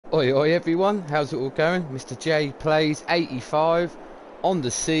Oi oi everyone, how's it all going? Mr. J Plays 85 on the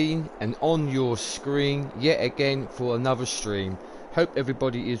scene and on your screen yet again for another stream. Hope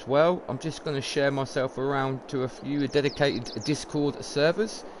everybody is well. I'm just going to share myself around to a few dedicated Discord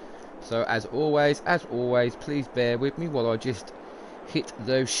servers. So as always, please bear with me while I just hit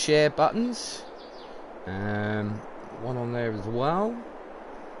those share buttons. One on there as well.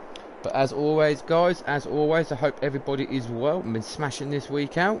 But as always guys, I hope everybody is well. I've been smashing this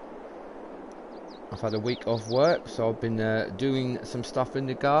week out. I've had a week off work, so I've been doing some stuff in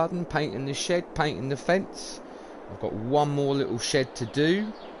the garden, painting the shed, painting the fence. I've got one more little shed to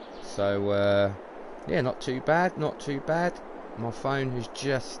do. So yeah, not too bad, not too bad. My phone has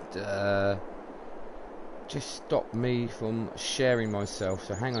just stopped me from sharing myself.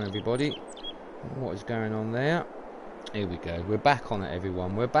 So hang on everybody. What is going on there? Here we go. We're back on it,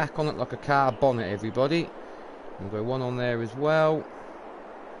 everyone. We're back on it like a car bonnet, everybody. We'll go one on there as well.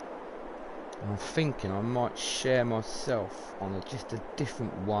 I'm thinking I might share myself on just a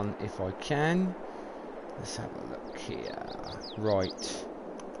different one if I can. Let's have a look here. Right.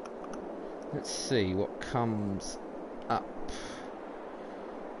 Let's see what comes up.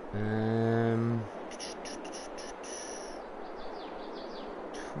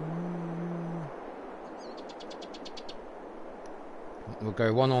 We'll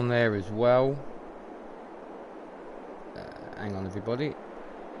go one on there as well. Hang on everybody.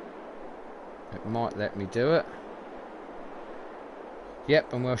 It might let me do it.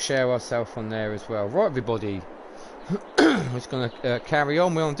 Yep, and we'll share ourselves on there as well. Right everybody. I'm just going to carry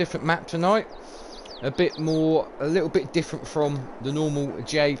on. We're on a different map tonight. A little bit different from the normal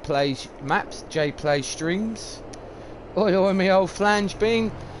J Plays maps, J Plays streams. Oi oi my old flange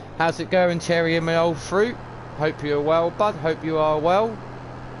bean. How's it going Terry and my old fruit? Hope you're well, bud. Hope you are well.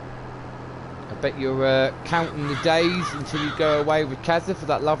 I bet you're counting the days until you go away with Kazza for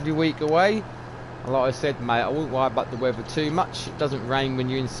that lovely week away. And like I said, mate, I wouldn't worry about the weather too much. It doesn't rain when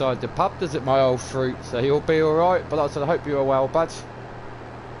you're inside the pub, does it, my old fruit? So you'll be alright. But like I said, I hope you're well, bud.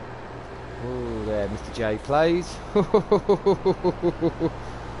 Oh, there, Mr. J Plays.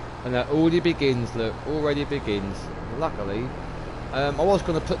 And that already begins, look. Already begins. Luckily. I was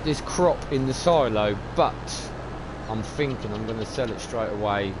going to put this crop in the silo, but I'm thinking I'm going to sell it straight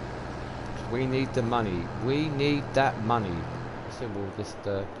away. We need the money. We need that money. So we'll just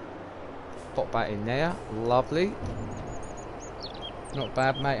pop that in there. Lovely. Not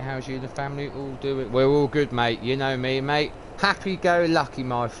bad, mate. How's you and the family all doing? We're all good, mate. You know me, mate. Happy-go-lucky,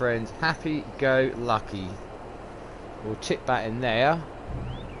 my friends. Happy-go-lucky. We'll tip that in there. I'm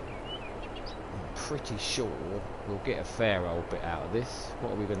pretty sure we'll get a fair old bit out of this.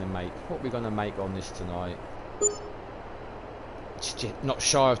 What are we going to make? What are we going to make on this tonight? Not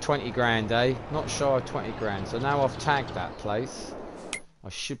shy of 20 grand, eh? Not shy of 20 grand. So now I've tagged that place, I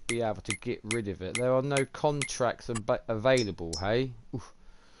should be able to get rid of it. There are no contracts available, hey? Oof.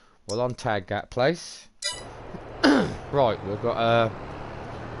 Well, untag that place. Right, we've got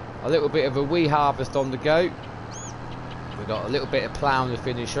a little bit of a wee harvest on the go. We've got a little bit of ploughing to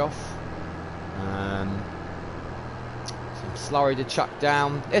finish off. Some slurry to chuck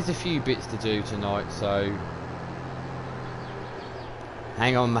down. There's a few bits to do tonight, so...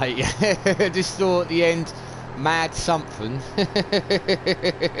 Hang on, mate. Just saw at the end, mad something.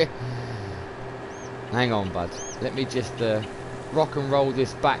 Hang on, bud. Let me just rock and roll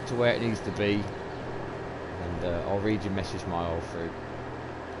this back to where it needs to be. And I'll read your message, my old fruit.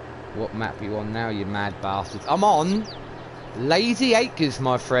 What map are you on now, you mad bastards? I'm on Lazy Acres,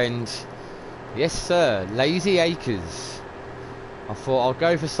 my friend. Yes, sir. Lazy Acres. I thought I'll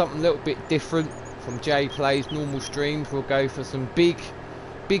go for something a little bit different from J Plays normal streams. We'll go for some big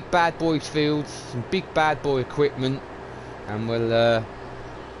bad boy fields, some big bad boy equipment, and we'll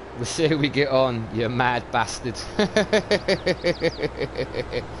see how we get on, you mad bastard.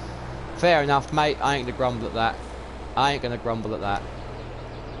 Fair enough, mate. I ain't gonna grumble at that. I ain't gonna grumble at that.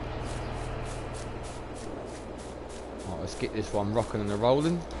 Right, let's get this one rocking and a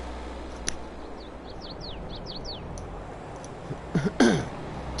rolling.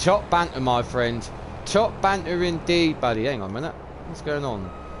 Top banter, my friend. Top banter indeed, buddy. Hang on a minute. What's going on?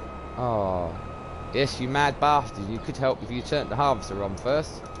 Oh, yes, you mad bastard. You could help if you turned the harvester on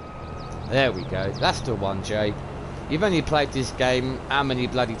first. There we go. That's the one, Jay. You've only played this game how many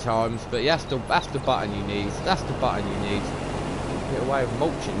bloody times, but that's the button you need. That's the button you need. Get away with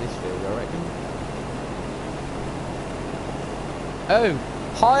mulching this field, I reckon. Oh,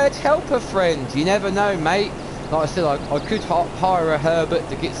 hired helper friend. You never know, mate. Like I said, I could hire a Herbert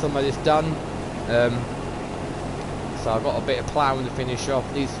to get some of this done. So I've got a bit of ploughing to finish off.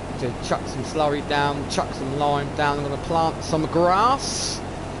 Needs to chuck some slurry down, chuck some lime down. I'm going to plant some grass.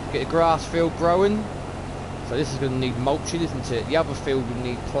 get a grass field growing. So this is going to need mulching, isn't it? The other field will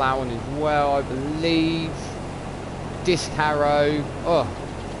need ploughing as well, I believe. Disc harrow. Oh,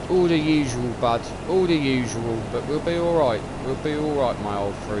 all the usual, bud. All the usual. But we'll be alright. We'll be alright, my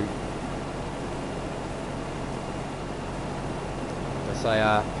old fruit. I say,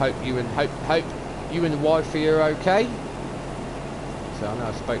 hope you and the wifey are okay. So I know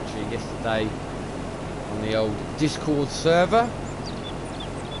I spoke to you yesterday on the old Discord server.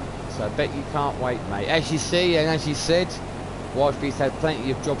 So I bet you can't wait, mate. As you see, and as you said, wifey's had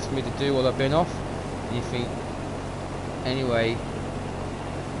plenty of jobs for me to do while I've been off. And you think, anyway,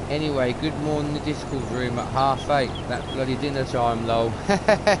 good morning, the Discord room at 8:30. That bloody dinner time, lol.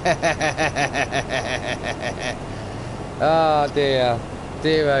 Oh dear,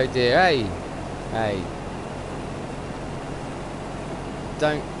 oh dear. Hey.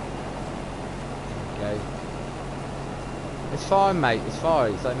 Don't. Okay. It's fine, mate. It's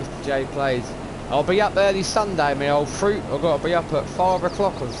fine. It's like Mr. J plays. I'll be up early Sunday, my old fruit. I've got to be up at 5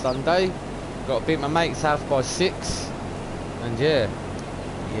 o'clock on Sunday. Got to be at my mate's house by 6. And yeah,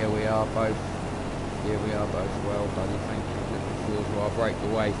 we are both. Yeah, we are both well, buddy. Thank you. Looking forward to our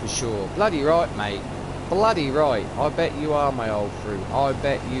breakaway for sure. Bloody right, mate. Bloody right. I bet you are, my old fruit. I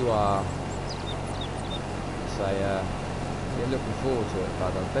bet you are. So yeah, looking forward to it,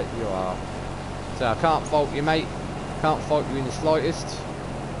 bud. I bet you are. So I can't fault you, mate. Can't fault you in the slightest.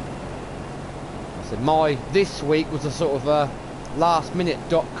 I said this week was a sort of a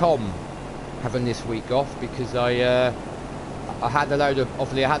lastminute.com having this week off because I had a load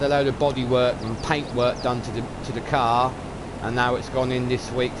of body work and paint work done to the car, and now it's gone in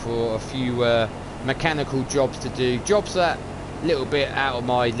this week for a few mechanical jobs to do. Jobs that a little bit out of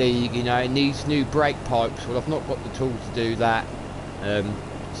my league, you know. It needs new brake pipes. Well, I've not got the tools to do that.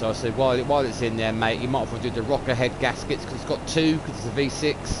 So I said, while it's in there, mate, you might as well do the rocker head gaskets because it's got 2 because it's a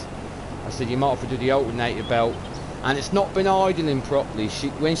V6. I said you might as well do the alternator belt, and it's not been idling properly.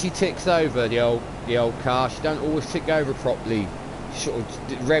 When she ticks over the old car, she don't always tick over properly. She sort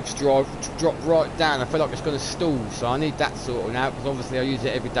of revs drop right down. I feel like it's going to stall, so I need that sorting out because obviously I use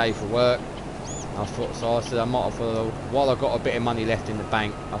it every day for work. I said I might as well, while I've got a bit of money left in the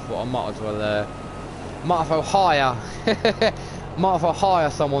bank, I thought I might as well hire. Might as well hire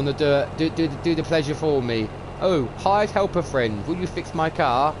someone to do the pleasure for me. Oh, hired helper friend, will you fix my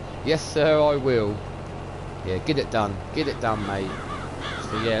car? Yes sir, I will. Yeah, get it done, mate.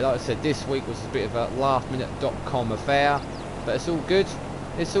 So yeah, like I said, this week was a bit of a lastminute.com affair, but it's all good.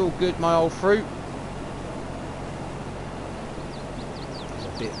 It's all good, my old fruit. There's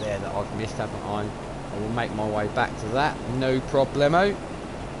a bit there that I've missed, haven't I? I will make my way back to that, no problemo.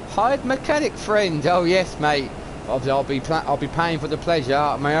 Hired mechanic friend, oh yes mate. Obviously I'll be paying for the pleasure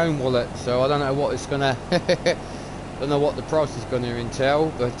out of my own wallet, so I don't know what it's gonna don't know what the price is gonna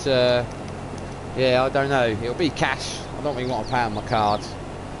entail, but yeah, I don't know. It'll be cash. I don't really want to pay on my card.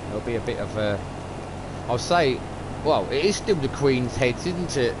 It'll be a bit of a, I'll say, well, it is still the Queen's Heads,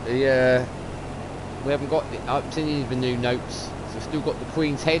 isn't it? We haven't got I've seen any of the new notes, so we've still got the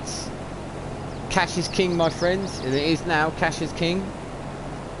Queen's Heads. Cash is king, my friends, and it is now. Cash is king.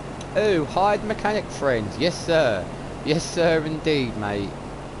 Oh, hired mechanic friends. Yes sir. Yes sir indeed, mate.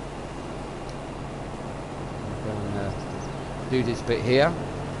 I'm going to do this bit here.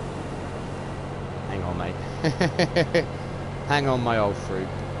 Hang on, mate. Hang on, my old fruit.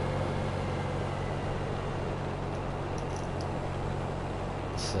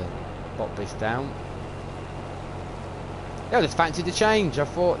 Let's pop this down. Yeah, I just fancied the change. I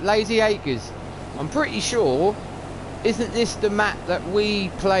thought, Lazy Acres. I'm pretty sure, isn't this the map that we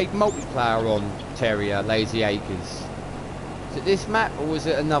played multiplayer on, Terrier, Lazy Acres? Is it this map, or was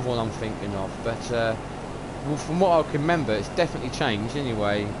it another one I'm thinking of? But, well, from what I can remember, it's definitely changed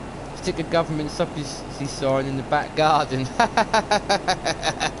anyway. Stick a government subsidy sign in the back garden.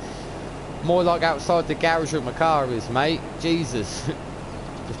 More like outside the garage where my car is, mate. Jesus.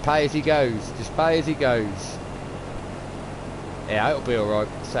 Just pay as he goes. Just pay as he goes. Yeah, it'll be alright.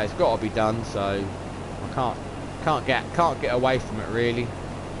 So it's got to be done, so I can't get away from it really.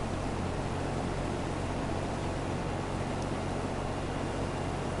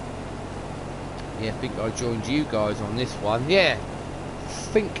 Yeah, I think I joined you guys on this one. Yeah,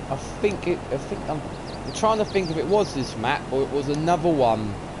 I'm trying to think if it was this map or it was another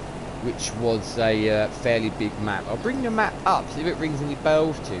one, which was a fairly big map. I'll bring the map up, see if it rings any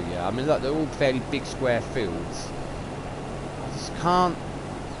bells to you. I mean, like, they're all fairly big square fields. I just can't.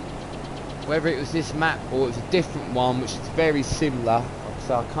 Whether it was this map or it was a different one, which is very similar,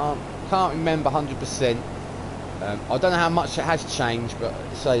 so I can't remember 100%. I don't know how much it has changed, but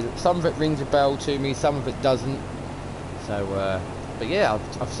say some of it rings a bell to me, some of it doesn't. So But yeah,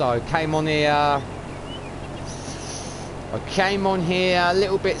 so I came on here. I came on here a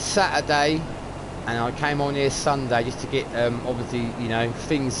little bit Saturday, and I came on here Sunday just to get obviously, you know,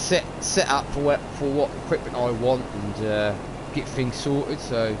 things set up for what equipment I want, and get things sorted.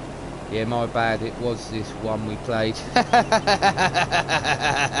 So yeah, my bad, it was this one we played.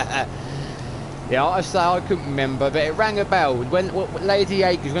 Yeah, I say I couldn't remember, but it rang a bell. When Lady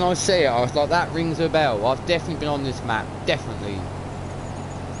Acres, when I see it, I was like, that rings a bell. I've definitely been on this map, definitely.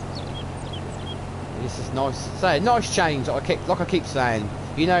 This is nice. Say, nice change. Like I keep saying,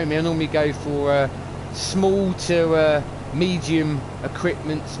 you know me, I normally go for small to medium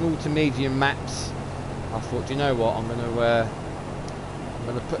equipment, small to medium maps. I thought, you know what, I'm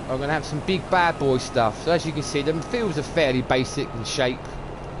gonna have some big bad boy stuff. So as you can see, the fields are fairly basic in shape.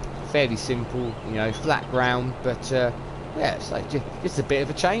 Fairly simple, you know, flat ground, but yeah, it's like just a bit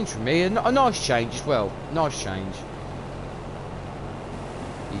of a change for me, and a nice change as well. Nice change.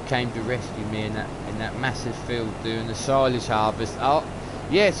 You came to rescue me in that massive field doing the silage harvest. Oh,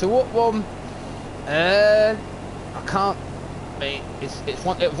 yeah. So what one? I can't. It's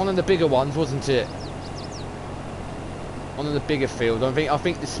one of the bigger ones, wasn't it? One of the bigger fields. I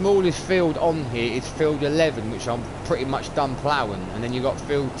think the smallest field on here is field 11, which I'm pretty much done ploughing, and then you got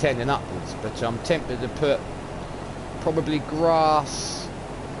field 10 and upwards. But I'm tempted to put probably grass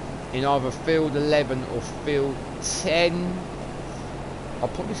in either field 11 or field 10. I'll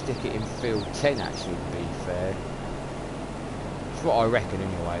probably stick it in field 10 actually, to be fair. That's what I reckon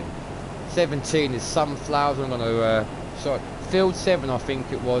anyway. 17 is sunflowers. I'm gonna sorry, field 7 I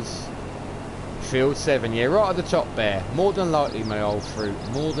think it was. Field 7, yeah, right at the top there. More than likely, my old fruit.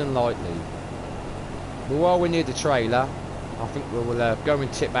 More than likely. But while we're near the trailer, I think we'll go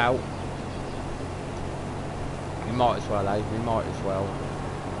and tip out. We might as well, eh? We might as well.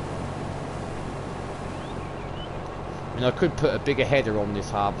 I mean, I could put a bigger header on this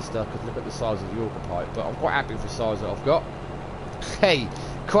harvester, because look at the size of the auger pipe. But I'm quite happy with the size that I've got. Hey,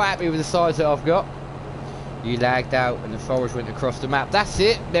 quite happy with the size that I've got. You lagged out and the forest went across the map. That's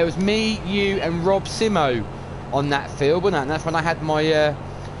it. There was me, you and Rob Simo on that field, wasn't it? And that's when I had my,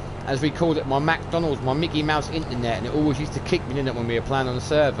 as we called it, my McDonald's, my Mickey Mouse internet. And it always used to kick me in it when we were playing on the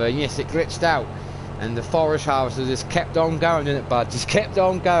server. And yes, it glitched out. And the forest harvester just kept on going, didn't it, bud? Just kept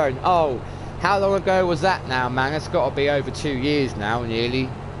on going. Oh, how long ago was that now, man? It's got to be over 2 years now, nearly.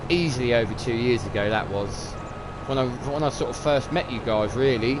 Easily over 2 years ago, that was. When I sort of first met you guys,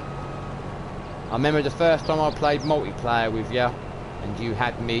 really. I remember the first time I played multiplayer with you, and you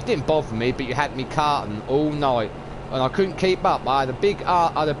had me, it didn't bother me, but you had me carting all night, and I couldn't keep up. I had a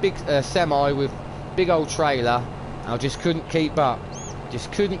big semi with big old trailer, and I just couldn't keep up.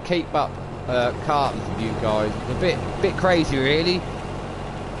 Just couldn't keep up carting with you guys. It was a bit crazy, really.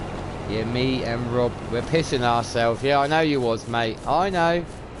 Yeah, me and Rob, we're pissing ourselves. Yeah, I know you was, mate. I know.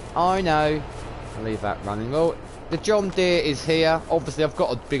 I'll leave that running. Well, the John Deere is here. Obviously, I've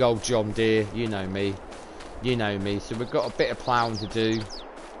got a big old John Deere. You know me. You know me. So we've got a bit of ploughing to do.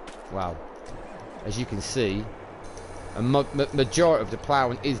 Well, as you can see, a majority of the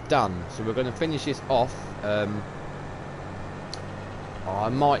ploughing is done. So we're going to finish this off. I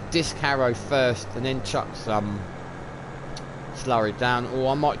might disc harrow first and then chuck some slurry down.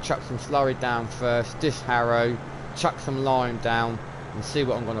 Or I might chuck some slurry down first, disc harrow, chuck some lime down, and see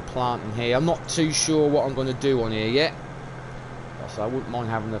what I'm going to plant in here. I'm not too sure what I'm going to do on here yet, so I wouldn't mind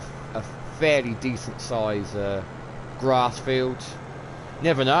having a fairly decent size grass field.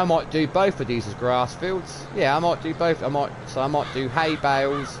 Never know, I might do both of these as grass fields. Yeah, I might do both. I might do hay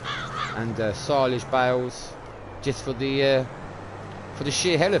bales and silage bales, just for the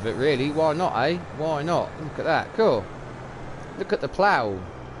sheer hell of it, really. Why not, eh? Why not? Look at that, cool. Look at the plough.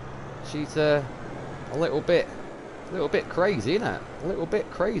 She's a little bit crazy, isn't it? A little bit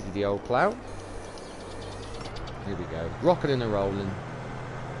crazy, the old plough. Here we go, rocking and a rolling.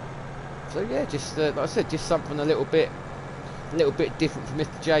 So yeah, just like I said, just something a little bit different from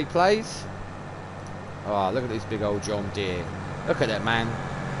Mr. J Plays. Oh, look at this big old John Deere. Look at that, man.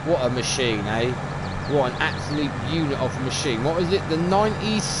 What a machine, eh? What an absolute unit of a machine. What is it? The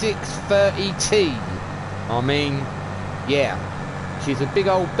 9630T. I mean, yeah, she's a big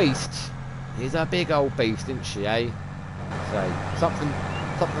old beast. She's a big old beast, isn't she, eh? So something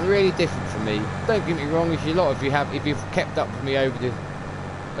really different for me. Don't get me wrong, if you've kept up with me over the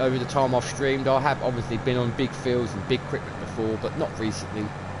time I've streamed, I have obviously been on big fields and big equipment before, but not recently.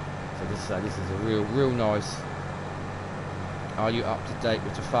 So this is a real nice. Are you up to date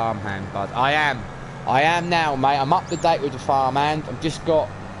with the farmhand, bud? I am now, mate. I'm up to date with the farmhand. I've just got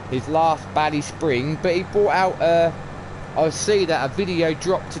his last Bally Spring, but he brought out I see that a video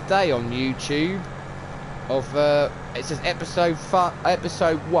dropped today on YouTube of it says episode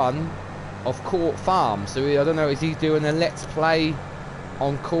 1 of Court Farm. So I don't know, is he doing a let's play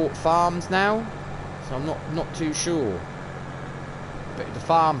on Court Farms now? So I'm not too sure. But the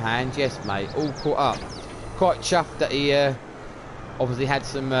farmhand, yes mate, all caught up. Quite chuffed that he obviously had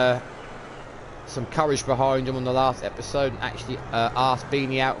some courage behind him on the last episode and actually asked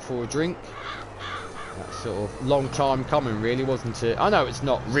Beanie out for a drink. That's sort of long time coming really, wasn't it? I know it's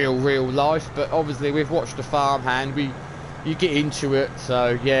not real life, but obviously we've watched the farmhand, you get into it,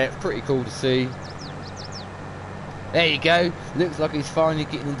 so yeah, it's pretty cool to see. There you go, looks like he's finally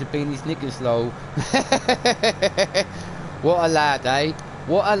getting into Beanie's knickers, lol. What a lad, eh?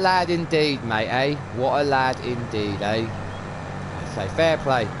 What a lad indeed, mate, eh? What a lad indeed, eh? I say, fair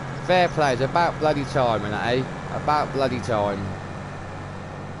play, it's about bloody time, isn't it, eh? About bloody time.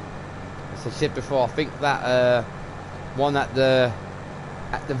 As I said before, I think that one at the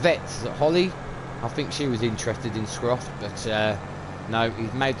vets at Holly, I think she was interested in Scruff, but no,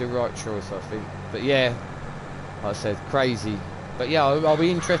 he's made the right choice, I think. But yeah, like I said, crazy. But yeah, I'll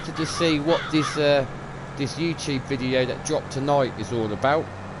be interested to see what this YouTube video that dropped tonight is all about.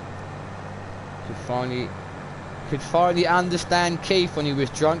 Could finally understand Keith when he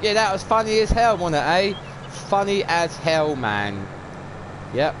was drunk. Yeah, that was funny as hell, wasn't it, eh? Funny as hell, man.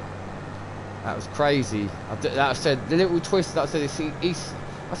 Yep. That was crazy. I said, the little twist that I said,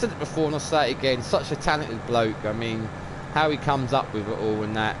 I said it before and I'll say it again, such a talented bloke. I mean, how he comes up with it all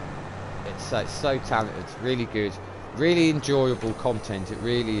and that, it's so talented, really good, really enjoyable content, it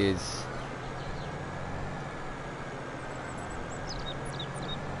really is.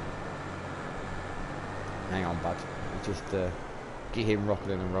 Hang on, bud, we'll just get him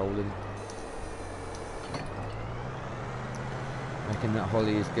rocking and rolling. I reckon that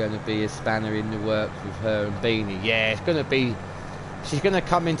Holly is going to be a spanner in the works with her and Beanie. Yeah, it's going to be. She's going to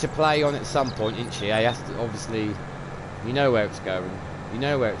come into play on at some point, isn't she? Eh? Obviously, you know where it's going. You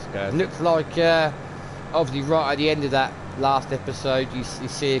know where it's going. Looks like, obviously, right at the end of that last episode, you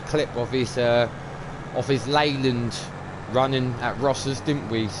see a clip of his Leyland running at Ross's, didn't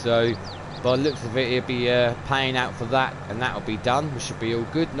we? So, by the looks of it, he'll be paying out for that, and that'll be done. Which should be all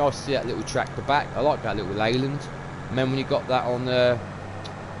good. Nice to see that little tractor back. I like that little Leyland. And then when you got that on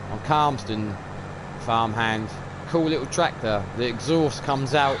Calmsden farmhand, cool little tractor. The exhaust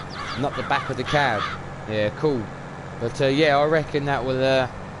comes out and up the back of the cab. Yeah, cool. But yeah, I reckon that will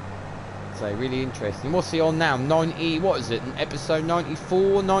say really interesting. What's he on now? 90. What is it? Episode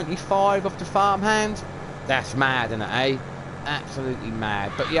 94, 95 of the farmhand. That's mad, isn't it? Eh? Absolutely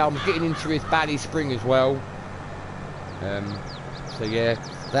mad. But yeah, I'm getting into his Bally Spring as well. So yeah.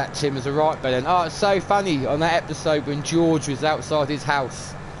 That Tim is a right bellend. Oh, it's so funny on that episode when George was outside his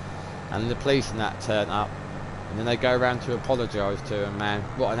house and the police and that turn up and then they go around to apologise to him, man.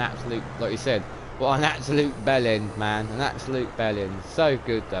 What an absolute, like you said, what an absolute bellend, man. An absolute bellend. So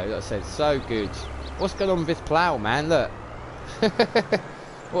good though, like I said, so good. What's going on with this plough, man? Look.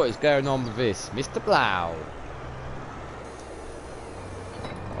 What is going on with this? Mr. Plough.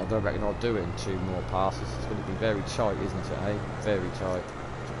 I don't reckon I'll do it in 2 more passes. It's going to be very tight, isn't it, eh? Very tight.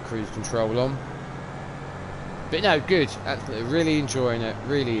 Cruise control on, but no, good, absolutely, really enjoying it,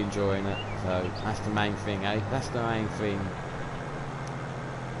 so that's the main thing, eh? That's the main thing.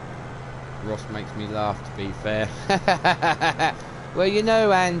 Ross makes me laugh, to be fair. Well, you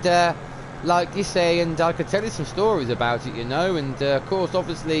know, and like you say, and I could tell you some stories about it, you know, and of course,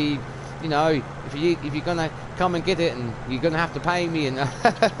 obviously, you know, if you're gonna come and get it, and you're gonna have to pay me, and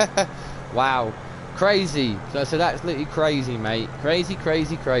wow. Crazy. So that's absolutely crazy, mate. Crazy.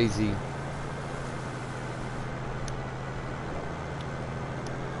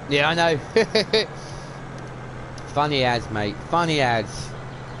 Yeah, I know. Funny ads, mate. Funny ads.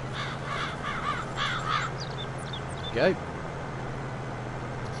 Go.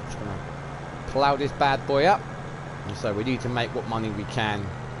 Just gonna plough this bad boy up. And so we need to make what money we can.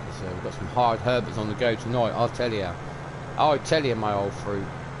 So we've got some hard herberts on the go tonight, I'll tell you, my old fruit.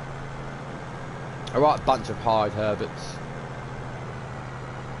 A right bunch of hard herberts.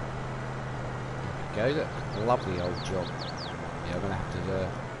 There we go, look, lovely old job. Yeah, I'm gonna have to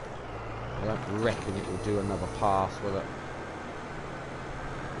I don't reckon it will do another pass, will it?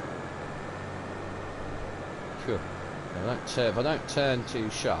 Sure. If I don't turn too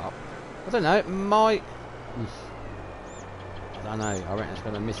sharp, I don't know, it might. I don't know, I reckon it's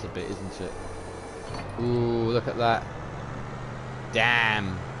gonna miss a bit, isn't it? Ooh, look at that.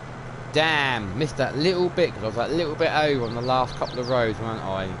 Damn, missed that little bit because I was that little bit over on the last couple of rows, weren't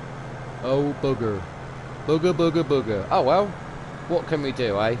I? Oh, bugger. Bugger. Oh, well, what can we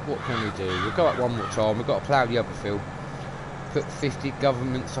do, eh? What can we do? We'll go up one more time. We've got to plough the other field. Put 50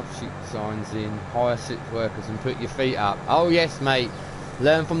 government substitute signs in. Hire 6 workers and put your feet up. Oh yes, mate.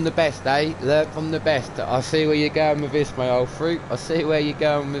 Learn from the best, eh? Learn from the best. I see where you're going with this, my old fruit. I see where you're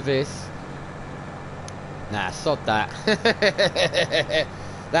going with this. Nah, sod that.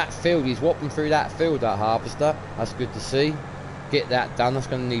 That field, he's whopping through that field, that harvester. That's good to see. Get that done. That's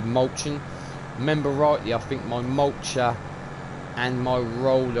going to need mulching. Remember rightly, I think my mulcher and my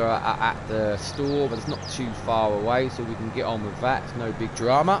roller are at the store, but it's not too far away, so we can get on with that. It's no big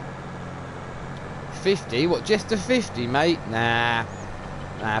drama. 50? What, just a 50, mate? Nah.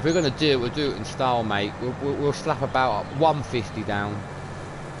 Nah, if we're going to do it, we'll do it in style, mate. We'll slap about 150 down.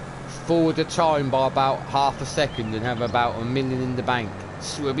 Forward the time by about half a second and have about $1 million in the bank.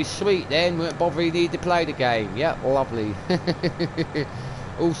 So we'll be sweet then, we won't bother you need to play the game. Yep, lovely.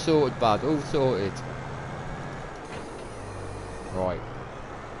 All sorted, bud, all sorted. Right.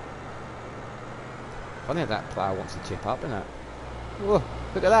 Funny how that player wants to tip up, isn't it? Whoa,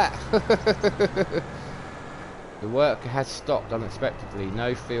 look at that. The work has stopped unexpectedly.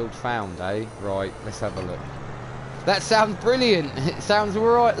 No field found, eh? Right, let's have a look. That sounds brilliant. It sounds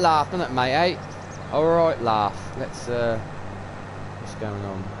alright laugh, doesn't it, mate, eh? Alright laugh. Let's, what's going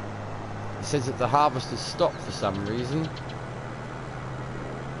on? It says that the harvest has stopped for some reason.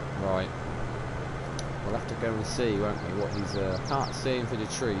 Right. We'll have to go and see, won't we, what he's, can't see him for the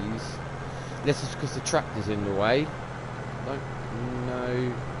trees. This is because the tractor's in the way. Don't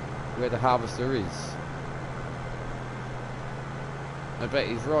know where the harvester is. I bet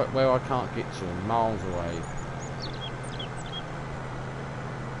he's right where I can't get to him, miles away.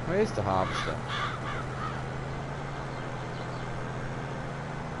 Where's the harvester?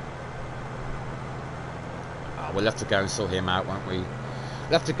 Oh, we'll have to go and sort him out, won't we?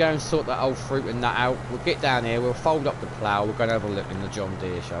 We'll have to go and sort that old fruit and that out. We'll get down here, we'll fold up the plough, we're going to have a look in the John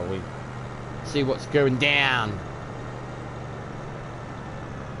Deere, shall we? See what's going down.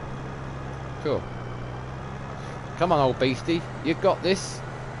 Cool. Come on, old beastie. You've got this.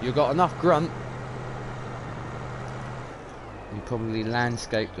 You've got enough grunt. You probably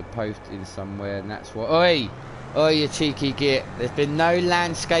landscaped the post in somewhere, and that's what... Oi! Oi, you cheeky git. There's been no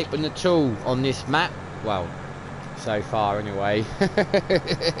landscaping at all on this map. Well, so far anyway.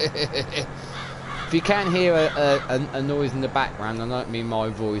 If you can hear a noise in the background, I don't mean my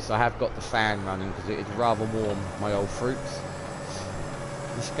voice. I have got the fan running because it is rather warm, my old fruits.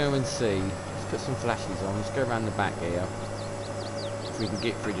 Let's go and see. Put some flashes on. Let's go around the back here. If we can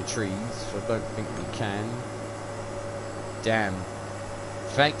get through the trees, so I don't think we can. Damn.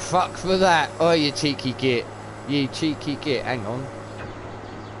 Thank fuck for that. Oh, you cheeky git. You cheeky git. Hang on.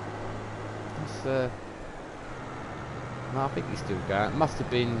 Let's, no, I think he's still going. It must have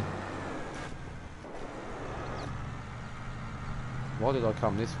been... Why did I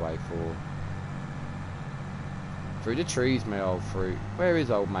come this way for? Through the trees, my old fruit. Where is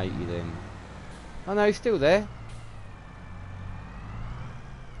old matey then? Oh no, he's still there.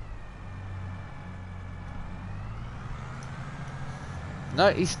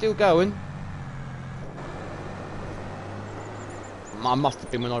 No, he's still going. I must have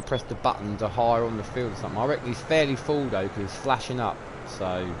been when I pressed the button to hire on the field or something. I reckon he's fairly full though, because he's flashing up.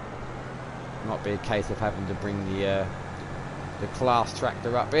 So, it might be a case of having to bring the class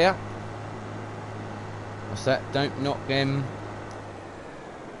tractor up here. What's that? Don't knock them...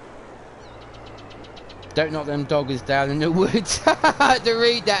 Don't knock them doggers down in the woods. I had to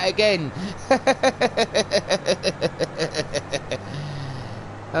read that again.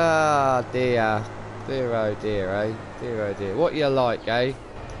 Ah, dear. Dear oh dear, eh? Dear oh dear. What are you like, eh?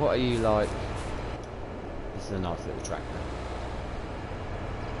 What are you like? This is a nice little tractor.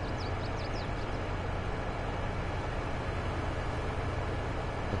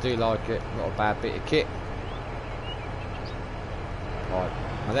 I do like it. Not a bad bit of kit. Right.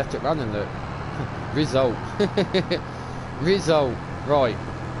 I left it running, look. Result. Result. Right.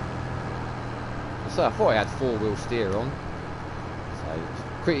 So I thought I had 4-wheel steer on. So it's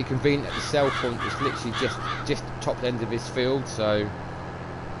pretty convenient at the sell point. It's literally just top end of this field. So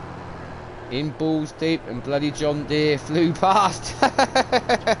in balls deep and bloody John Deere flew past.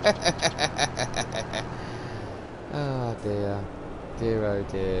 Oh dear. Dear oh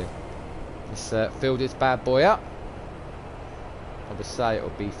dear. Let's fill this bad boy up. I would say it'll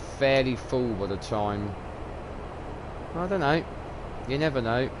be fairly full by the time. I don't know. You never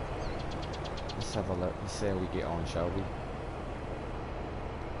know. Let's have a look. Let's see how we get on, shall we?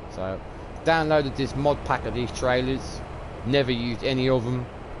 So, downloaded this mod pack of these trailers. Never used any of them.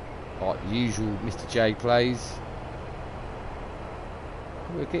 Like usual Mr. J plays.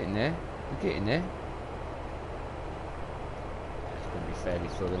 We're getting there. We're getting there. It's going to be fairly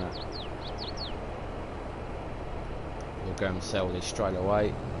full, isn't it? we'll go and sell this straight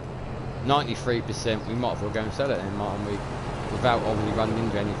away. 93%, we might as well go and sell it then, mightn't we? Without obviously running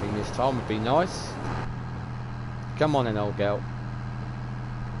into anything this time, would be nice. Come on then, old girl.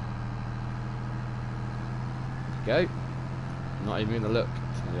 Go. Not even gonna look.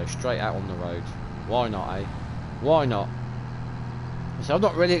 Just gonna go straight out on the road. Why not, eh? Why not? So I've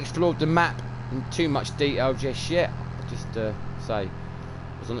not really explored the map in too much detail just yet. Just say, I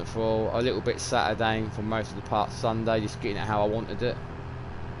was on it for a little bit Saturday and for most of the part Sunday, just getting it how I wanted it.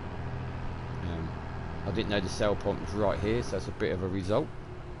 I didn't know the sell point was right here, so that's a bit of a result.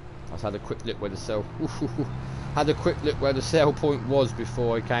 I just had a quick look where the sell had a quick look where the sell point was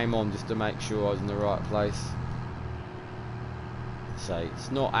before I came on, just to make sure I was in the right place. So it's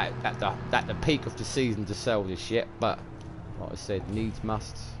not at the peak of the season to sell this yet, but like I said, needs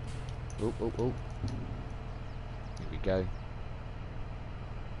must. Oh, oh, oh. Here we go.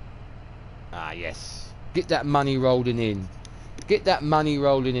 Ah, yes. Get that money rolling in. Get that money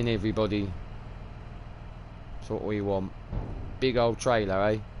rolling in, everybody. That's what we want. Big old trailer,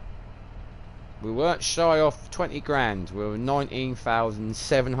 eh? We weren't shy off 20 grand. We were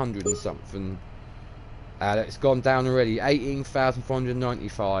 19,700 and something. It's gone down already.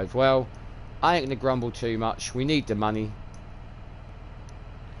 18,495. Well, I ain't going to grumble too much. We need the money.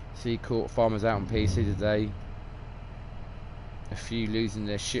 See Court Farmers out on PC today. A few losing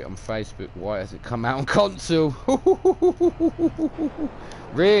their shit on Facebook. Why has it come out on console?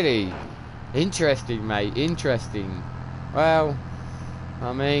 Really? Interesting, mate. Interesting. Well,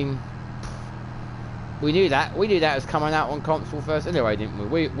 I mean, we knew that. We knew that was coming out on console first anyway,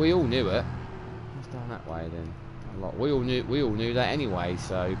 didn't we? We all knew it. It's down that way then. We all knew that anyway.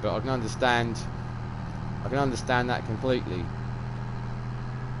 So, but I can understand that completely.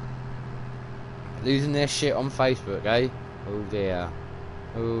 Losing their shit on Facebook, eh? Oh dear.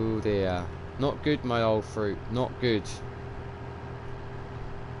 Oh dear. Not good, my old fruit. Not good.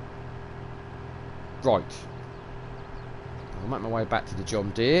 Right. I'll make my way back to the John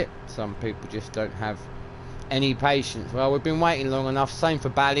Deere. Some people just don't have any patience. Well, we've been waiting long enough. Same for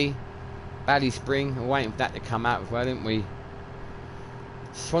Bally Spring. We're waiting for that to come out as well, didn't we?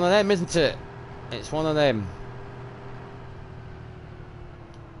 It's one of them, isn't it? It's one of them.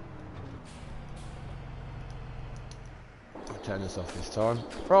 Turn this off this time.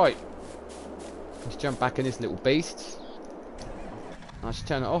 Right. Let's jump back in this little beast. I should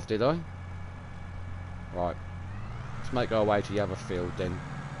turn it off, did I? Right. Let's make our way to the other field then.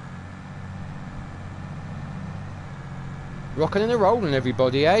 Rocking and a rolling,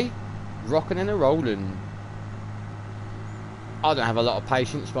 everybody, eh? Rocking and a rolling. I don't have a lot of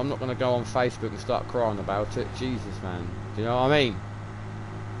patience, but I'm not going to go on Facebook and start crying about it. Jesus, man. Do you know what I mean?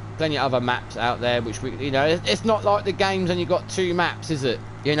 Plenty of other maps out there which we, you know, it's not like the game's only got 2 maps, is it?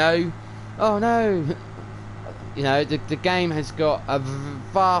 You know? Oh no. You know, the game has got a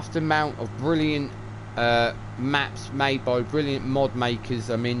vast amount of brilliant maps made by brilliant mod makers.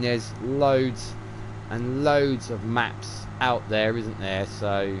 I mean, there's loads and loads of maps out there, isn't there?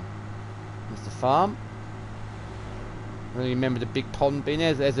 So there's the farm. I don't remember the big pond being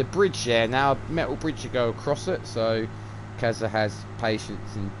there. There's a bridge there now, a metal bridge to go across it, so Kazza has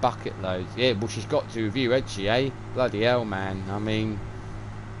patience in bucket loads. Yeah, well, she's got to with you, hasn't she, eh? Bloody hell, man. I mean,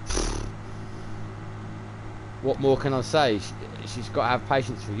 what more can I say? She's got to have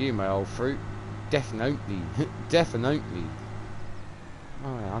patience for you, my old fruit. Definitely. Definitely.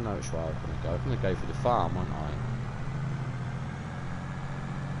 Oh, yeah, I know which way I'm going to go. I'm going to go for the farm, aren't I?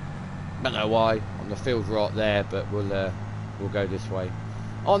 Don't know why. On the field right there, but we'll go this way.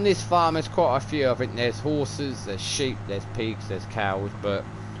 On this farm, there's quite a few. I think there's horses, there's sheep, there's pigs, there's cows, but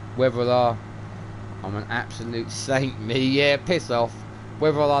whether I'm an absolute saint, me. Yeah, piss off.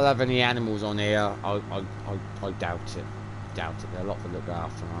 Whether I'll have any animals on here, I doubt it. Doubt it. They're a lot to look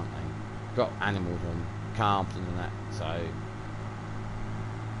after, aren't they? Got animals on Carmpton and that, so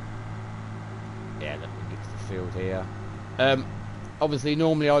yeah. Let me get to the field here. Obviously,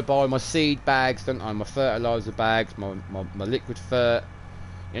 normally I buy my seed bags, don't I? My fertiliser bags, my liquid fert.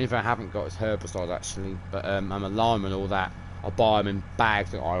 The only thing I haven't got is herbicide actually, but I'm a lime and all that. I buy them in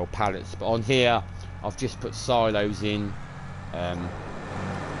bags or pallets. But on here, I've just put silos in. Yeah,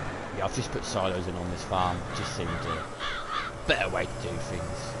 I've just put silos in on this farm. It just seemed a better way to do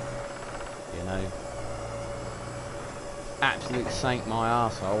things, you know. Absolute saint, my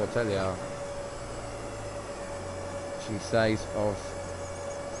arsehole, I tell you. She says of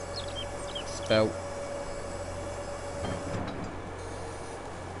spelt.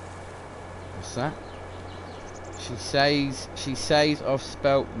 What's that? She says I've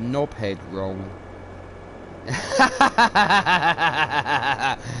spelt knobhead wrong.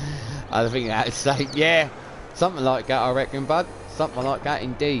 I think that's like, yeah, Something like that, I reckon, bud. Something like that,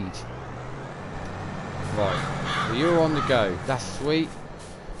 indeed. Right, so you're on the go. That's sweet.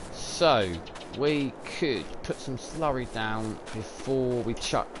 So, we could put some slurry down before we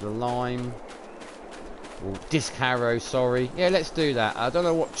chuck the lime. Or disc harrow, sorry. Yeah, let's do that. I don't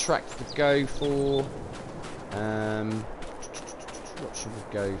know what track to go for. What should we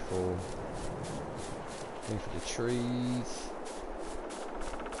go for? Go for the trees.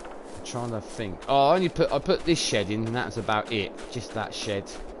 I'm trying to think. Oh, I put this shed in, and that's about it. Just that shed.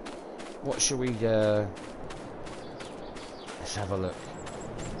 What should we? Let's have a look.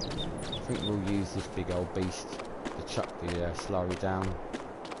 I think we'll use this big old beast to chuck the slurry down.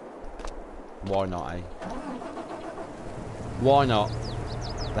 Why not, eh? Why not?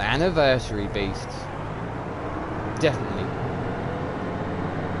 The anniversary beast. Definitely.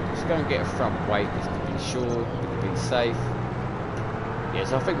 Just go and get a front weight just to be sure, to be safe. Yeah,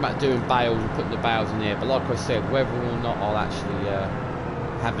 so I think about doing bales and putting the bales in there, but like I said, whether or not I'll actually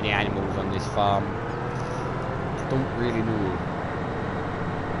have any animals on this farm, I don't really know.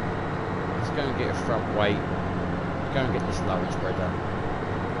 Let's go and get a front weight. Go and get this slurry spreader.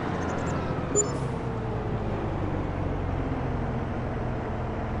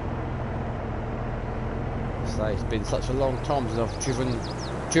 So it's been such a long time since I've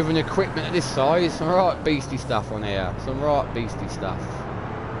driven equipment of this size. Some right beastie stuff on here. Some right beastie stuff.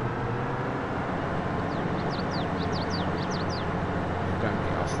 Go and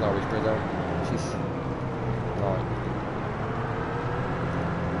get our slurry spreader. She's right.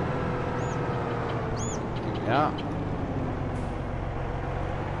 Here we are.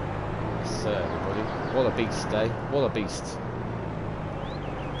 Yes, sir, everybody. What a beast, eh? What a beast.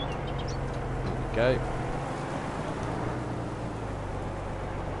 There we go.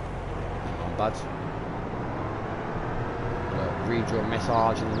 Bud. We'll read your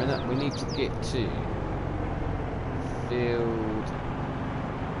message in a minute. We need to get to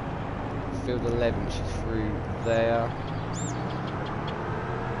field 11, which is through there.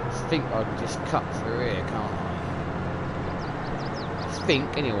 I think I can just cut through here, can't I? I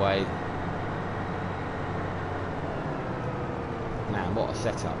think, anyway. Man, what a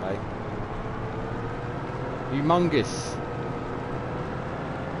setup, eh? Humongous.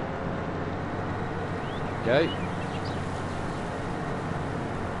 Go.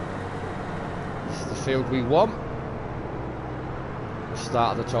 This is the field we want. We'll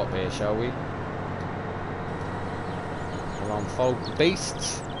start at the top here, shall we? We'll unfold the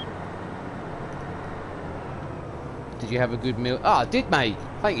beasts. Did you have a good meal? Ah, I did, mate.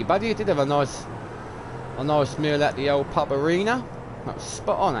 Thank you, buddy. I did have a nice meal at the old pub arena. That was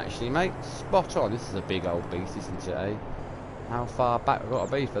spot on, actually, mate. Spot on. This is a big old beast, isn't it, eh? How far back we've got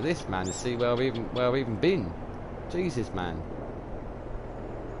to be for this, man, to see where we've even been. Jesus, man.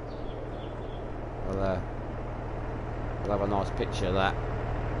 We'll have a nice picture of that.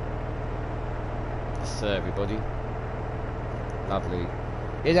 Yes, sir, everybody. Lovely.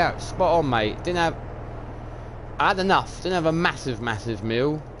 Yeah, spot on, mate. I had enough. Didn't have a massive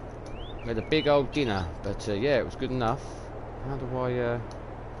meal. We had a big old dinner, but yeah, it was good enough. How do I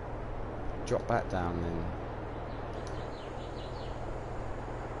drop that down then?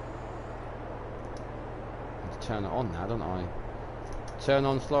 Turn it on now, don't I? Turn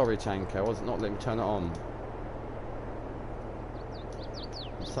on slurry tanker. Was it not letting me turn it on?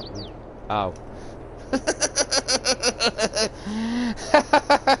 Something. Oh.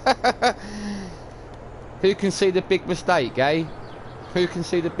 Who can see the big mistake, eh? Who can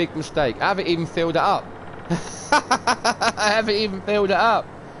see the big mistake? I haven't even filled it up. I haven't even filled it up.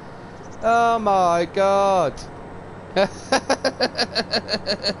 Oh my god.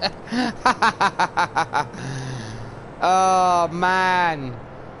 Oh man.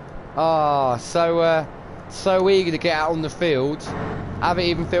 Oh, so eager to get out on the field. I haven't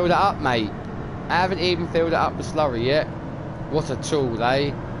even filled it up, mate. I haven't even filled it up with slurry yet. What a tool,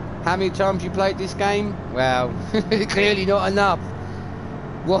 eh? How many times you played this game? Well, clearly not enough.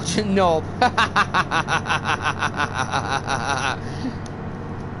 What a knob.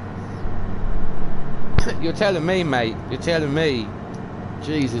 You're telling me, mate. You're telling me.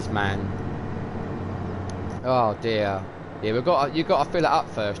 Jesus, man. Oh dear. Yeah, you got to fill it up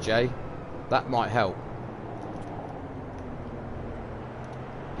first, Jay. That might help.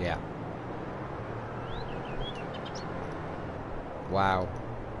 Yeah. Wow.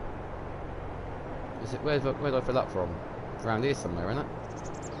 Is it where do I fill up from? Around here somewhere, isn't it?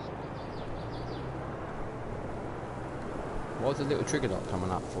 What's the little trigger dot coming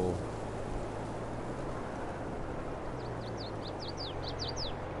up for?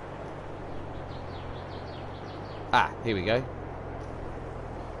 Ah, here we go.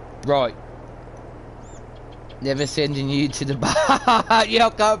 Right. Never sending you to the bar.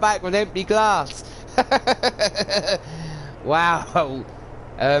 You'll go back with empty glass. Wow.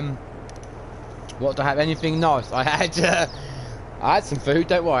 What do I have? Anything nice? I had some food.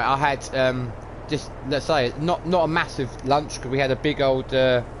 Don't worry. I had just, let's say, not a massive lunch because we had a big old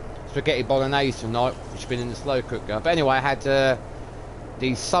spaghetti bolognese tonight, which has been in the slow cooker. But anyway, I had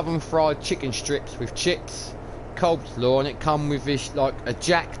these southern fried chicken strips with chips, coleslaw, and it come with this like a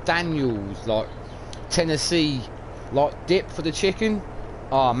Jack Daniels like Tennessee like dip for the chicken.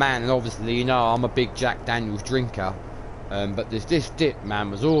 Oh man, and obviously you know I'm a big Jack Daniels drinker, but this dip,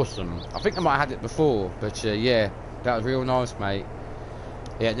 man, was awesome. I think I might have had it before, but yeah, that was real nice, mate.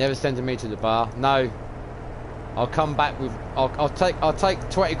 Yeah, never sending me to the bar. No, I'll come back with I'll take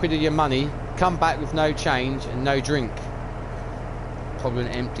 20 quid of your money, come back with no change and no drink. Probably an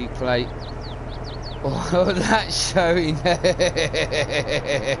empty plate. Oh, that's showing.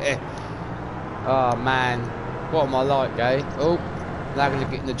 Oh man, what am I like, eh? Oh, now I'm going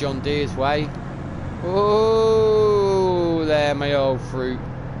to get in the John Deere's way. Oh, there, my old fruit.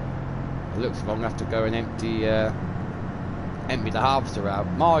 It looks like I'm going to have to go and empty the harvester out.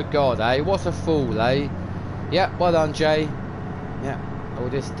 My God, eh? What a fool, eh? Yeah, well done, Jay. Yeah, we'll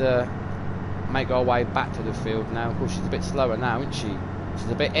just make our way back to the field now. Of course, she's a bit slower now, isn't she?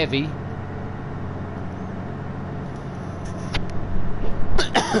 She's a bit heavy.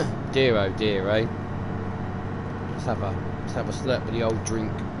 Dear oh dear, eh? Let's have a slurp of the old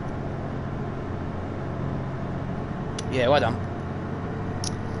drink. Yeah, well done.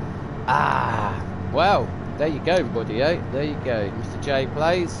 Ah, well, there you go, everybody, eh? There you go. Mr. J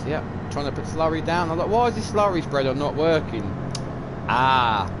plays. Yep, trying to put slurry down. I'm like, why is this slurry spreader not working?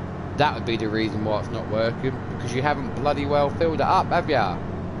 Ah, that would be the reason why it's not working. Because you haven't bloody well filled it up, have ya?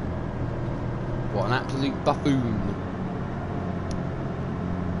 What an absolute buffoon.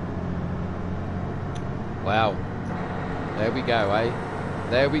 Wow. There we go, eh?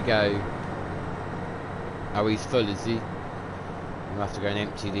 There we go. Oh, he's full, is he? I'll have to go and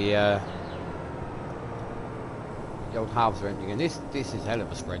empty the old halves are empty again. This is hell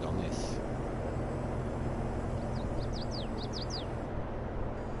of a spread on this.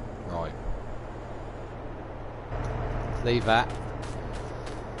 Right. Let's leave that.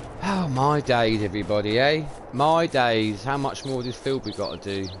 Oh, my days, everybody, eh? My days. How much more of this field we got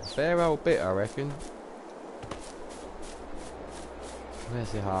to do? A fair old bit, I reckon.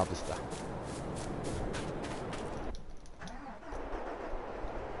 Where's the harvester?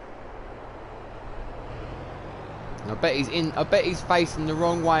 I bet he's facing the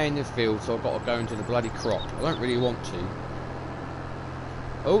wrong way in the field, so I've got to go into the bloody crop. I don't really want to.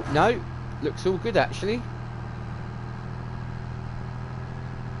 Oh, no. Looks all good, actually.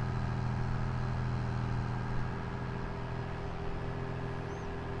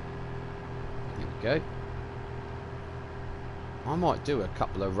 Here we go. I might do a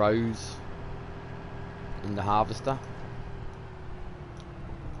couple of rows in the harvester.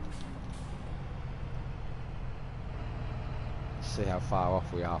 See how far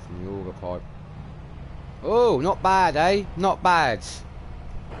off we are from the auger pipe. Oh, not bad, eh? Not bad.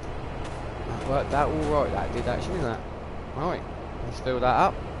 That worked out alright, that did actually, didn't it? Right, let's fill that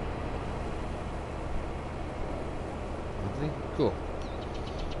up. Lovely, cool.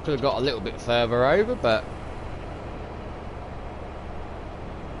 Could have got a little bit further over, but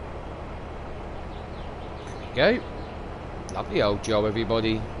there we go. Lovely old job,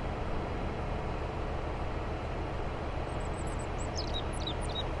 everybody.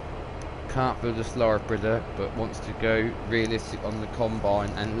 Can't build a slurry spreader, but wants to go realistic on the combine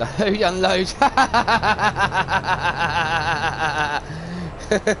and load, unload.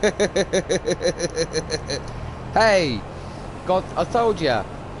 Hey, God, I told you,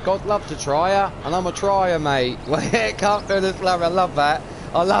 God loves a trier, and I'm a trier, mate. Well, yeah, can't build a slurry. I love that.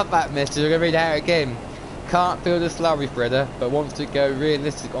 I love that message. I'm gonna read it out again. Can't build a slurry spreader, but wants to go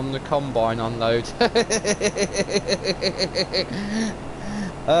realistic on the combine unload.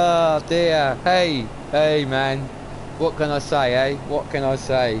 Oh dear. Hey, hey man. What can I say, eh? What can I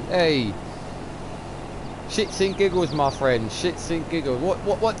say? Hey. Shits and giggles, my friend. Shits and giggles.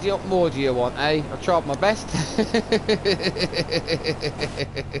 What more do you want, eh? I've tried my best.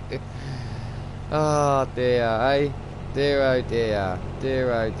 Oh dear, eh? Dear oh dear.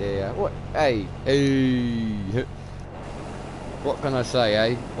 Dear oh dear. What? Hey. Hey. What can I say,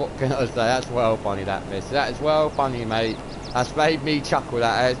 eh? What can I say? That's well funny, that miss. That is well funny, mate. That's made me chuckle,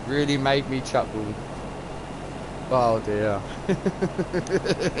 that has really made me chuckle. Oh dear.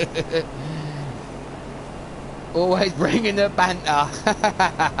 Always bringing the banter.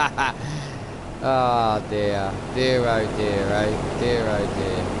 Oh dear. Dear oh dear, eh? Dear oh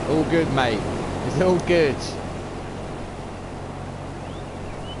dear. All good, mate. It's all good.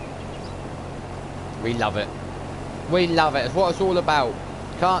 We love it. We love it. It's what it's all about.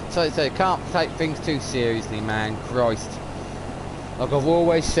 Can't take things too seriously, man. Christ. Like I've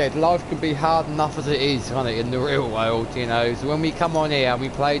always said, life can be hard enough as it is, can't it, in the real world, you know. So when we come on here and we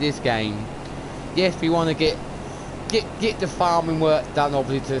play this game, yes, we want to get the farming work done,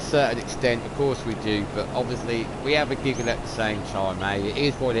 obviously, to a certain extent. Of course we do, but obviously we have a giggle at the same time, mate. It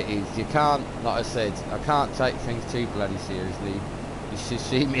is what it is. You can't, like I said, I can't take things too bloody seriously. You should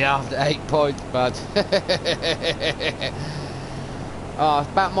see me after 8 points, bud. Oh,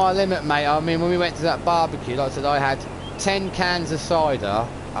 it's about my limit, mate. I mean, when we went to that barbecue, like I said, I had 10 cans of cider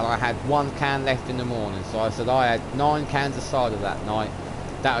and I had 1 can left in the morning. So I said I had 9 cans of cider that night.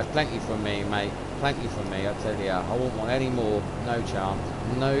 That was plenty for me, mate. Plenty for me, I tell you. I wouldn't want any more. No chance.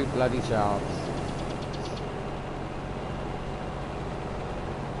 No bloody chance.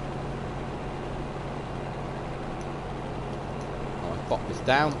 I'll pop this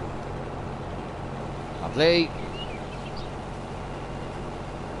down. Lovely.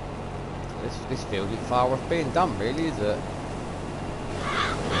 This field isn't far off being done, really, is it?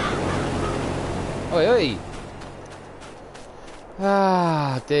 Oi, oi!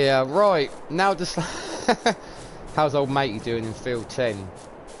 Ah, dear. Right, now just... How's old matey doing in field 10?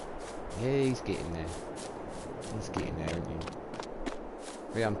 Yeah, he's getting there. He's getting there, isn't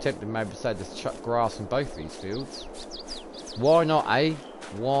he? Yeah, I'm tempted maybe to say just chuck grass in both these fields. Why not, eh?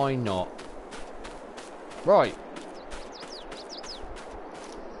 Why not? Right.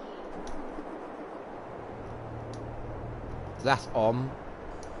 That's on.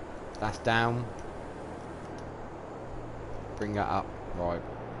 That's down. Bring that up. Right.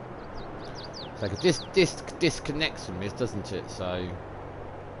 So this disconnects from this, doesn't it? So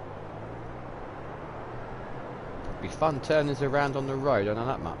it'd be fun turning this around on the road. I know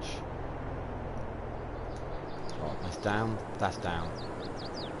that much. Right, that's down. That's down.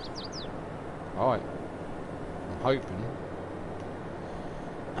 Alright. I'm hoping.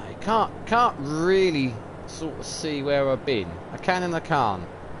 I can't really sort of see where I've been. I can and I can't.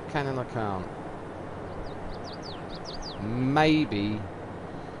 Can and I can't. Maybe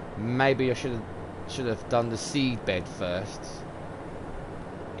I should have done the seed bed first.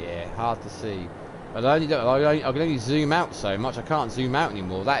 Yeah, hard to see. But I can only zoom out so much. I can't zoom out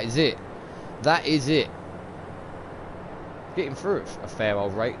anymore. That is it. That is it. Getting through it a fair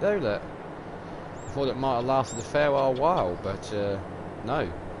old rate though. Look. I thought it might have lasted a fair old while, but no.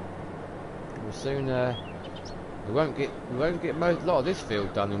 We'll soon. We won't get a lot of this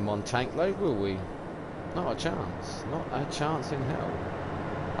field done in one tank load, will we? Not a chance. Not a chance in hell.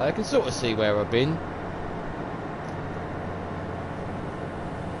 I can sort of see where I've been.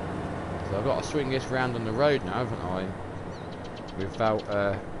 So I've got to swing this round on the road now, haven't I? Without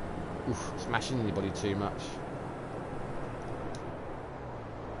smashing anybody too much.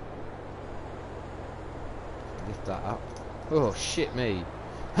 Lift that up. Oh shit me.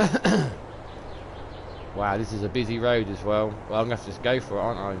 Wow, this is a busy road as well. Well, I'm going to have to just go for it,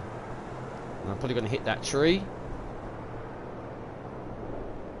 aren't I? And I'm probably going to hit that tree.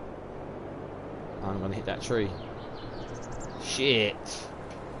 I'm going to hit that tree. Shit.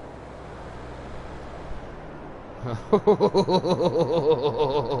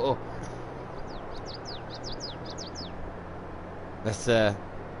 Let's oh,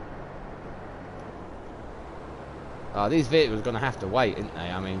 these vehicles are going to have to wait, aren't they?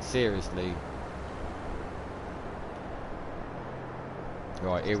 I mean, seriously.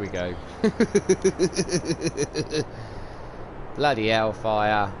 Right, here we go. Bloody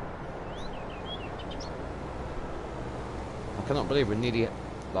hellfire. I cannot believe we're nearly,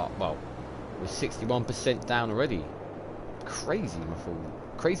 like, well, we're 61% down already. Crazy,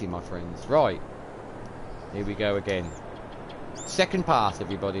 crazy, my friends. Right, here we go again. Second pass,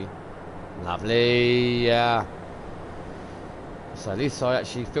 everybody. Lovely. So at least I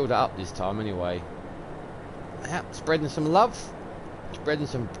actually filled it up this time anyway. Yep, spreading some love. Spreading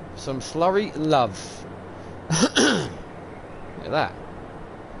some slurry love. Look at that.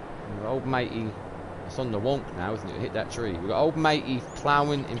 Old matey, it's on the wonk now, isn't it? Hit that tree. We've got old matey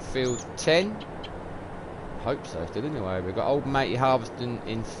ploughing in field 10. Hope so, still anyway. We've got old matey harvesting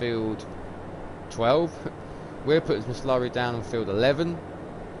in field 12. We're putting some slurry down in field 11.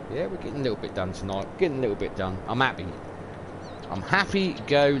 Yeah, we're getting a little bit done tonight. Getting a little bit done. I'm happy. I'm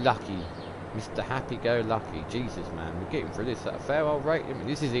happy-go-lucky. Mr. Happy-Go-Lucky. Jesus, man. We're getting through this at a fair old rate. I mean,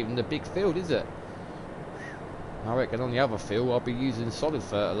 this is even the big field, is it? I reckon on the other field I'll be using solid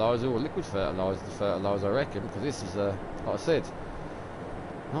fertiliser or liquid fertiliser to fertilise, I reckon. Because this is, like I said,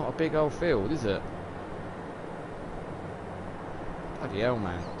 not a big old field, is it? Bloody hell,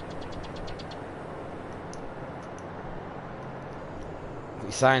 man. What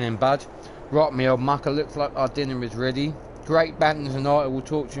you saying then, bud? Right, me old mucker, looks like our dinner is ready. Great banter tonight. We'll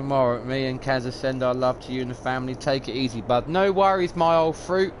talk to you tomorrow. Me and Kazza send our love to you and the family. Take it easy, bud. No worries, my old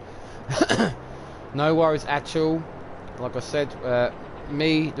fruit. No worries at all. Like I said,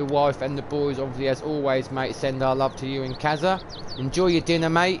 me, the wife and the boys, obviously as always, mate, send our love to you and Kazza. Enjoy your dinner,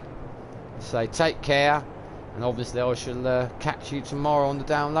 mate. So take care. And obviously I shall catch you tomorrow on the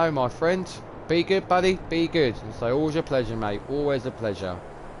down low, my friend. Be good, buddy. Be good. And so always a pleasure, mate. Always a pleasure.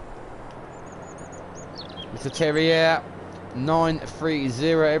 Mr. Terrier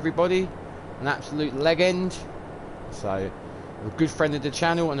 930, everybody. An absolute legend. So, a good friend of the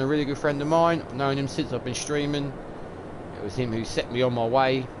channel and a really good friend of mine. I've known him since I've been streaming. It was him who set me on my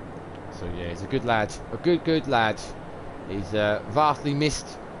way. So yeah, he's a good lad. A good lad. He's vastly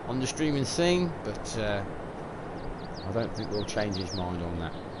missed on the streaming scene, but I don't think we'll change his mind on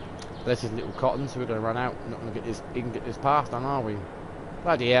that. There's his little cotton, so we're going to run out. Not going to get this. He can get this past, then, are we?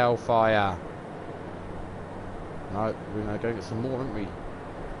 Bloody hell, fire! No, we're going to go get some more, aren't we?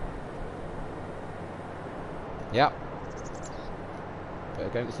 Yep. Better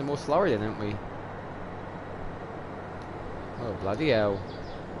go get some more slurry then, aren't we? Oh, bloody hell.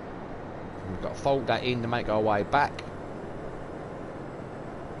 We've got to fold that in to make our way back.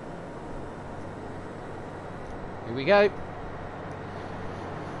 Here we go.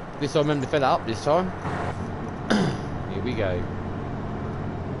 This time I remember to fill it up this time. Here we go.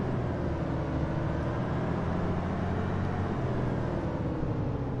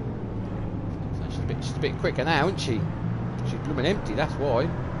 She's a bit quicker now, isn't she? She's blooming empty, that's why.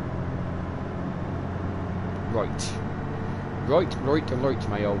 Right,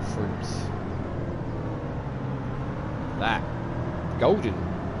 my old fruits. That. Golden.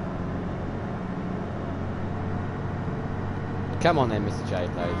 Come on then, Mr. J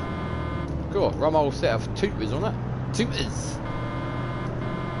Plays. Cool, rum old set of tutors on it. Tutors!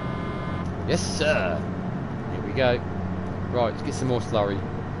 Yes, sir. Here we go. Right, let's get some more slurry.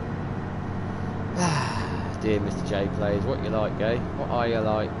 Dear Mr. J Plays, what you like, eh? What are you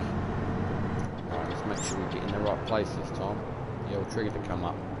like? Right, let's make sure we get in the right place this time. The old trigger to come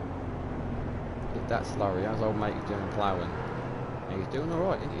up. Get that slurry. How's old mate doing ploughing? Yeah, he's doing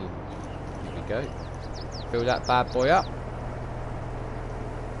alright, isn't he? Here we go. Fill that bad boy up.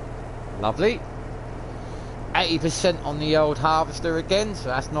 Lovely. 80% on the old harvester again, so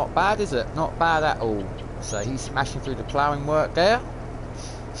that's not bad, is it? Not bad at all. So he's smashing through the ploughing work there.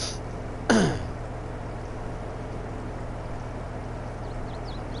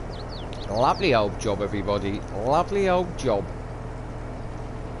 Lovely old job, everybody. Lovely old job.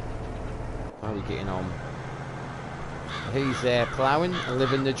 How are we getting on? He's there ploughing,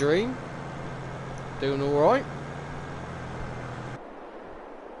 living the dream. Doing alright.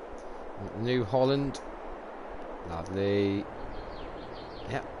 New Holland. Lovely.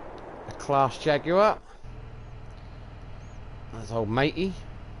 Yep. A Class Jaguar. That's old matey.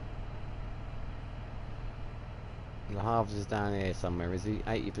 The harvester's down here somewhere, is he?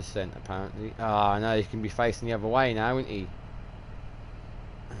 80% apparently. Ah, no, he can be facing the other way now, isn't he?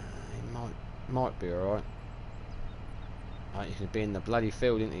 He might be alright. Right, he can be in the bloody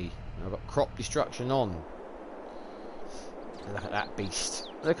field, isn't he? I've got crop destruction on. Look at that beast.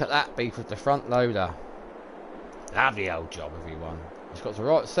 Look at that beast with the front loader. Lovely old job, everyone. It's got the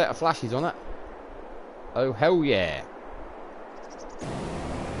right set of flashes on it. Oh, hell yeah.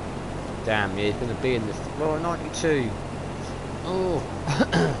 Damn, yeah, he's going to be in the... Oh, 92. Oh.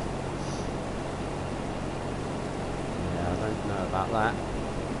 Yeah, I don't know about that.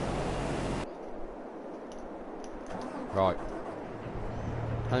 Right.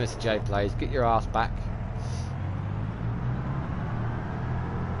 Hello, Mr. J Plays. Get your ass back.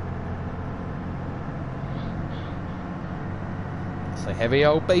 It's a heavy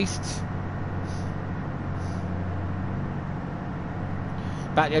old beast.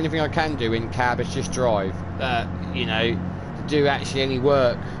 But the only thing I can do in cab is just drive. You know, to do actually any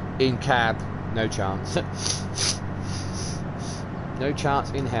work in cab, no chance. No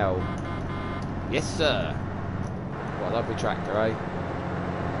chance in hell. Yes, sir. What a lovely tractor, eh?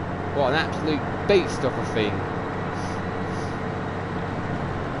 What an absolute beast of a thing.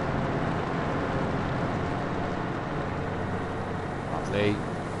 Lovely.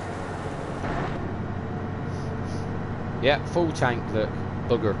 Yep, full tank, look.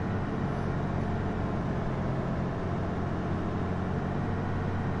 Bugger.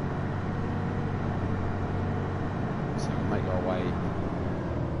 So we'll make our way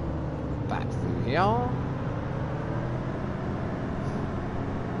back through here.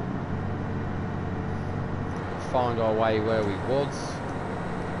 Find our way where we was.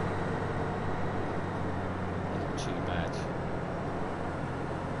 Not too bad.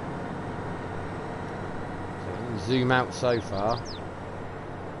 zoom out so far.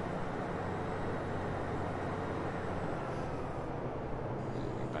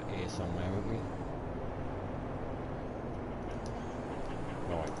 We're back here somewhere, aren't we?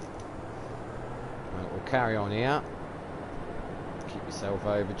 Right. Right, we'll carry on here. Keep yourself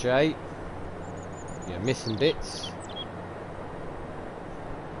over, Jay. You're missing bits.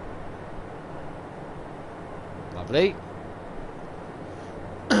 Lovely.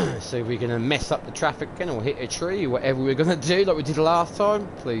 So if we're going to mess up the traffic again or hit a tree, whatever we're going to do like we did last time,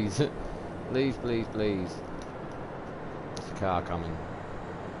 please. Please, please, please. There's a car coming.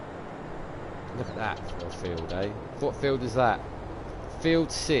 Look at that for a field, eh? What field is that?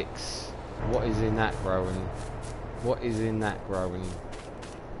 Field 6. What is in that growing? What is in that growing?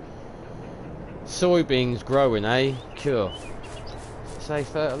 Soybeans growing, eh? Cool. Say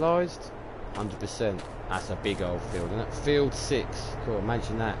fertilised? 100%. That's a big old field, isn't it? Field 6. Cool,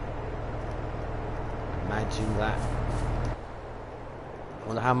 imagine that. Imagine that. I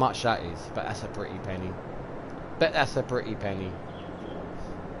wonder how much that is. But that's a pretty penny. Bet that's a pretty penny.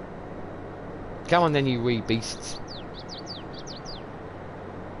 Come on then, you wee beasts.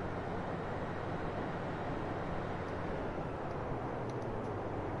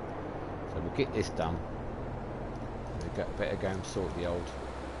 So we'll get this done. We better go and sort the old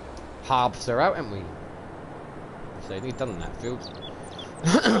harvester out, haven't we? So you've done that field.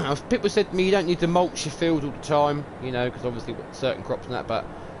 People said to me you don't need to mulch your field all the time, you know, because obviously got certain crops and that, but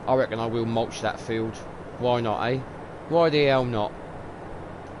I reckon I will mulch that field. Why not, eh? Why the hell not?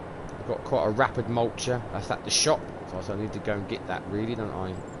 I've got quite a rapid mulcher. That's at the shop, so I need to go and get that, really, don't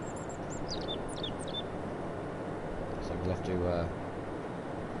I? So we'll have to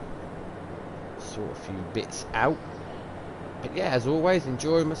sort a few bits out. But yeah, as always,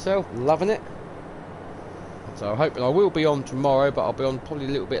 enjoying myself, loving it. So I'm hoping I will be on tomorrow, but I'll be on probably a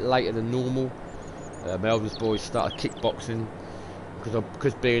little bit later than normal. My eldest boys started kickboxing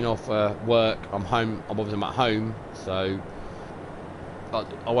because being off work, I'm home. I'm obviously at home, so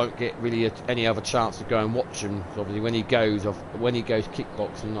I won't get really any other chance to go and watch him. Obviously, when he goes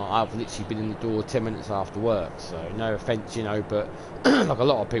kickboxing, I've literally been in the door 10 minutes after work. So no offence, you know, but like a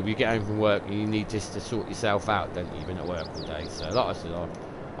lot of people, you get home from work and you need just to sort yourself out, don't you? You've been at work all day. So like I said,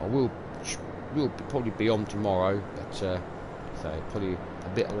 I will probably be on tomorrow, but so probably a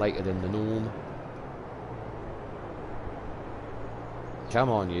bit later than the norm. Come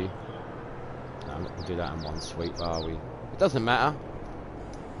on, you. No, I'm not going to do that in one sweep, are we? It doesn't matter.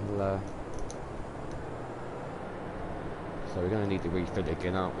 We'll, so we're going to need to refill it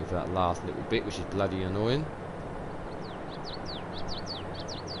again, aren't we, for that last little bit, which is bloody annoying.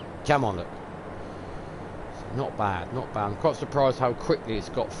 Come on, look. Not bad, not bad. I'm quite surprised how quickly it's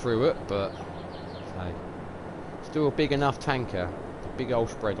got through it, but still a big enough tanker. A big old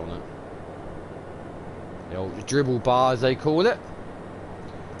spread on it. The old dribble bar, as they call it.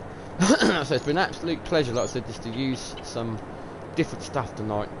 So it's been an absolute pleasure, like I said, just to use some different stuff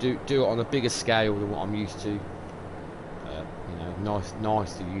tonight. Do it on a bigger scale than what I'm used to. You know,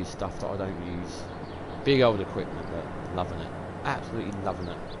 nice to use stuff that I don't use. Big old equipment, but loving it. Absolutely loving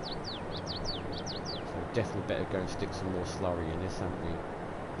it. Definitely better go and stick some more slurry in this, haven't we?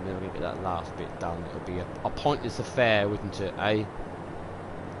 And then we're going to get that last bit done. It'll be a pointless affair, wouldn't it, eh?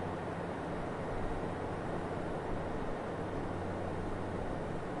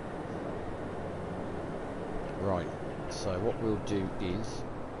 Right, so what we'll do is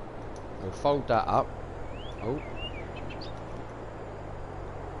we'll fold that up. Oh.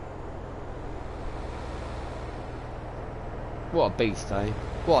 What a beast, eh?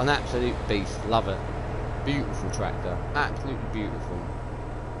 What an absolute beast. Love it. Beautiful tractor, absolutely beautiful.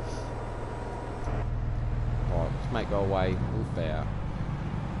 Right, let's make our way. Oh, bear.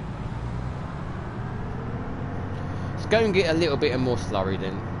 Let's go and get a little bit of more slurry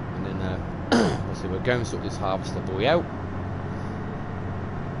then, and then we'll go and sort this harvester boy out.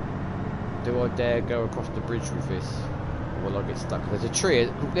 Do I dare go across the bridge with this, or will I get stuck? There's a tree.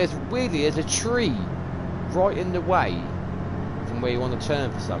 There's a tree right in the way from where you want to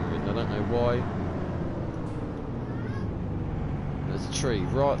turn for some reason. I don't know why. There's a tree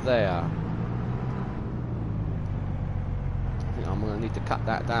right there. I think I'm going to need to cut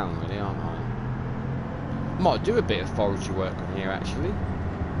that down, really, aren't I? Might do a bit of forestry work on here, actually.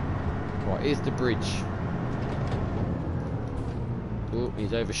 Right, here's the bridge. Oh,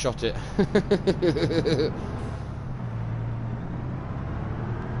 he's overshot it. Here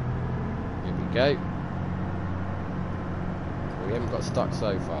we go. We haven't got stuck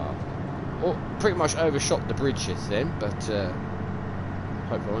so far. Oh, pretty much overshot the bridge just then, but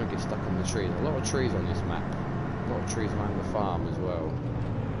hopefully I won't get stuck on the trees. A lot of trees on this map. A lot of trees around the farm as well.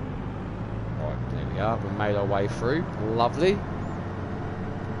 Right, there we are. We've made our way through. Lovely.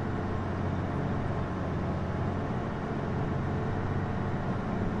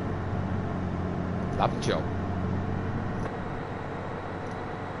 Lovely job.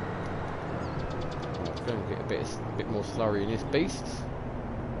 Right, going to get a bit more slurry in this beast.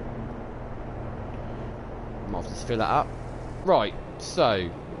 Might have to fill it up. Right, so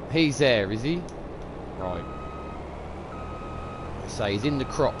he's there, is he? Right. So he's in the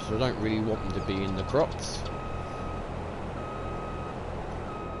crops, so I don't really want him to be in the crops.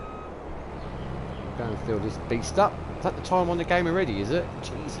 I'm going to fill this beast up. Is that the time on the game already, is it?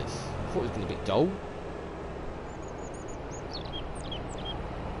 Jesus. I thought it was going to be dull.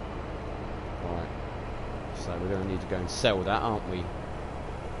 Right. So we're going to need to go and sell that, aren't we?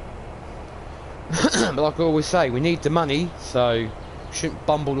 But like I always say, we need the money, so shouldn't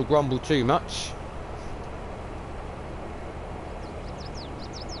bumble or grumble too much.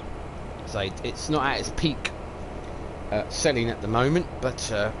 So it's not at its peak selling at the moment, but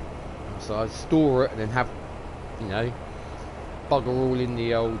so I store it and then have, you know, bugger all in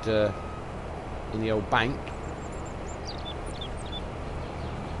the old bank.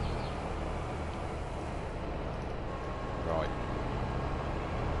 Right.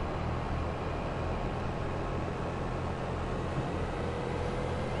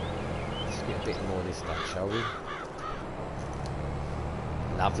 Let's get a bit more of this done, shall we?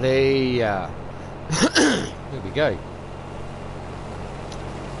 Lovely. Here we go.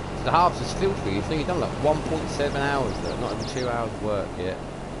 So the harvest is filthy. You think you've done like 1.7 hours there, not even 2 hours work yet.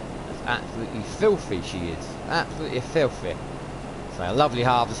 That's absolutely filthy, she is. Absolutely filthy. So a lovely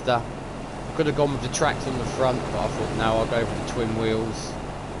harvester. I could have gone with the tracks on the front, but I thought no, I'll go for the twin wheels.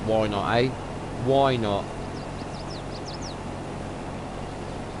 Why not, eh? Why not?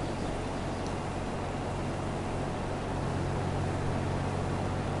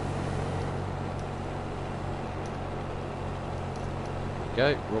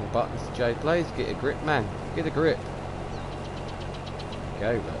 Go, wrong button, Mr. J Plays, get a grip, man, get a grip.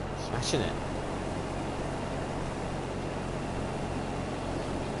 Go, look, smashing it.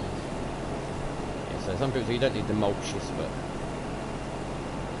 Yeah, so some people say you don't need the mulches, but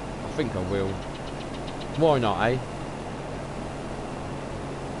I think I will. Why not, eh?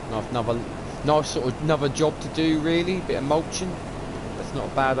 Nice sort of another job to do, really, bit of mulching. That's not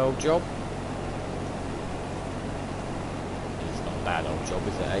a bad old job. Bad old job,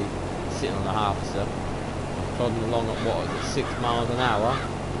 is it, eh? Sitting on the harvester, plodding along at what is it, 6 miles an hour.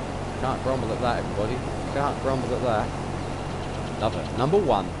 Can't grumble at that, everybody. Can't grumble at that. Love it. Number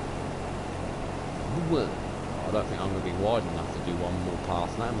one. I don't think I'm going to be wide enough to do one more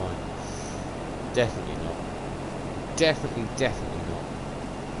pass now, am I? Definitely not. Definitely not.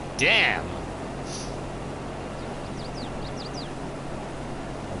 Damn!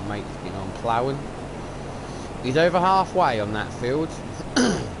 Old mate's getting on ploughing. He's over halfway on that field,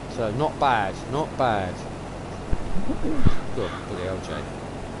 so not bad, not bad. Good, bloody LJ.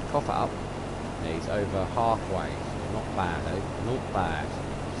 Cough it up. Yeah, he's over halfway, so not bad, eh? Not bad.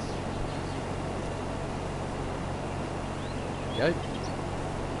 There we go.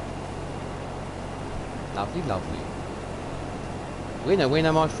 Lovely, lovely. Winner,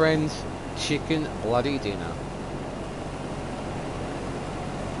 winner, my friends. Chicken bloody dinner.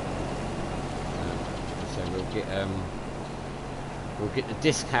 We'll get the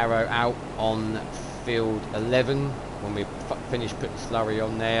disc harrow out on field 11 when we finish putting slurry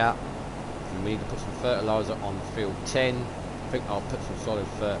on there. And we need to put some fertiliser on field 10. I think I'll put some solid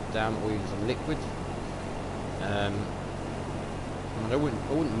fert down or even some liquid. I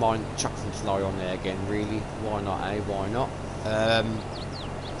wouldn't mind chucking some slurry on there again, really. Why not, eh? Why not?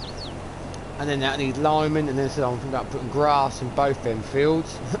 And then that needs linemen, and then so I'm thinking about putting grass in both them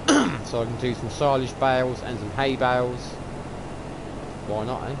fields. So I can do some silage bales and some hay bales. Why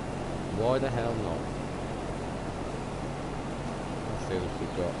not, eh? Why the hell not? What fields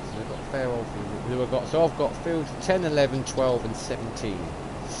we've got? So we've got a fair old field. Who have got? So I've got fields 10, 11, 12 and 17.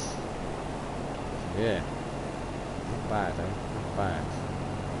 Yeah. Not bad, eh? Not bad.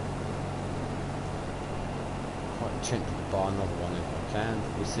 Quite tempted to buy another one if I can.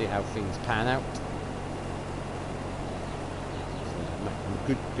 We'll see how things pan out.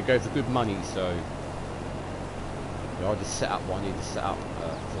 Good to go for good money, so I just set up what I need to set up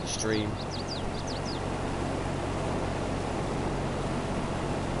for the stream.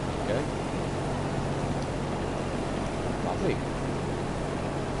 Okay. Lovely.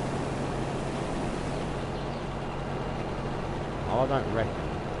 I don't reckon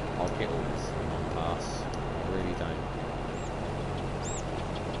I'll get all this in one pass. I really don't.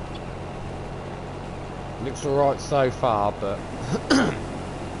 Looks alright so far, but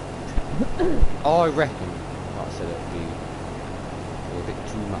I reckon, like I said, it'll be a bit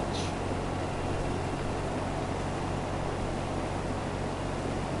too much.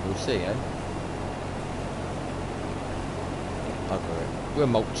 We'll see, eh? Bugger it. We'll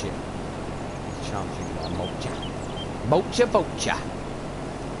mulch it. Chancing like a mulcher. Mulcher vulture.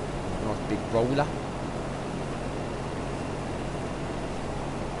 Nice big roller.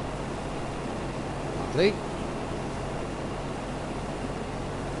 Lovely.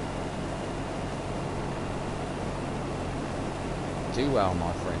 Do well,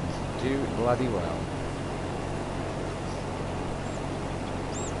 my friends. Do bloody well.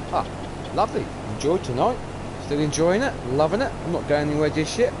 Ah, lovely. Enjoyed tonight. Still enjoying it. Loving it. I'm not going anywhere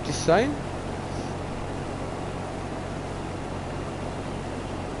just yet. Just saying.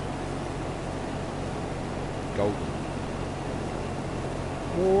 Golden.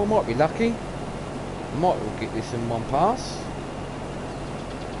 Oh, I might be lucky. I might well get this in one pass.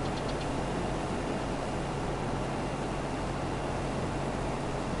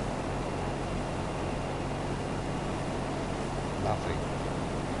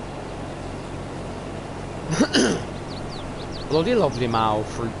 Bloody lovely male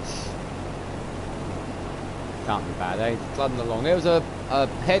fruits. Can't be bad, eh? Flooding along. There was a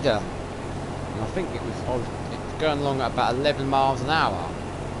header, and I think it was going along at about 11 miles an hour.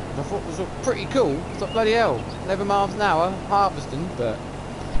 And I thought it was pretty cool. I thought, bloody hell, 11 miles an hour, harvesting, but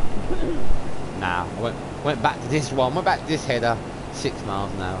nah. I went back to this one. Went back to this header, 6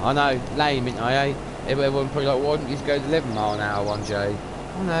 miles an hour. I know, lame, ain't I? Eh? Everyone probably like, why didn't you just go to 11 mile an hour one, Jay?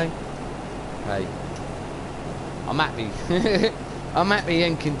 I know. Hey. I'm happy. I'm happy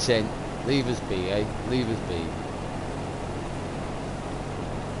and content. Leave us be, eh? Leave us be.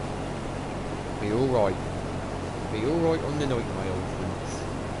 Be alright. Be alright on the night, my old friends.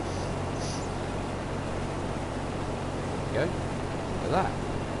 There you go. Look at that.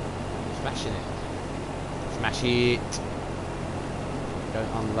 Smashing it. Smash it. Go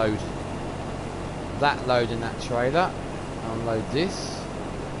unload that load in that trailer. Unload this.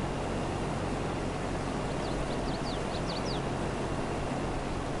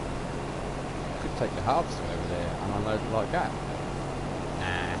 Take the harvester over there and unload it like that.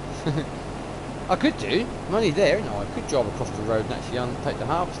 Nah. I could do. I'm only there, you know. I could drive across the road and actually take the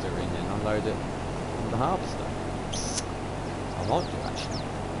harvester in and unload it on the harvester. I might do actually.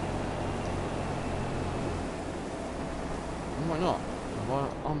 Why not?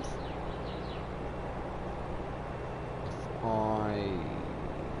 If I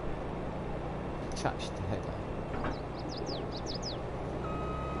attach the header.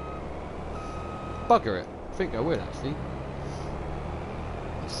 Bugger it. I think I will actually.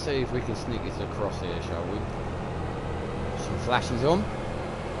 Let's see if we can sneak this across here, shall we? Some flashes on.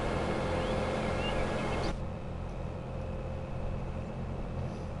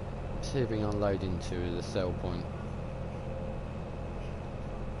 See if we can unload into the sell point.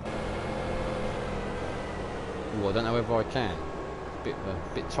 Oh, I don't know whether I can. A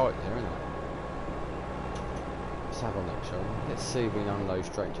bit tight there, isn't it? Let's have a look, shall we? Let's see if we can unload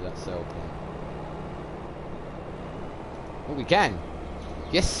straight to that sell point. Oh, we can.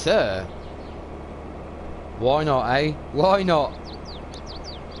 Yes, sir. Why not, eh? Why not?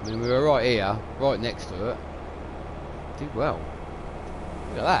 I mean, we were right here, right next to it. Did well.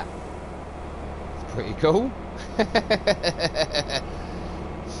 Look at that. It's pretty cool.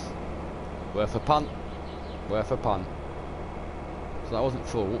 Worth a punt. Worth a punt. So that wasn't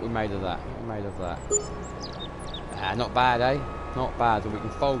full. What we made of that? What we made of that? Ah, not bad, eh? Not bad. And we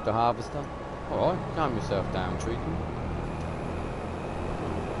can fold the harvester. Alright, calm yourself down, Treacle.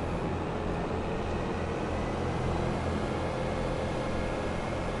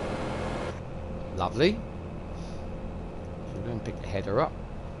 Lovely. So we're going to pick the header up.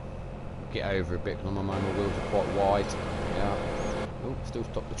 Get over a bit because my wheels are quite wide. Yeah. Oh, still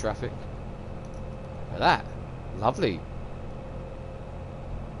stop the traffic. Look at that. Lovely.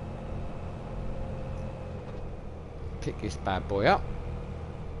 Pick this bad boy up.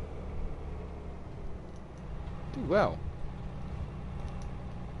 Do well.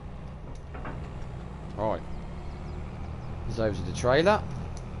 Right. This over to the trailer.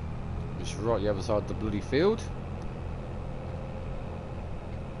 Just right the other side of the bloody field.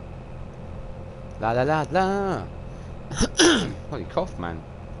 La la la la. Bloody cough, man.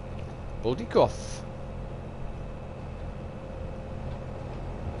 Bloody cough.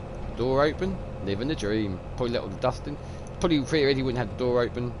 Door open. Living the dream. Probably let all the dust in. Probably pretty he wouldn't have the door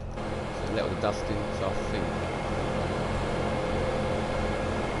open. So let all the dust in. So I think.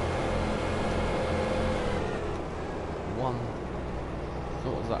 One. So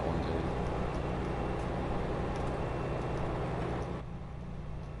what does that one do?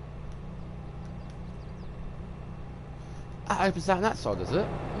 that opens down that side, does it?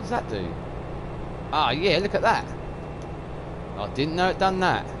 What does that do? Ah, yeah, look at that. I didn't know it done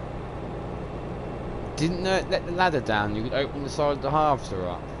that. Didn't know it let the ladder down. You could open the side of the harvester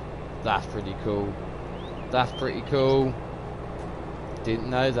up. That's pretty cool. That's pretty cool. Didn't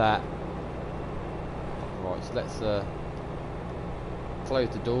know that. Right, so let's close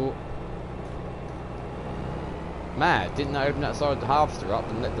the door. Mad, didn't I open that side of the harvester up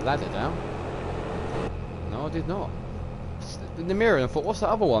and let the ladder down? No, I did not. In the mirror and I thought, what's that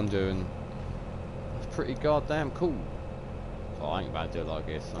other one doing? That's pretty goddamn cool. So I ain't about to do it like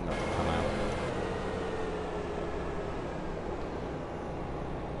this. I'm going to come out.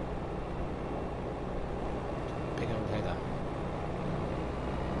 Big old header.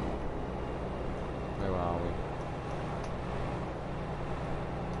 Where are we?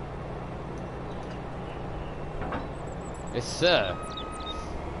 Yes, sir.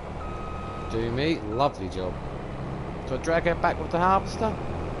 Do me. Lovely job. So I drag her back with the harvester?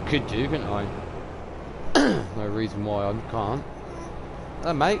 Could do, couldn't I? No reason why I can't.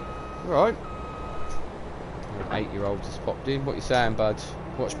 Hello, mate. You alright? 8-year-old just popped in. What you saying, bud?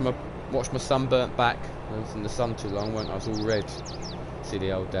 Watch my sunburnt back. I was in the sun too long, weren't I? I was all red.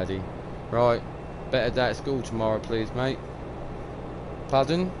 Silly old daddy. Right. Better day at school tomorrow, please, mate.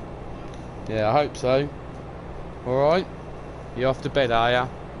 Pardon? Yeah, I hope so. Alright? You off to bed, are ya?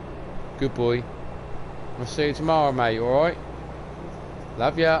 Good boy. I'll see you tomorrow, mate, alright?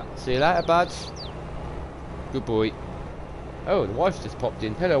 Love ya. See you later, buds. Good boy. Oh, the wife's just popped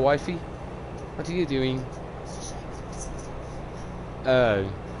in. Hello, wifey. What are you doing? Oh.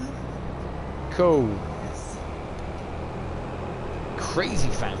 Cool. Crazy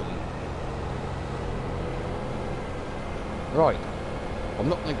family. Right. I'm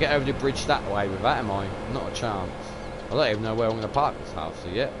not going to get over the bridge that way with that, am I? Not a chance. I don't even know where I'm going to park this house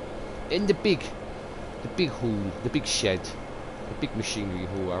yet. In the big hall, the big shed, the big machinery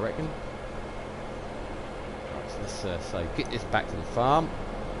hall, I reckon. Right, so let's so get this back to the farm.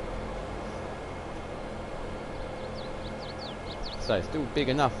 So it's still big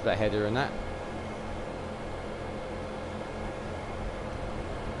enough for that header and that.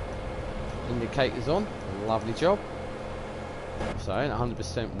 Indicators on, lovely job. So I ain't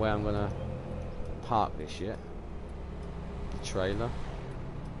 100% where I'm going to park this yet. The trailer.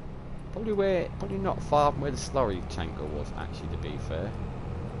 Probably not far from where the slurry tanker was, actually, to be fair.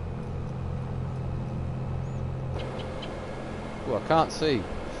 Oh, I can't see.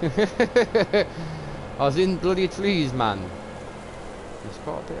 I was in bloody trees, man. There's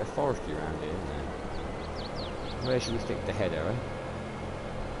quite a bit of forestry around here, isn't there? Where should we stick the header, eh?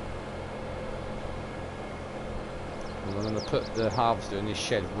 And I'm going to put the harvester in this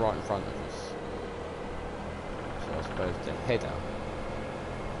shed right in front of us. So I suppose the header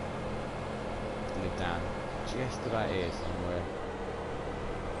live down just about here somewhere.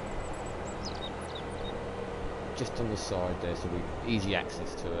 Just on the side there, so we easy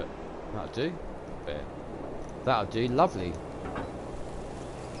access to it. That'll do. There. That'll do. Lovely.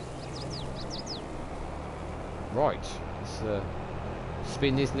 Right. Let's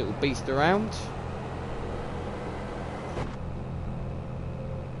spin this little beast around.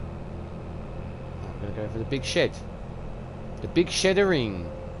 I'm gonna go for the big shed. The big sheddering.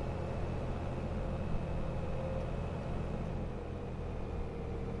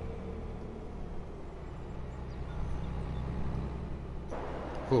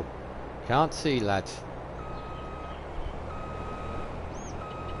 Cool. Can't see, lad.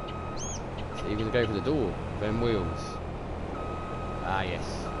 So you're gonna go for the door, them wheels. Ah, yes.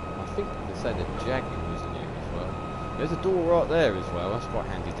 I think they said that Jaguar was in here as well. There's a door right there as well. That's quite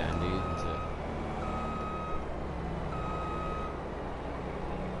handy dandy, isn't it?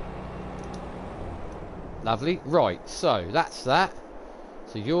 Lovely. Right, so that's that.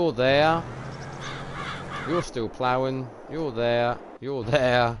 So you're there. You're still ploughing. You're there. You're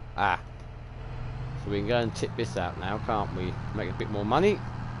there. Ah. So we can go and tip this out now, can't we? Make a bit more money.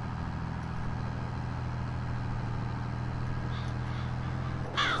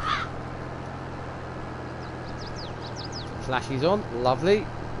 Flashes on. Lovely.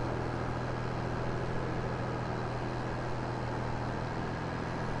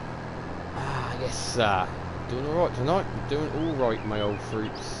 Ah, yes, sir. Doing alright tonight. Doing alright, my old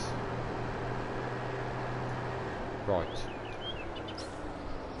fruits. Right.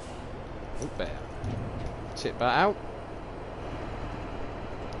 Oh, there. Tip that out.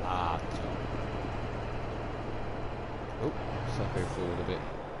 Ah, top. Oh, so go forward a bit.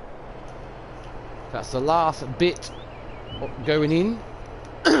 That's the last bit going in.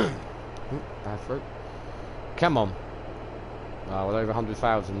 Oh, bad throat. Come on. Oh, we're over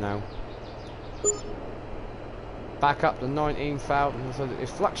 100,000 now. back up to 19,000, so it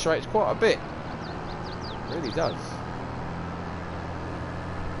fluctuates quite a bit. It really does.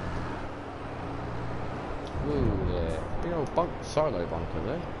 Ooh, there. Big old silo bunker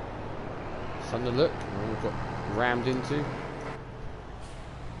there. Something to look. We've got rammed into.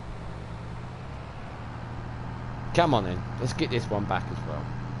 Come on then. Let's get this one back as well.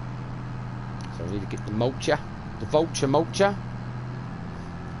 So we need to get the mulcher. The vulture mulcher.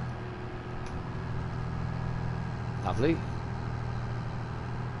 Lovely.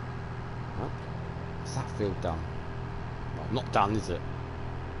 Well, what's that field done? Well, not done, is it?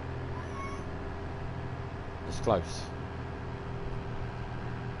 It's close.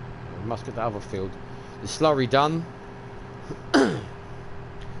 We must get the other field. The slurry done.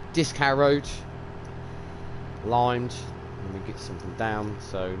 Disc harrowed. Limed. And we get something down.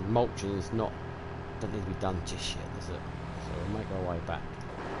 So mulching is not, don't need to be done just yet, does it? So we'll make our way back.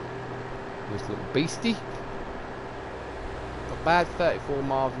 This little beastie. Not bad, 34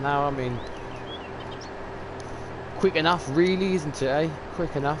 miles an hour. I mean, quick enough, really, isn't it? Eh?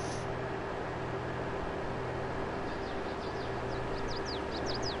 Quick enough.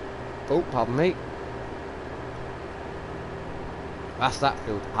 Oh, pardon me. That's that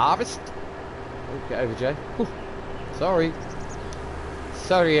field. Harvest. Oh, get over, Jay. Whew. Sorry.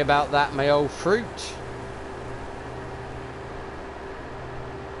 Sorry about that, my old fruit.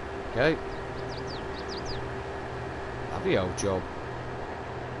 Okay. Lovely old job.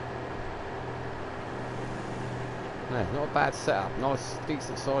 No, not a bad setup. Nice,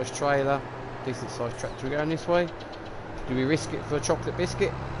 decent sized trailer. Decent sized tractor. Are we going this way? Do we risk it for a chocolate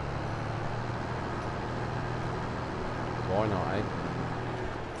biscuit? Why not, eh?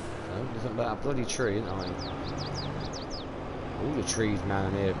 No, there's about a bloody tree, isn't there? All the trees,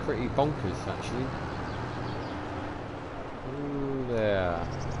 man, in here are pretty bonkers, actually. Ooh, there.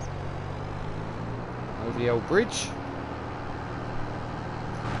 Over the old bridge.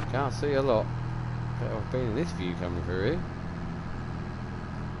 Can't see a lot. Better have been in this view coming through here.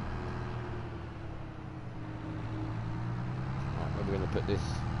 Right, where are we going to put this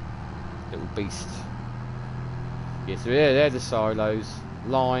little beast? Yeah, so they're the silos.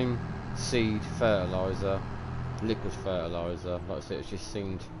 Lime, seed, fertiliser, liquid fertiliser. Like I said, it just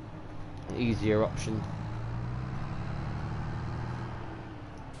seemed an easier option.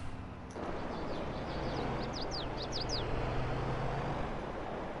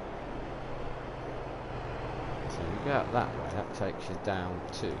 So you go out that way, that takes you down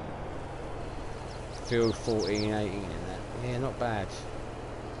to field 14, 18 in that. Yeah, not bad.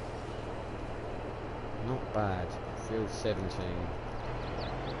 Not bad. Field 17.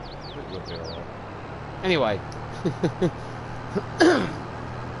 I think we'll be alright. Anyway.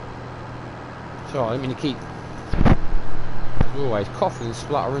 Sorry, I didn't mean to keep, as always, coughing and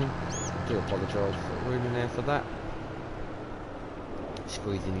spluttering. I do apologise for room in there for that.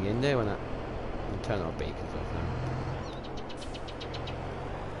 Squeezing in there when that. I'll turn our beacons off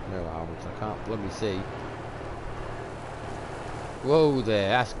now. No albums, I can't bloody see. Whoa there,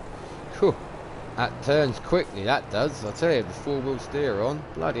 that's cool. That turns quickly, that does. I tell you, the four-wheel steer on.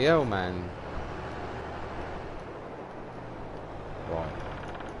 Bloody hell, man. Right.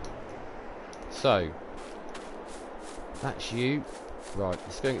 So. That's you. Right,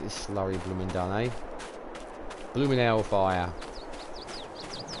 let's go get this slurry blooming done, eh? Blooming hellfire.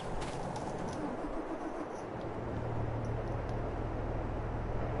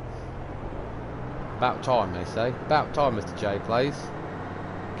 About time, they say. About time, Mr. J plays.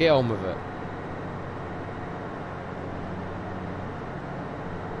 Get on with it.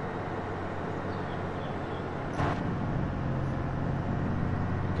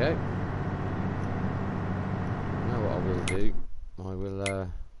 Okay. Now what I will do, I will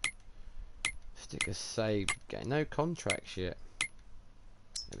stick a save. Get no contracts yet.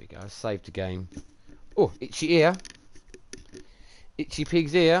 There we go. Save the game. Oh, itchy ear. Itchy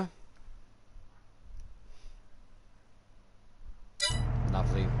pig's ear.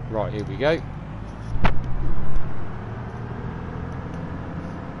 Lovely. Right, here we go.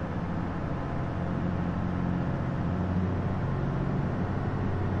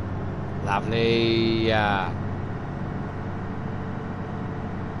 Lovely. I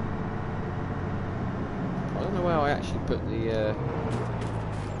don't know where I actually put the.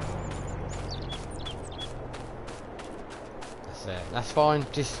 That's there. That's fine.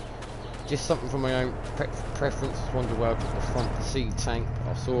 Just something from my own preference. Wonder where I put the front the seed tank.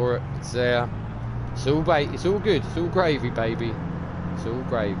 I saw it. It's there. It's all It's all good. It's all gravy, baby. It's all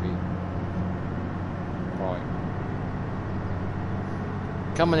gravy. Right.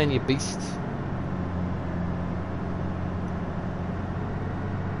 Come on in, you beast.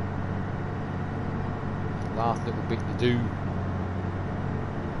 last little bit to do.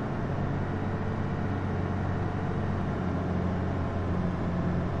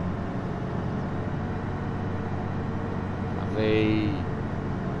 Lovely.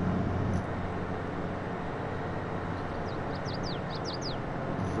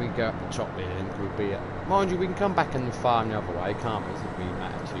 If we go up the top there, then we'll be at... Mind you, we can come back and farm the other way, can't we? It doesn't really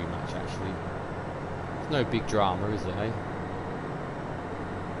matter too much, actually. There's no big drama, is there, eh?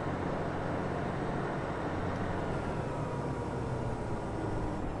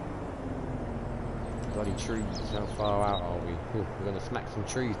 Bloody trees, how far out are we? Ooh, we're going to smack some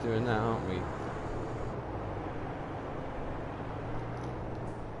trees doing that, aren't we?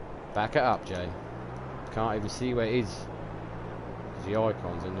 Back it up, Jay. Can't even see where it is. Because the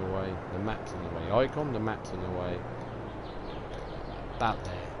icon's in the way, the map's in the way. The icon, the map's in the way. About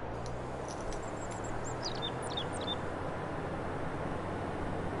there.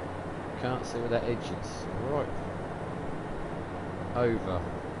 Can't see where that edge is. Right. Over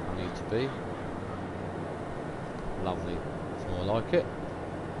I need to be. Lovely. It's more like it.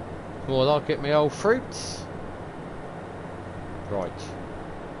 It's more like it, my old fruits. Right.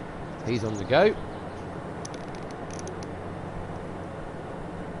 He's on the go.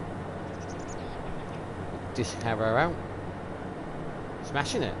 This harrow out.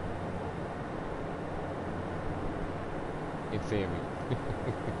 Smashing it. In theory.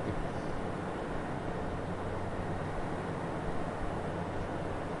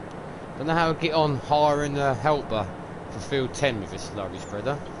 Don't know how to get on hiring a helper for field 10 with this slurry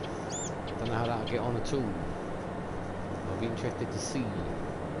spreader. Don't know how that'll get on at all. I'll be interested to see.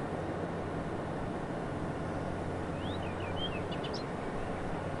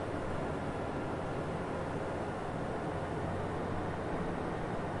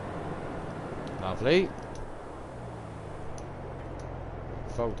 Lovely.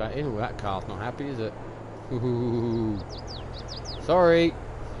 Fold that in. Oh, that car's not happy, is it? Ooh. Sorry.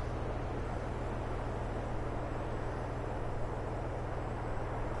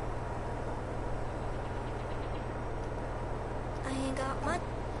 I ain't got much.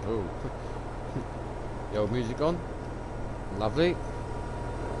 Oh. The old music on. Lovely.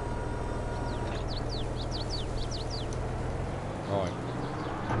 Right.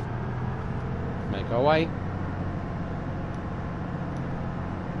 Make our way.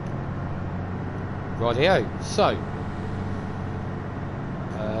 Rightio. So,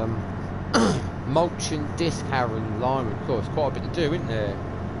 mulching, disc harrowing, lime, of course, quite a bit to do, isn't there?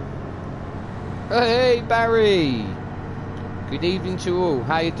 Hey, Barry. Good evening to all.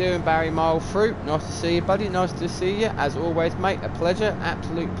 How you doing, Barry, my old fruit? Nice to see you, buddy. Nice to see you. As always, mate, a pleasure.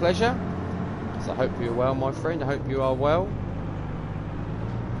 Absolute pleasure. So I hope you're well, my friend. I hope you are well.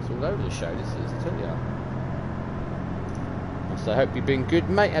 It's all over the show, this is, I tell you. So I hope you've been good,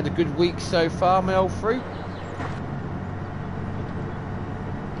 mate. Had a good week so far, my old fruit.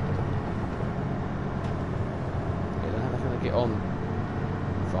 Yeah, don't know how they're going to get on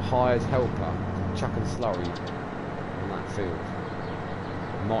for hired helper, chucking slurry on that field.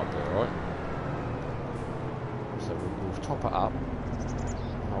 Might be alright. So we'll top it up.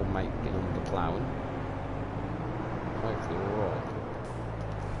 Old mate getting on the ploughing. Hopefully alright.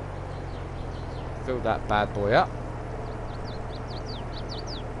 Fill that bad boy up.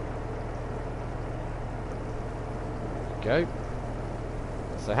 Go.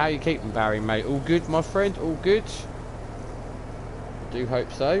 So how you keeping, Barry, mate? All good, my friend? All good? I do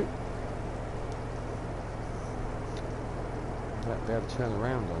hope so. Might be able to turn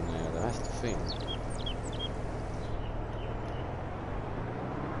around on there, that's the thing.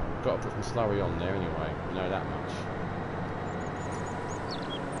 Got to put some slurry on there anyway, I know that much.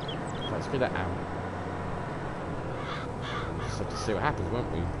 Let's get that out. Just have to see what happens,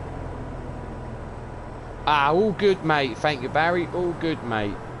 won't we? Ah, all good, mate. Thank you, Barry. All good,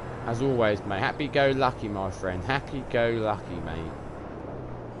 mate. As always, mate. Happy-go-lucky, my friend. Happy-go-lucky, mate.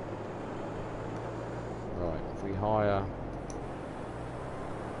 Right, if we hire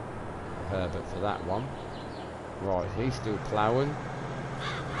Herbert for that one. Right, he's still ploughing.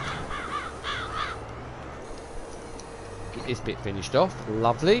 Get this bit finished off.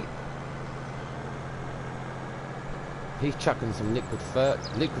 Lovely. He's chucking some liquid fert.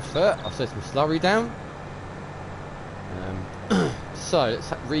 I'll set some slurry down. So let's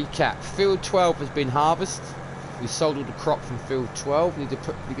recap. Field 12 has been harvested. We sold all the crop from field 12. We need to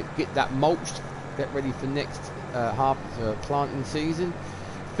get that mulched, get ready for next planting season.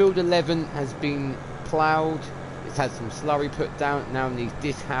 Field 11 has been ploughed. It's had some slurry put down. Now needs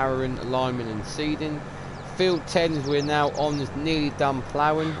disc harrowing, alignment and seeding. Field 10 is we're now on, is nearly done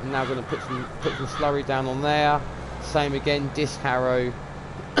ploughing. I'm now going to put some slurry down on there. Same again, disc harrow,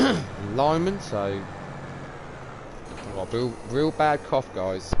 alignment. So Oh, real bad cough,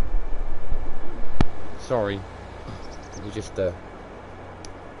 guys. Sorry. It was just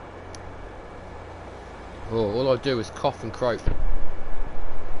all I do is cough and croak.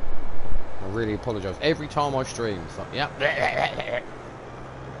 I really apologise. Every time I stream, it's like, yep. I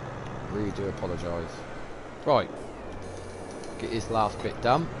really do apologise. Right. Get this last bit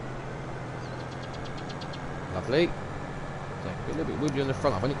done. Lovely. A little bit woody on the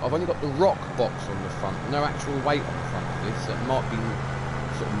front. I've only got the rock box on the front, no actual weight on the front of this. So it might be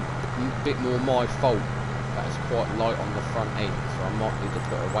sort of a bit more my fault. That is quite light on the front end, so I might need to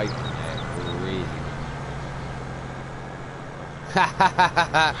put a weight on there. Really.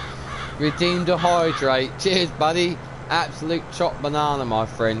 Redeemed a hydrate. Cheers, buddy. Absolute chop banana, my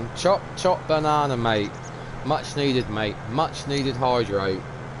friend. Chop banana, mate. Much needed, mate. Much needed hydrate.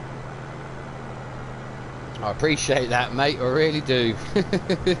 I appreciate that, mate. I really do.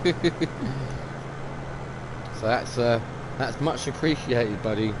 So that's much appreciated,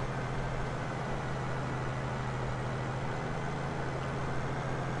 buddy.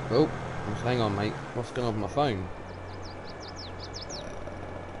 Oh, hang on, mate. What's going on with my phone?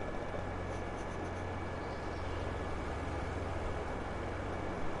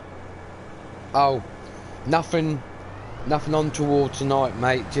 Oh, nothing untoward tonight,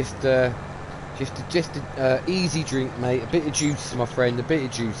 mate. Just easy drink, mate. A bit of juice, my friend. A bit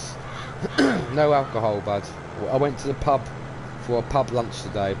of juice. No alcohol, bud. I went to the pub for a pub lunch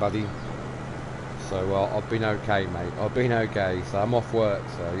today, buddy. So I've been okay, mate. I've been okay. So I'm off work.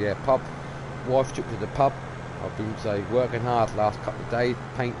 So yeah, pub. Wife took me to the pub. I've been working hard the last couple of days,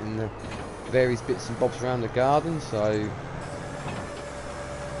 painting the various bits and bobs around the garden. So.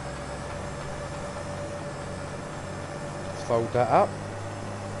 Let's fold that up.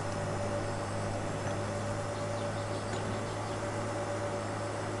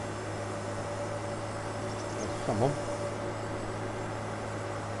 Come on.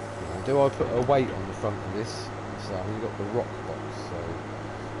 Now, do I put a weight on the front of this? So I've only got the rock box. So,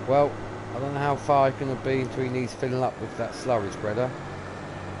 well, I don't know how far it's going to be until he needs filling up with that slurry spreader.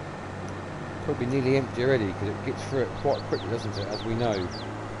 Could be nearly empty already because it gets through it quite quickly, doesn't it? As we know. So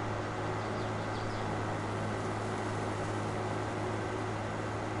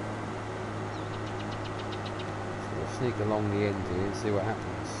we'll sneak along the end here and see what happens.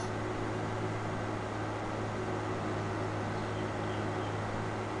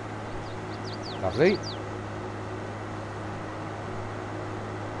 Lovely.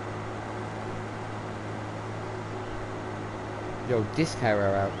 Yo, disc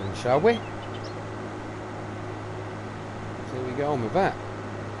harrow out then, shall we? See how we get on with that.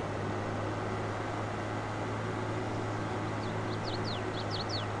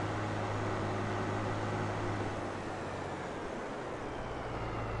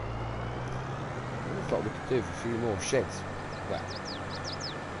 Looks like we could do with a few more sheds. Well,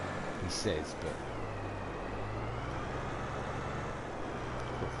 he says, but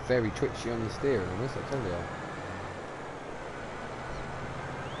very twitchy on the steering on this, I tell you.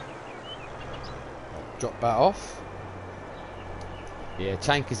 I'll drop that off. Yeah,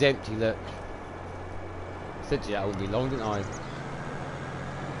 tank is empty, look. I said to you that wouldn't be long, didn't I?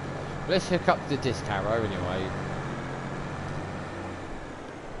 Let's hook up the disc harrow anyway.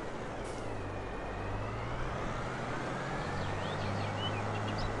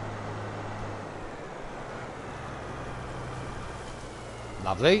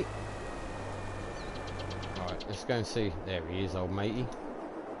 Lovely. Alright, let's go and see. There he is, old matey.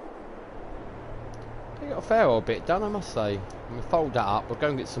 He got a fair old bit done, I must say. I'm gonna fold that up. We'll go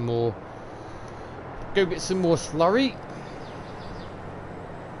and get some more. Go get some more slurry.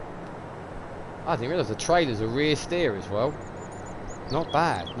 I didn't realise the trailer's a rear steer as well. Not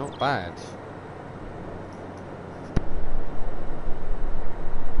bad, not bad.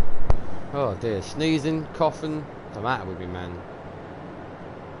 Oh dear, sneezing, coughing. What's the matter with me, man?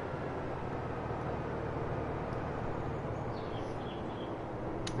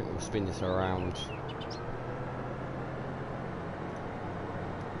 I think we'll spin this around.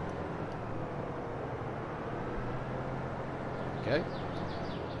 Okay.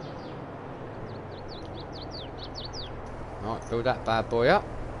 Right, fill that bad boy up.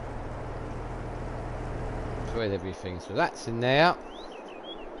 Where's everything? So that's in there.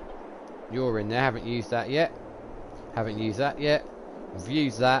 You're in there. Haven't used that yet. Haven't used that yet. We've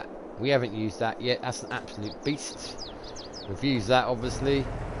used that. We haven't used that yet. That's an absolute beast. We've used that, obviously.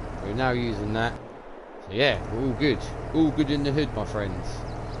 We're now using that. So yeah, we're all good. All good in the hood, my friends.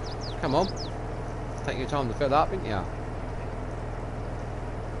 Come on. Take your time to fill up, didn't you?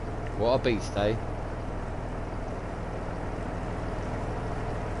 What a beast, eh?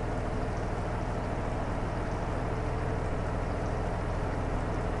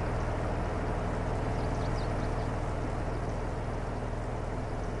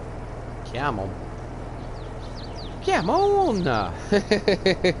 Come on. Come on! At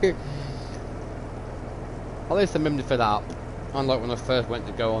least I remembered to fill that up. Unlike when I first went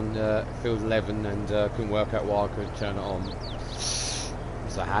to go on field 11 and couldn't work out why I couldn't turn it on.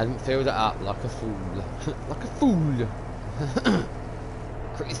 So I hadn't filled it up like a fool. Like a fool!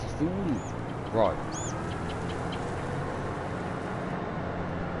 Crazy fool! Right.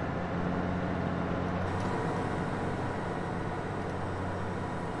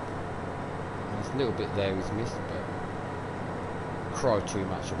 There's a little bit there he's missed, but cry too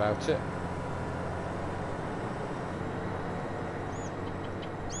much about it.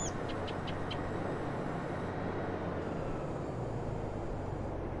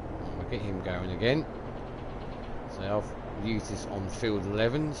 Get him going again. So I've used this on field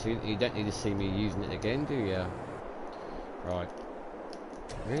 11, so you don't need to see me using it again, do you? Right.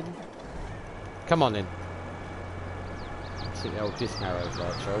 Really? Come on then. Let's see the old disc arrows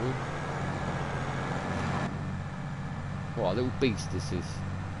like, shall we? What a little beast this is.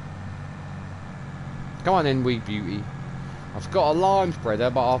 Come on then, wee beauty. I've got a lime spreader,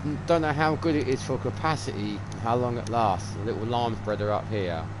 but I don't know how good it is for capacity, how long it lasts. A little lime spreader up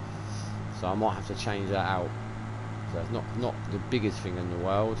here. So I might have to change that out. So it's not the biggest thing in the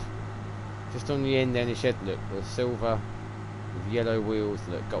world. Just on the end then it said, look, the silver with yellow wheels,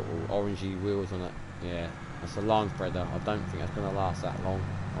 look, got all orangey wheels on it. Yeah, that's a lime spreader. I don't think that's going to last that long.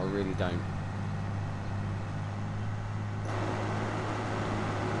 I really don't.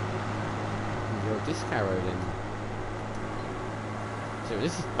 Your disc arrow then. See what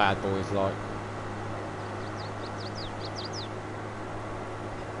this is bad boy is like.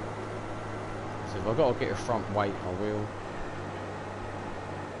 If I've got to get a front weight, I will.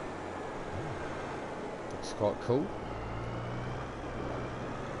 Looks quite cool.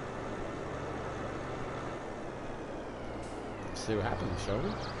 Let's see what happens, shall we?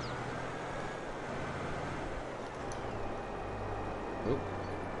 Oh,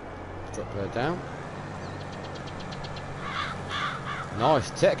 drop her down. Nice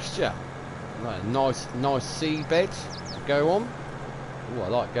texture. Like a nice seabed to go on. Oh, I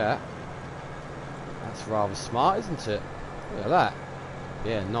like that. That's rather smart, isn't it? Look at that.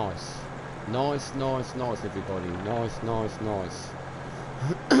 Yeah, nice. Nice, everybody. Nice.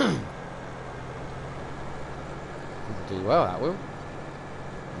 Do well, that will.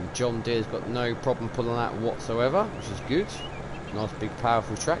 And John Deere's got no problem pulling that whatsoever, which is good. Nice, big,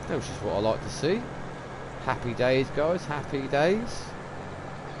 powerful tractor, which is what I like to see. Happy days, guys. Happy days.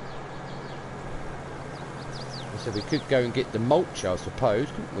 So we could go and get the mulch, I suppose,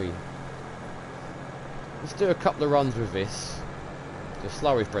 couldn't we? Let's do a couple of runs with this. The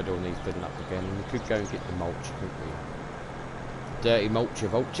slurry spreader needs filling up again, and we could go and get the mulch, couldn't we? Dirty mulcher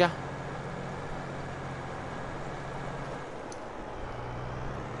vulture.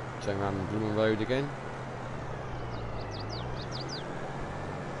 Turn around the Blooming Road again.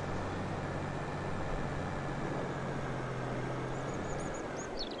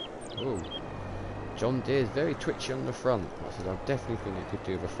 Oh, John Deere's very twitchy on the front. I said I definitely think it could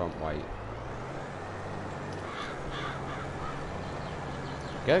do with a front weight.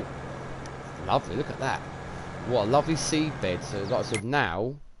 Go. Lovely, look at that. What a lovely seed bed. So like I said,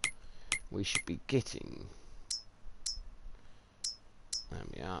 now we should be getting, there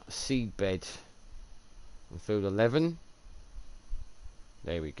we are, seed bed on field 11.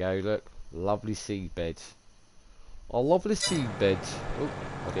 There we go, look, lovely seed bed. A lovely seed bed. Oh,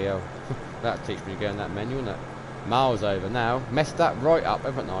 bloody hell. That teach me to go in that menu, isn't it? Miles over now. Messed that right up,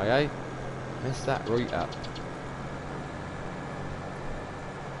 haven't I, eh? Messed that right up.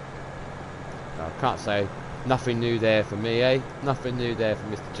 I can't say nothing new there for me, eh? Nothing new there for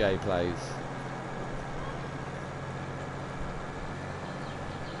Mr. J Plays.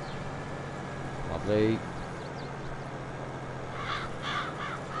 Lovely.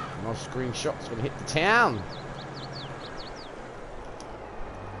 Nice screenshot's gonna hit the town.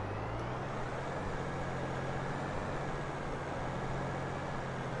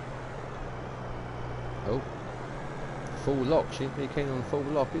 Oh. Full lock. She ain't very keen on full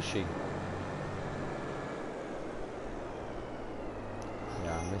lock, is she?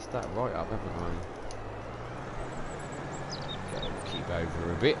 Messed that right up, haven't I? Okay, keep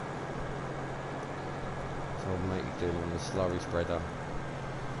over a bit. That's what mate you doing on the slurry spreader.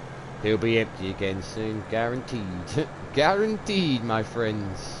 He'll be empty again soon, guaranteed. Guaranteed, my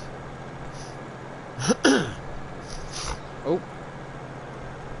friends. Oh.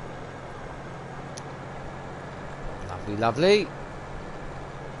 Lovely, lovely.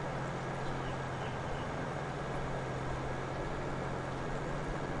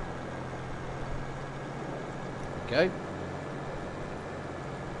 Go.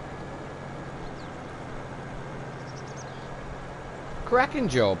 cracking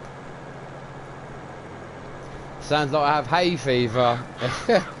job. Sounds like I have hay fever.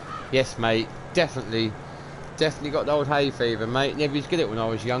 Yes, mate. Definitely got the old hay fever, mate. Never used to get it when I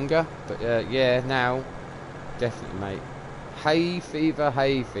was younger, but yeah, now definitely, mate. Hay fever,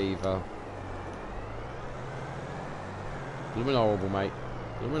 hay fever. Blooming horrible, mate.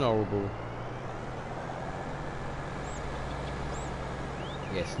 Blooming horrible.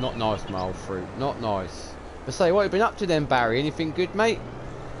 Yes, not nice, my old fruit. Not nice. But say, what have you been up to then, Barry? Anything good, mate?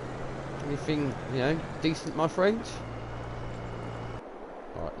 Anything, you know, decent, my friend?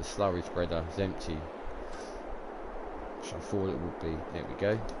 Alright, the slurry spreader is empty. Which I thought it would be. There we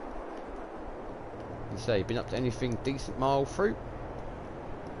go. You say, been up to anything decent, my old fruit?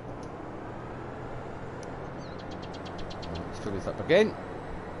 Right, let's fill this up again.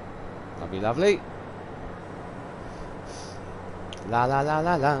 Lovely, lovely. La la la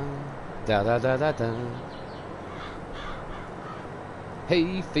la la. Da da da da da.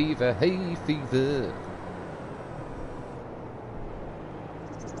 Hay fever, hay fever.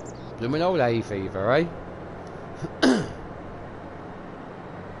 Bloomin' old hay fever, eh?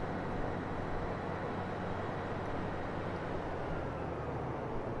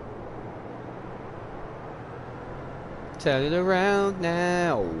 Turn it around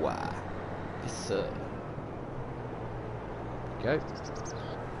now. Yes, sir. Go.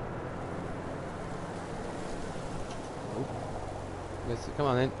 Oh. Come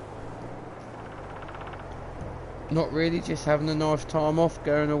on then. Not really, just having a nice time off,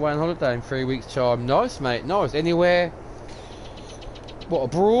 going away on holiday in 3 weeks' time. Nice, mate, nice. Anywhere? What,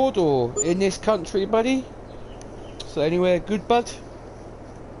 abroad or in this country, buddy? So anywhere good, bud?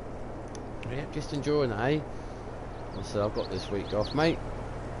 Yeah, just enjoying it, eh? So I've got this week off, mate.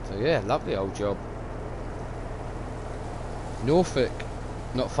 So yeah, lovely old job. Norfolk,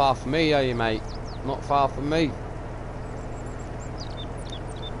 not far from me, are you, mate? Not far from me.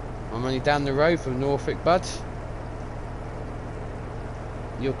 I'm only down the road from Norfolk, bud.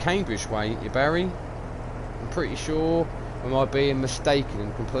 You're Cambridge way, ain't you, Barry? I'm pretty sure, am I being mistaken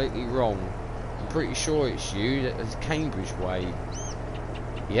and completely wrong? I'm pretty sure it's you that is Cambridge way.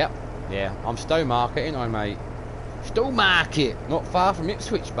 Yep, yeah, I'm Stowmarket, ain't I, mate? Stowmarket, not far from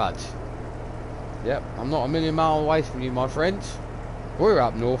Ipswich, bud. Yep, I'm not a million miles away from you, my friend. We're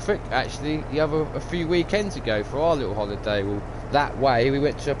up Norfolk, actually, a few weekends ago for our little holiday. Well, that way we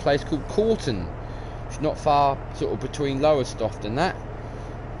went to a place called Corton, which is not far, sort of between Lowestoft and that.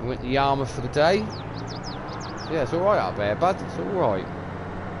 We went to Yarmouth for the day. Yeah, it's alright up there, bud, it's alright.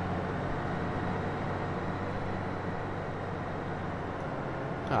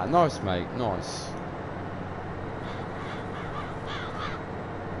 Ah, nice, mate, nice.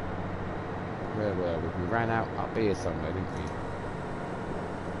 Where were we? We ran out up here somewhere, didn't we?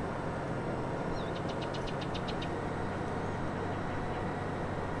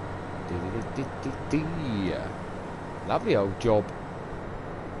 Lovely old job.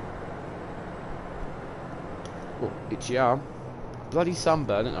 Oh, itchy arm. Bloody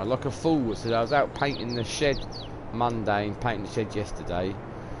sunburn, didn't I? Like a fool. So I was out painting the shed Monday and painting the shed yesterday.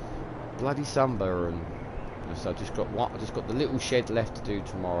 Bloody sunburn. So I just got the little shed left to do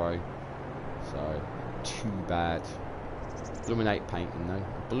tomorrow. So, too bad. Illuminate painting though.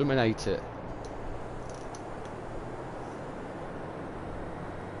 Illuminate it.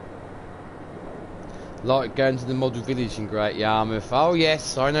 Like going to the model village in Great Yarmouth. Oh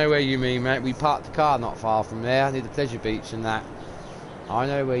yes, I know where you mean, mate. We parked the car not far from there, near the pleasure beach and that. I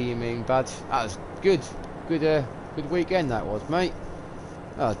know where you mean, bud. That was good. Good weekend that was, mate.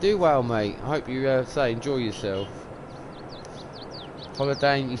 Oh, do well, mate. I hope you enjoy yourself.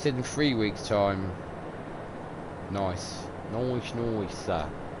 Holiday, you said in 3 weeks' time. Nice. Nice, nice.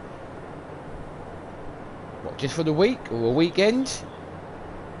 What, just for the week or a weekend?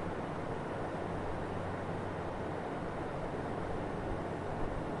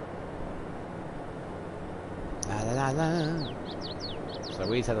 La la la la. So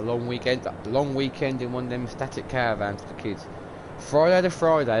we've had a long weekend in one of them static caravans for the kids. Friday to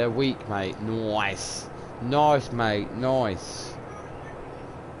Friday, a week, mate. Nice. Nice, mate. Nice.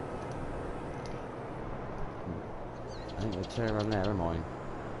 I ain't gonna turn around there, am I?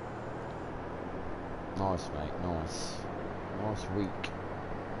 Nice, mate, nice. Nice week.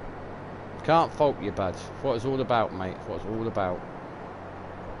 Can't fault you, bud. It's what it's all about, mate. It's what it's all about.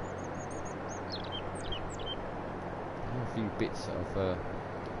 A few bits that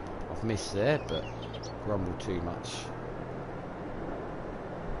I've missed there, but grumble too much.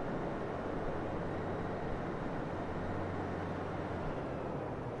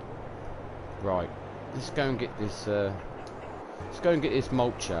 Right, let's go and get this. Let's go and get this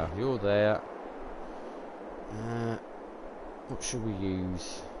mulcher. You're there. What should we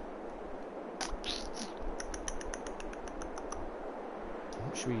use?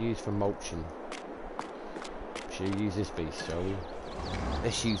 What should we use for mulching? Should we use this beast, shall we?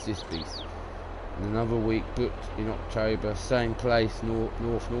 Let's use this beast. And another week booked in October, same place,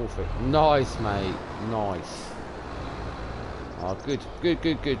 Norfolk. Nice, mate, nice. Oh, good,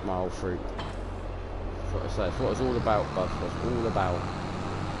 my old fruit. That's what I say. That's what it's all about, bud. That's what it's all about.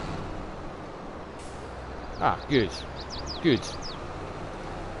 Ah, good.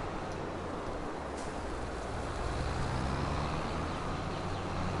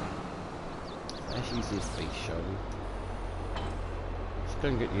 Let's use this beast, shall we? Let's go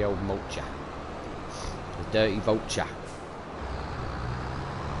and get the old mulcher. The dirty vulture.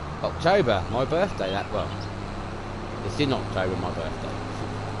 October, my birthday, that well. It's in October, my birthday.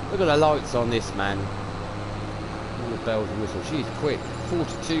 Look at the lights on this, man. All the bells and whistles. She's quick.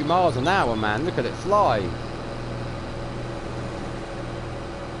 42 miles an hour, man. Look at it fly.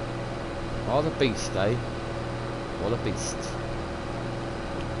 What a beast, eh? What a beast.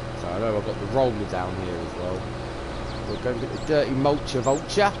 So I know I've got the roller down here as well. We'll go and get the dirty mulcher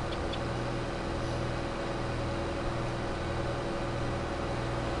vulture.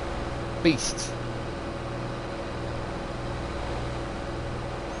 Beast.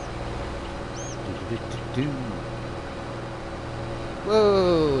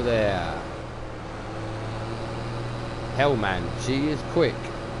 Whoa there. Hell, man, she is quick.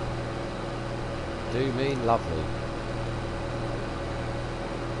 Do me lovely.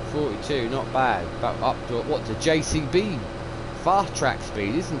 42, not bad. But up to what's a JCB? Fast track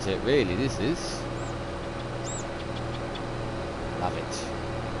speed, isn't it? Really, this is. Love it.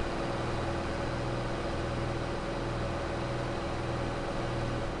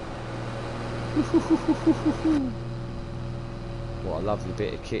 What a lovely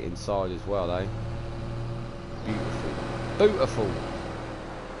bit of kit inside as well, eh? Beautiful.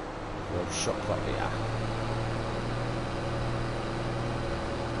 Little shop up here.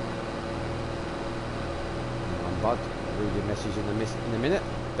 Hang on, bud. I'll read your message in a minute.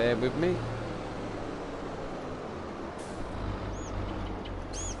 Bear with me.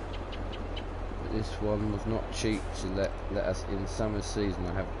 This one was not cheap to let us in summer season.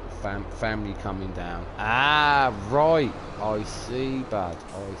 I have family coming down. Ah, right. I see, bud.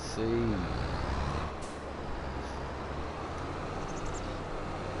 I see.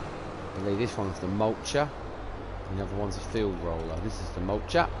 I believe this one's the mulcher. And the other one's a field roller. This is the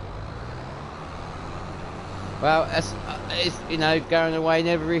mulcher. Well, it's you know, going away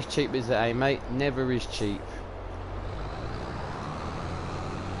never is cheap, is it, eh, mate? Never is cheap.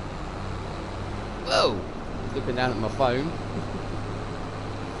 Whoa! Looking down at my phone.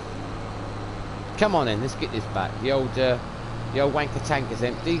 Come on then, let's get this back. The old wanker tank is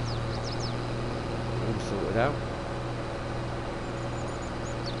empty. All sorted out.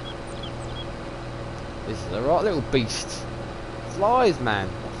 This is a right little beast. Flies, man.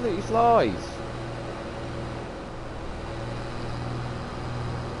 Absolutely flies.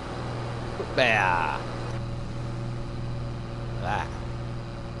 Look there. That.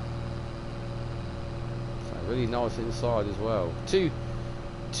 Really nice inside as well. Too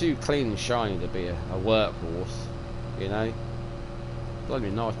clean and shiny to be a workhorse, you know. Bloody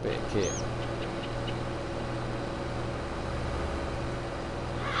nice bit of kit.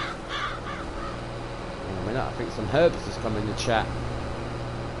 Hang on a minute, I think some herbs has come in the chat.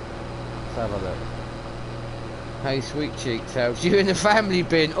 Let's have a look. Hey, sweet cheeks, how's you and the family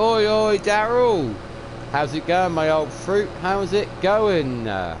been? Oi, oi, Daryl. How's it going, my old fruit? How's it going?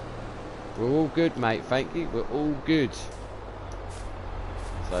 We're all good, mate, thank you. We're all good.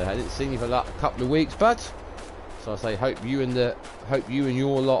 So I didn't see you for a couple of weeks, bud. So I say hope you and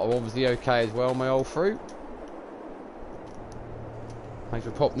your lot are obviously okay as well, my old fruit. Thanks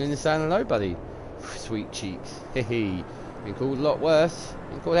for popping in and saying hello, buddy. Sweet cheeks. Hehe. Been called a lot worse.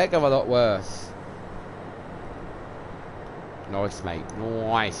 Been called a heck of a lot worse. Nice, mate.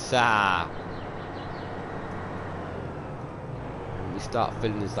 Nice. Start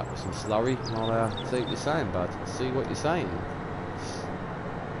filling this up with some slurry and I'll see what you're saying, bud. See what you're saying.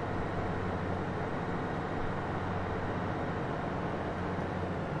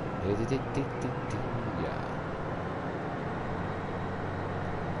 Yeah.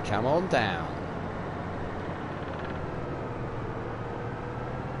 Come on down.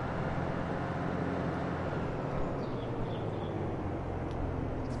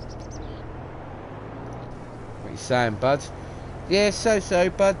 What are you saying, bud? Yeah, so,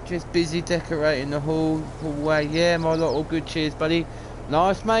 bud. Just busy decorating the hallway. Yeah, my lot all good. Cheers, buddy.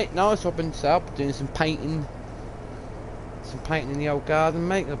 Nice, mate. Nice. I've been up doing some painting. Some painting in the old garden,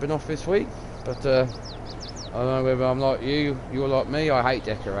 mate. I've been off this week, but I don't know whether I'm like you, you're like me. I hate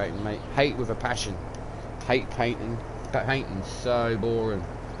decorating, mate. Hate with a passion. Hate painting. Painting's so boring.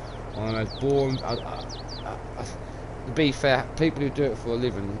 One of the most boring. To be fair, people who do it for a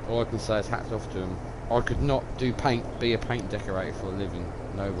living, all I can say is hats off to them. I could not do be a paint decorator for a living.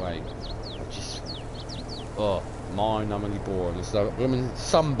 No way. I just, mind-numbingly boring. It's like I'm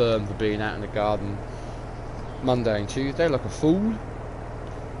sunburned for being out in the garden Monday and Tuesday like a fool.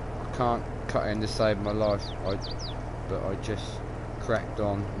 I can't cut in to save my life. But I just cracked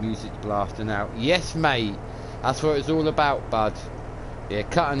on, music blasting out. Yes, mate. That's what it's all about, bud. Yeah,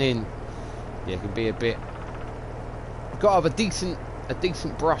 cutting in. Yeah, it can be a bit. You've got to have a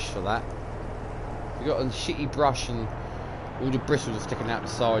decent brush for that. You've got a shitty brush and all the bristles are sticking out the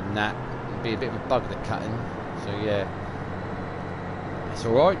side and that. It'd be a bit of a bug at cutting. So yeah, it's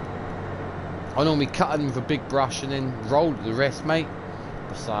alright. I normally cut them with a big brush and then roll the rest, mate.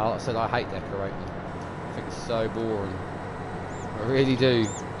 But like I said, I hate decorating. I think it's so boring. I really do.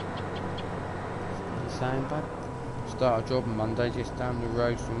 What are you saying, bud? Start a job on Monday just down the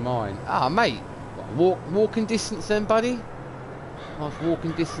road from mine. Ah, mate. Walking distance then, buddy? Nice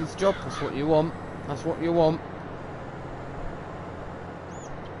walking distance job. That's what you want. That's what you want.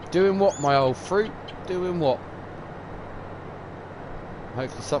 Doing what, my old fruit? Doing what?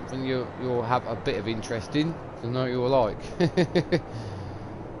 Hopefully something you'll have a bit of interest in. To know what you're like.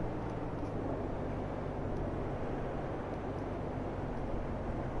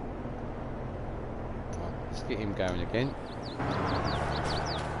 Let's get him going again.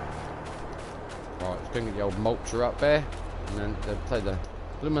 Right, let's go and get the old mulcher up there. And then they'll play the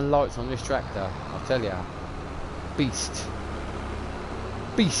blooming lights on this tractor. I'll tell ya. Beast.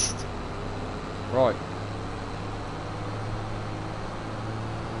 Beast. Right.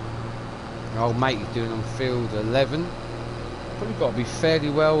 My old mate is doing on field 11. Probably got to be fairly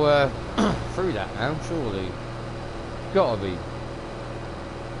well through that now, surely. Gotta be.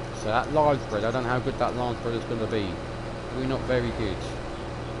 So that line spread, I don't know how good that line spread is going to be. Probably not very good.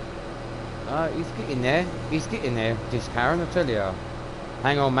 He's getting there. He's getting there, this Karen, I tell you.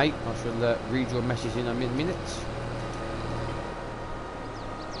 Hang on, mate. I shall read your message in a minute.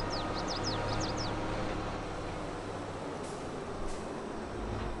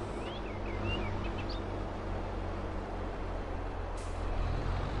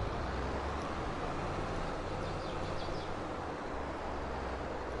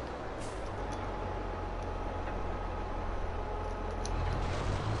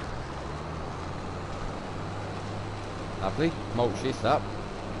 Lovely, mulch this up.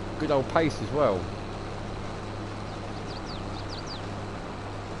 Good old pace as well.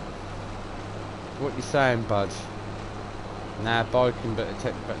 What you saying, bud? Nah, biking, but it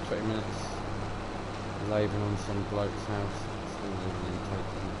takes about 20 minutes. Labouring on some bloke's house. Still living in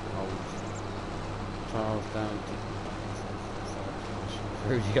taking old tiles down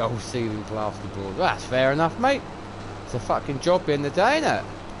through the old ceiling plasterboard. Well, that's fair enough, mate. It's a fucking job in the day, innit?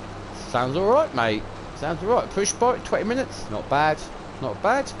 Sounds alright, mate. Sounds alright. Push bike, 20 minutes. Not bad. Not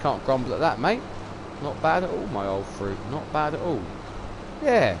bad. Can't grumble at that, mate. Not bad at all, my old fruit. Not bad at all.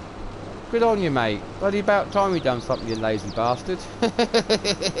 Yeah. Good on you, mate. Bloody about time you done something, you lazy bastard.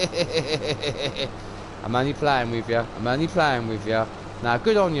 I'm only playing with you. I'm only playing with you. Now,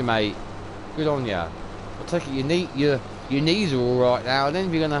 good on you, mate. Good on you. I take it your knees are alright now, and then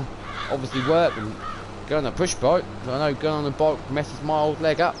if you're going to obviously work and go on a push bike. I know going on a bike messes my old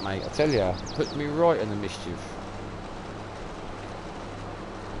leg up, mate. I tell you, puts me right in the mischief.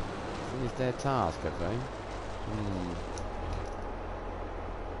 Finish their task, I think.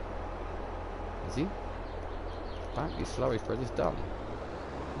 Is he? Apparently slurry spread is done.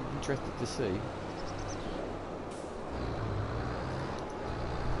 I'm interested to see.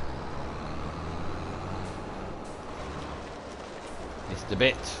 Missed a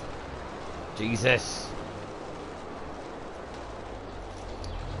bit. Jesus.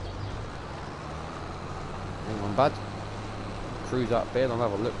 Hang on, bud. Cruise up there and I'll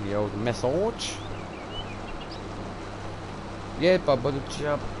have a look at the old message. Yeah, bud, but the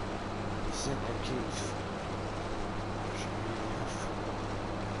job. Shit.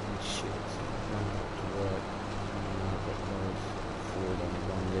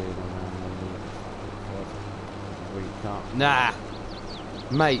 Nah,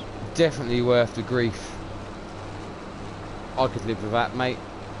 mate, definitely worth the grief. I could live with that, mate.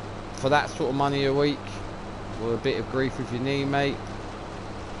 For that sort of money a week, or a bit of grief with your knee, mate.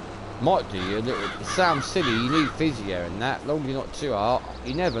 Might do you a little. It sounds silly. You need physio and that. Long as you're not too hard.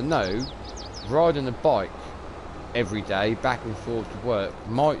 You never know. Riding a bike every day, back and forth to work,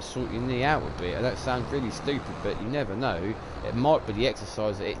 might sort your knee out a bit. And that sounds really stupid, but you never know. It might be the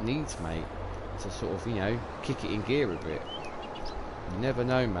exercise that it needs, mate. to sort of, you know, kick it in gear a bit. You never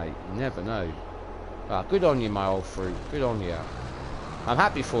know, mate. You never know. Ah, good on you, my old fruit. Good on you. I'm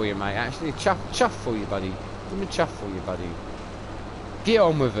happy for you, mate. Actually, chuff for you, buddy. Give me chuff for you, buddy. Get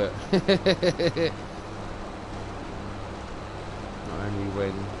on with it. Not only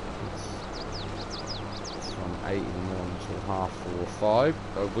when it's from 8 in the morning till 4:30 or 5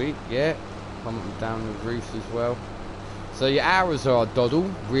 a week, yeah. Coming down the roofs as well. So your hours are a doddle,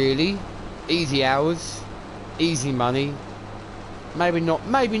 really. Easy hours, easy money. Maybe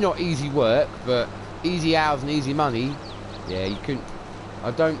not easy work, but easy hours and easy money. Yeah, you couldn't. I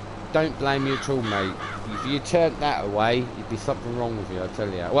don't blame you at all, mate. If you turned that away, you'd be something wrong with you, I tell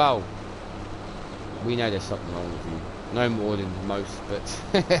you. Well, we know there's something wrong with you. No more than most, but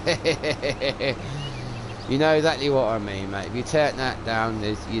you know exactly what I mean, mate. If you turn that down,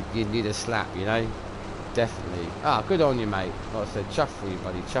 you need a slap, you know. Definitely. Ah, good on you, mate. Like I said, chuff for you,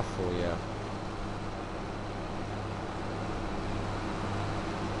 buddy. Chuff for you.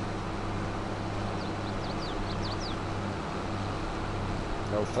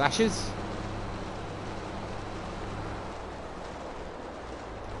 No flashes.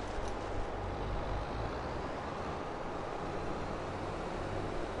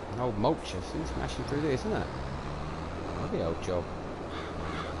 An old mulcher, soon smashing through this, isn't it? Lovely old job.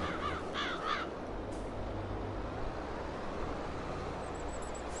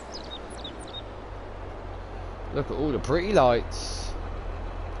 Look at all the pretty lights.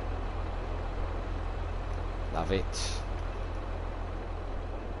 Love it.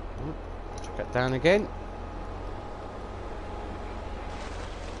 Chuck it down again.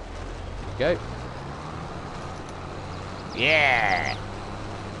 There we go. Yeah.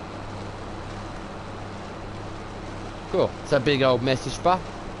 Cool. It's a big old message bar.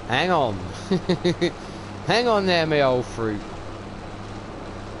 Hang on. Hang on there, my old fruit.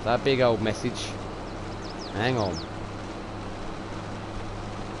 That big old message. Hang on.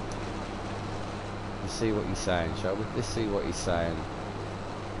 Let's see what he's saying, shall we? Let's see what he's saying.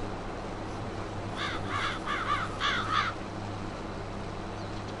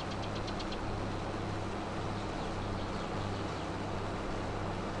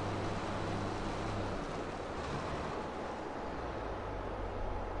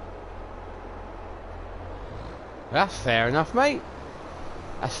 That's fair enough, mate.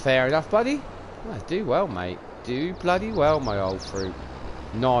 That's fair enough, buddy. Well, do well, mate. Do bloody well, my old fruit.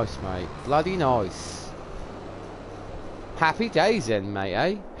 Nice, mate. Bloody nice. Happy days then, mate,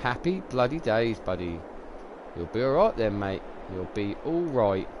 eh? Happy bloody days, buddy. You'll be alright then, mate. You'll be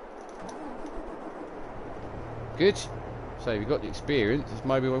alright. Good. So you've got the experience. It's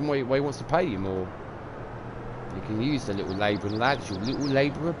maybe one way he wants to pay you more. You can use the little labouring lad, your little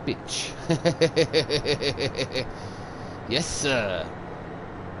labourer bitch. Yes, sir.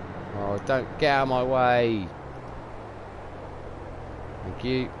 Oh, don't get out of my way. Thank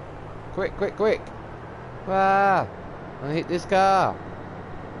you. Quick, quick, quick. Ah, I'm gonna hit this car.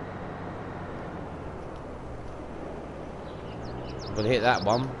 I'm gonna hit that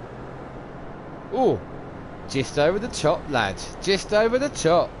one. Oh, just over the top, lad. Just over the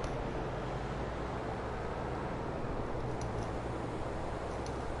top.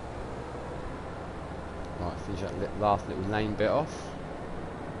 Right, finish that last little lane bit off.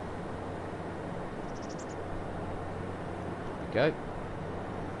 There we go.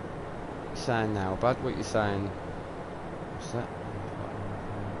 What you saying now, bud? What you saying? What's that?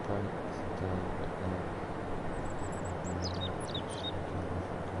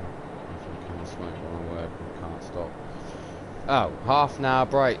 Can't stop. Oh, half an hour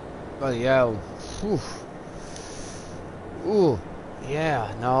break. Bloody hell. Oof. Ooh,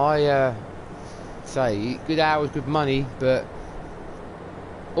 yeah. No, I say good hours, good money, but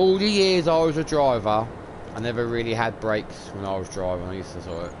all the years I was a driver, I never really had breaks when I was driving. I used to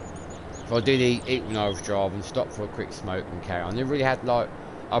sort of, if I did eat when I was driving, stop for a quick smoke and carry on. I never really had like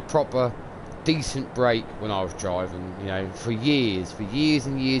a proper decent break when I was driving, you know, for years and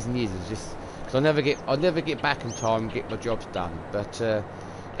years and years. It's just because I never get back in time and get my jobs done. But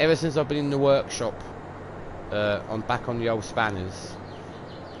ever since I've been in the workshop, back on the old spanners,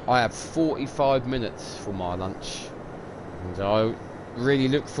 I have 45 minutes for my lunch, and I really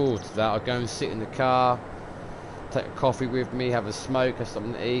look forward to that. I go and sit in the car, take a coffee with me, have a smoke, have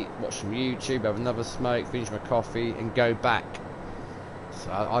something to eat, watch some YouTube, have another smoke, finish my coffee, and go back.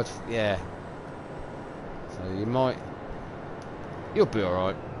 So yeah. So you'll be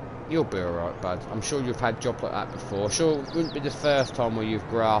alright. You'll be alright, bud. I'm sure you've had jobs like that before. Sure, it wouldn't be the first time where you've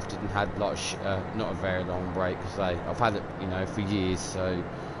grafted and had like not a very long break. Cause I've had it, you know, for years. So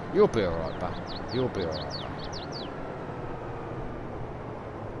you'll be alright, bud. You'll be alright, bud.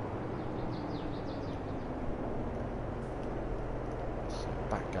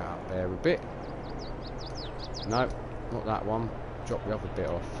 a bit. No, not that one. Drop the other bit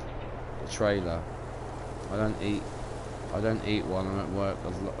off. The trailer. I don't eat one. I'm at work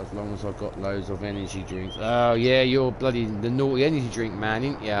as long as I've got loads of energy drinks. Oh yeah, you're bloody the naughty energy drink man,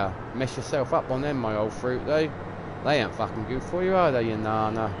 ain't ya? Mess yourself up on them, my old fruit, though. They ain't fucking good for you, are they, you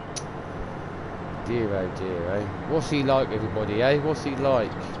nana? Dear oh dear, eh? What's he like, everybody, eh? What's he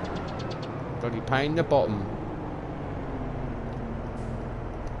like? Bloody pain in the bottom.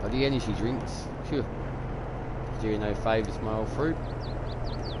 Bloody energy drinks. Phew. Do you no favours, my old fruit?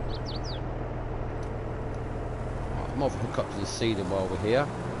 I might hook up to the cedar while we're here.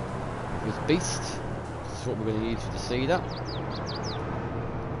 This beast. This is what we're going to use for the cedar.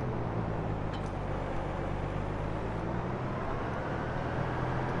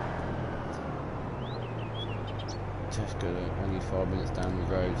 Just good. Only 5 minutes down the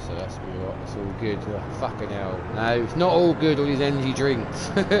road, so that's all good. Oh, fucking hell. No, it's not all good, all these energy drinks.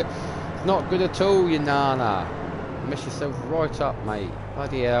 It's not good at all, you nana. Mess yourself right up, mate.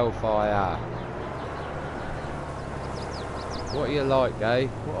 Bloody hellfire. What are you like, eh?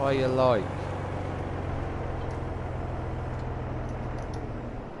 What are you like?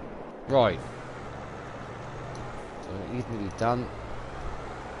 Right. So he's nearly done.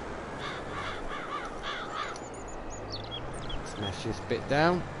 Smash this bit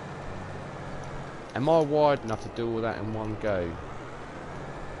down. Am I wide enough to do all that in one go?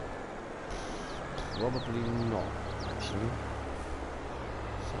 Probably not, actually.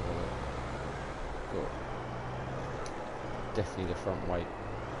 So, got definitely the front weight.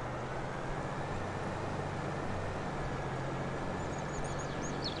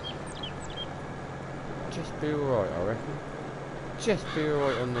 Just be alright, I reckon. Just be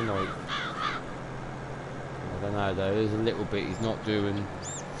alright on the night. I don't know though, there's a little bit he's not doing.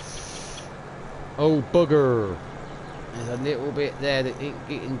 Oh bugger! There's a little bit there that ain't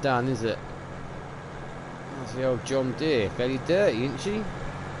getting done, is it? That's the old John Deere, fairly dirty, isn't she?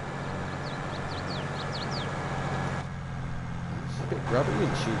 It's a bit grubby,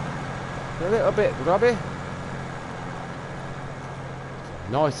 isn't she? A little bit grubby.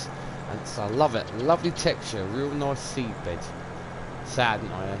 Nice, and I love it. Lovely texture, real nice seed bed. Sad,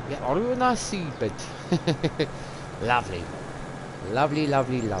 isn't I? Yeah, a real nice seed bed. Lovely, lovely,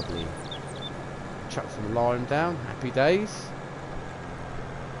 lovely, lovely. Chuck some lime down. Happy days.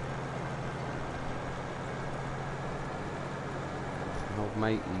 Old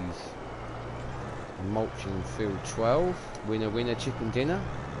mateys mulching field 12. Winner winner chicken dinner.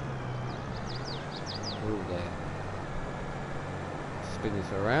 All there. Spin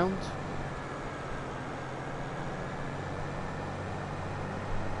this around.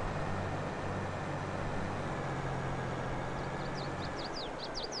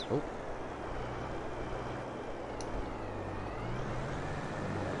 Oh.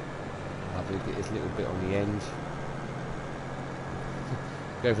 Lovely, get this little bit on the end.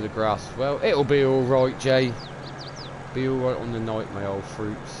 Go for the grass as well. It'll be alright, Jay. Be alright on the night, my old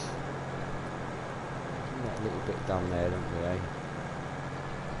fruits. That little bit done there, don't we, eh?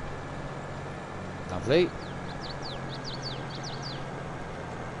 Lovely.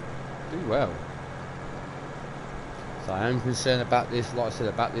 Do well. So I am concerned about this, like I said,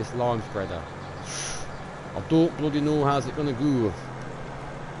 about this lime spreader. I don't bloody know how's it gonna go.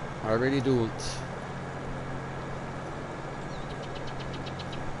 I really don't.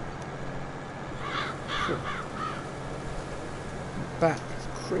 Back is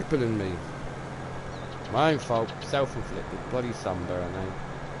crippling me. My own fault, self-inflicted, bloody sunburn, eh?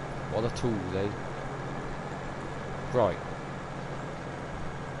 What a tool, eh? Right.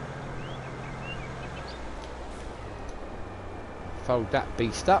 Fold that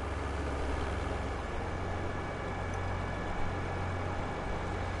beast up.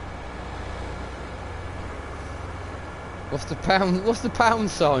 What's the pound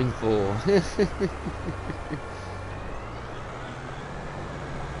sign for?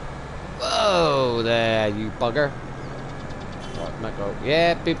 Whoa there, you bugger. Right, Mac, go.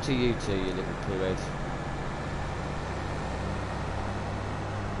 Yeah, bib to you too, you little poo-head.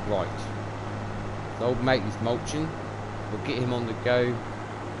 Right. The old mate is mulching. We'll get him on the go.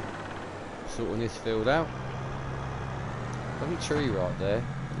 Sorting this field out. Lovely tree right there.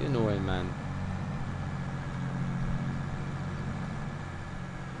 The annoying man.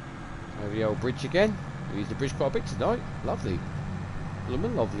 Over the old bridge again. We used the bridge quite a bit tonight. Lovely.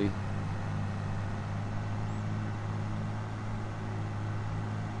 Blooming lovely.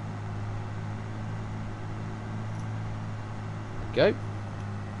 Go.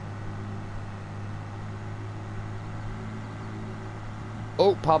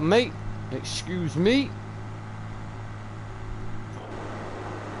 Oh, pardon me. Excuse me.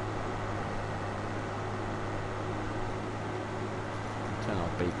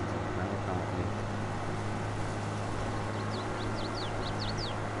 speaking to the camera, can't you?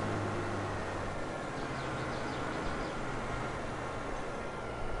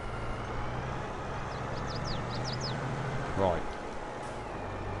 Right.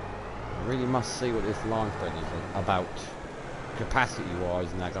 I really must see what this line spread is about,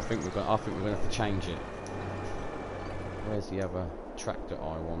 capacity-wise, and that. I think we're gonna have to change it. Where's the other track that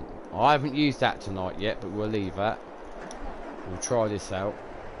I want? I haven't used that tonight yet, but we'll leave that. We'll try this out.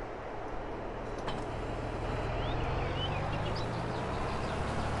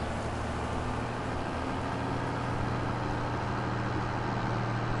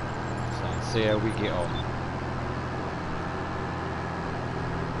 So see how we get on.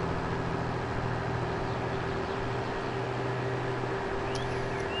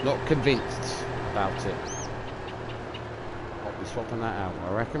 Not convinced about it. I'll be swapping that out,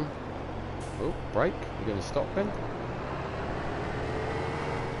 I reckon. Oh, brake. You're going to stop then?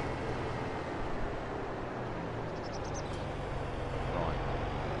 Right.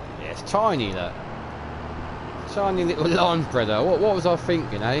 Yeah, it's tiny, that. Tiny little line spreader. What was I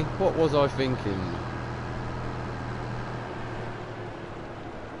thinking, eh? What was I thinking?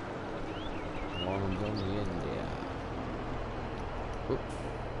 Lines on the end here. Oop.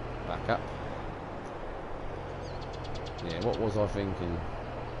 Back up. Yeah, what was I thinking?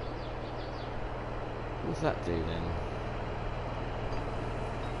 What's that do then?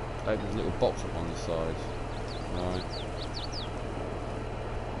 Opens a little box up on the side. Right.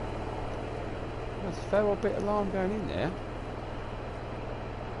 There's a fair old bit of line going in there.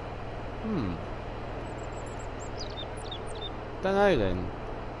 Don't know then.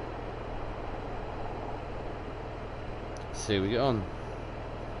 Let's see how we get on.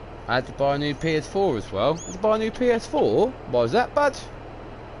 I had to buy a new PS4 as well. Had to buy a new PS4? Why was that, bud?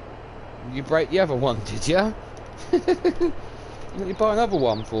 You break the other one, did you? What did you buy another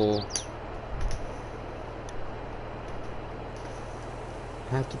one for?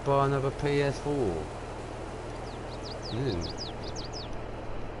 Had to buy another PS4.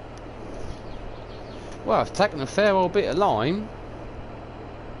 Well, I've taken a fair old bit of line.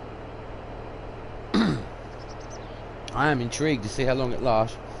 I am intrigued to see how long it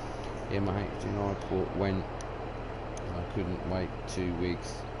lasts. Yeah, my HDMI port went. I couldn't wait 2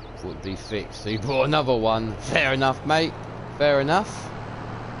 weeks for it to be fixed. So you bought another one. Fair enough, mate. Fair enough.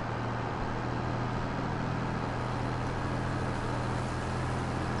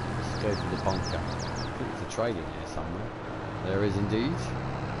 Let's go to the bunker. I think there's a trade in here somewhere. There is indeed.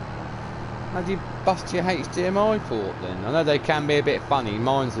 How do you bust your HDMI port then? I know they can be a bit funny.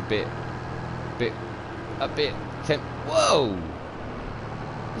 Mine's a bit whoa!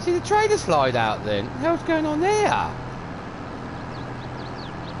 You see the trailer slide out then? What the hell's going on there?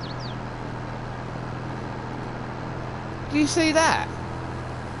 Do you see that?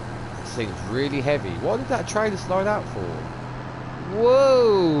 It seems really heavy. What did that trailer slide out for?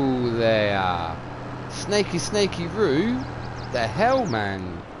 Whoa there! Snaky Roo? The hell,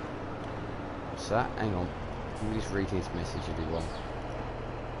 man? What's that? Hang on. Let me just read his message, everyone.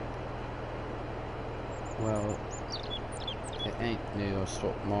 Well, it ain't new. I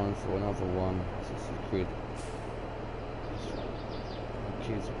swapped mine for another one. 60 quid. My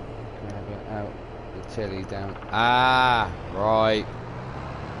kids can have it out. The telly down. Ah, right.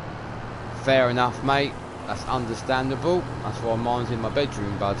 Fair enough, mate. That's understandable. That's why mine's in my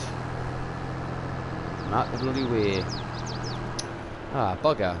bedroom, bud. Not the bloody way. Ah,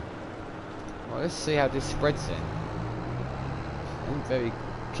 bugger. Well, let's see how this spreads then. I'm very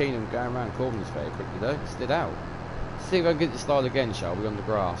keen on going around corners very quickly though. Slid out. See if I can get the slide again, shall we, on the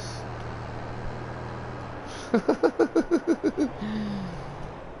grass?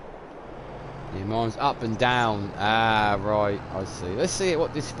 Yeah, mine's up and down. Ah, right, I see. Let's see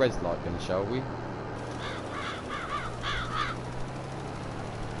what this spread's like then, shall we?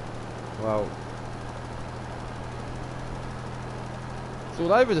 Well, it's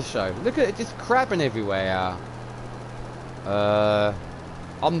all over the show. Look at it, just crabbing everywhere.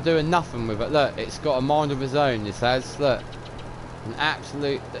 I'm doing nothing with it. Look, it's got a mind of its own, this has. Look, an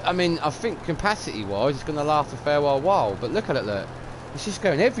absolute... I mean, I think capacity-wise, it's going to last a fair while. But look at it, look. It's just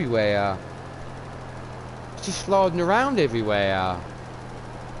going everywhere. It's just sliding around everywhere.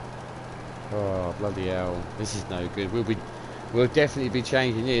 Oh, bloody hell. This is no good. We'll definitely be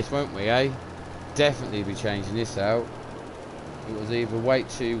changing this, won't we, eh? Definitely be changing this out. It was either wait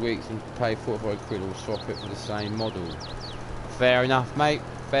 2 weeks and pay 45 quid or swap it for the same model. Fair enough, mate.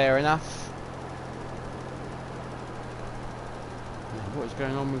 Fair enough. What is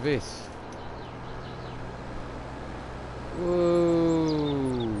going on with this?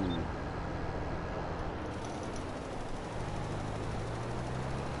 Whoa.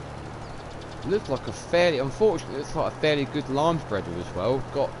 Looks like a fairly, unfortunately, looks like a fairly good lime spreader as well.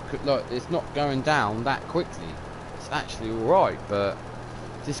 Like, it's not going down that quickly. It's actually alright, but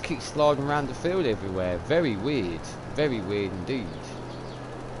just keeps sliding around the field everywhere. Very weird indeed.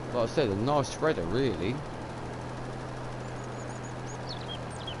 Like I said, a nice spreader, really.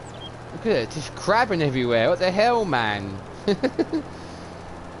 Look at it, just crabbing everywhere. What the hell, man?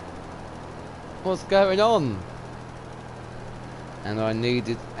 What's going on? And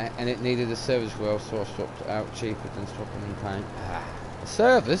it needed a service well, so I swapped it out cheaper than swapping and paying. A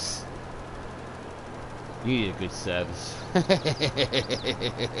service? You need a good service.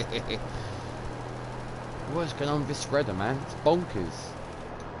 What's going on with this spreader, man? It's bonkers.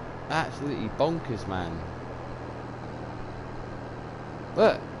 Absolutely bonkers, man.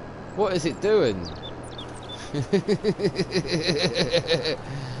 Look, what is it doing?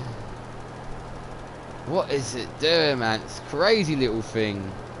 What is it doing, man? It's a crazy little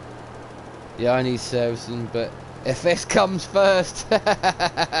thing. Yeah, I need servicing, but FS comes first.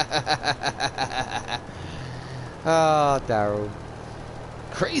 Ah, Daryl.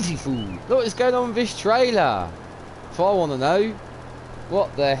 Crazy fool. Look what's going on with this trailer. If I want to know.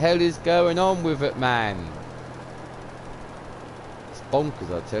 What the hell is going on with it, man? It's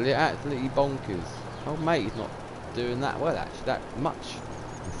bonkers, I tell you. Absolutely bonkers. Oh, mate, he's not doing that well, actually. That much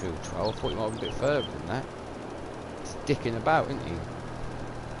in field 12. I thought he might be a bit further than that. He's dicking about, isn't he?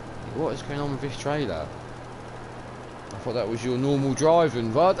 What is going on with this trailer? I thought that was your normal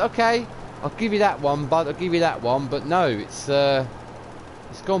driving, bud. Okay, I'll give you that one, bud. I'll give you that one. But no, it's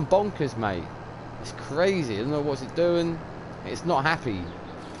gone bonkers, mate. It's crazy. I don't know what's it doing. It's not happy.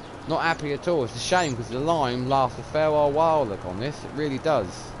 Not happy at all. It's a shame because the lime lasts a fair old while, look, on this. It really does.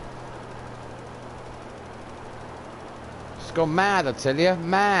 It's gone mad, I tell you.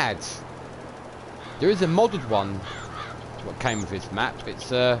 Mad. There is a modded one. What came with this map?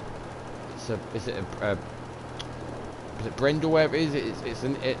 Is it Brenda, wherever it is?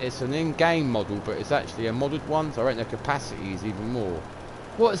 It's an in-game model, but it's actually a modded one, so I reckon the capacity is even more.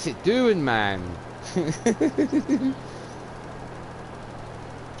 What is it doing, man?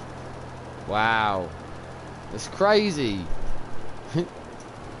 Wow, that's crazy.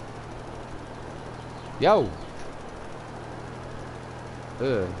 Yo.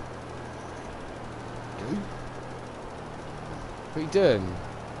 What are you doing?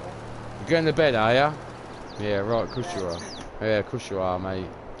 You're going to bed, are ya? Yeah, right, of course you are. Yeah, of course you are, mate.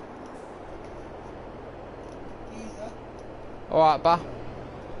 Alright, bah.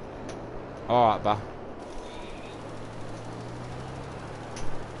 Alright, bah.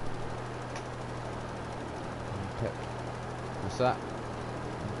 What's that?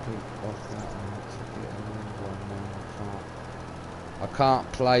 I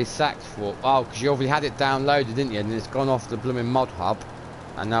can't play Sax for. Oh, because you obviously had it downloaded, didn't you? And it's gone off the blooming mod hub.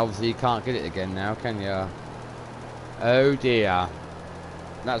 And obviously you can't get it again now, can you? Oh dear.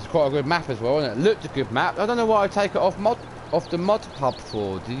 That's quite a good map as well, isn't it? Looked a good map. I don't know why I take it off the mod hub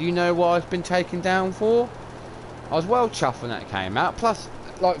for. Do you know why it's been taken down for? I was well chuffed when that came out. Plus,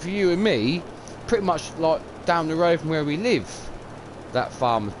 like for you and me, pretty much like down the road from where we live, that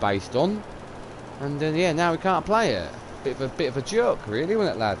farm was based on. And then yeah, now we can't play it. Bit of a jerk, really,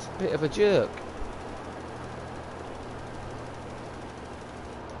 wasn't it, lads? Bit of a jerk.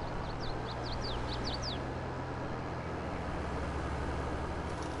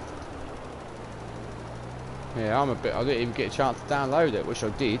 Yeah, I didn't even get a chance to download it, which I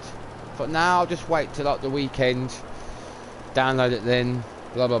did. But now I'll just wait till like the weekend, download it then,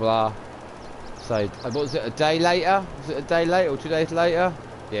 blah blah blah. So, what was it, a day later? Was it a day later or 2 days later?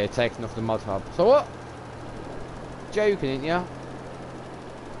 Yeah, taken off the mod hub. So what? Joking, ain't ya?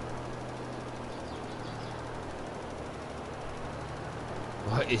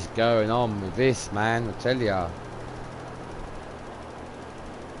 What is going on with this, man? I tell ya.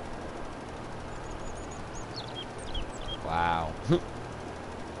 Wow.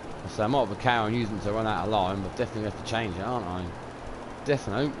 So I might have a carry on using to run out of lime, but definitely have to change it, aren't I?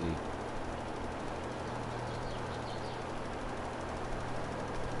 Definitely.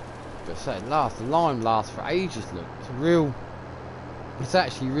 But say the lime lasts for ages, look. It's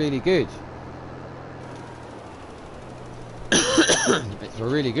actually really good. It's a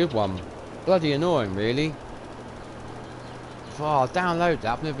really good one. Bloody annoying, really. Oh, I'll download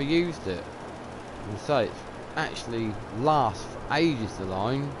that, I've never used it. And so it actually lasts for ages, the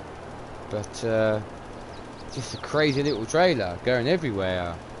lime. But just a crazy little trailer going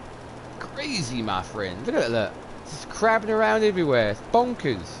everywhere. Crazy, my friend. Look at it, look. It's just crabbing around everywhere. It's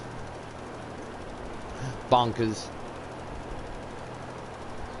bonkers. Bonkers.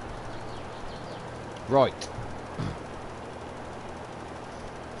 Right.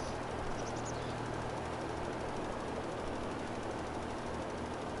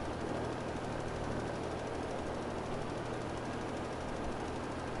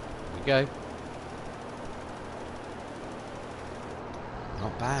 you go.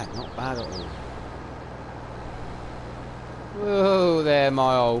 Not bad at all. Whoa there,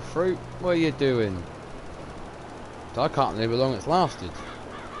 my old fruit. What are you doing? I can't believe how long it's lasted.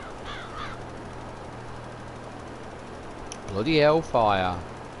 Bloody hellfire.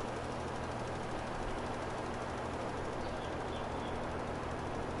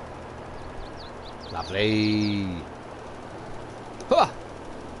 Lovely. Ha!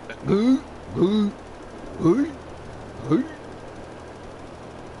 Boo! Boo! Boo! Boo!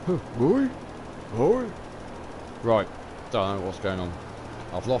 Boy! Boy! Right. Don't know what's going on.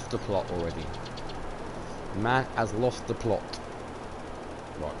 I've lost the plot already. Man has lost the plot.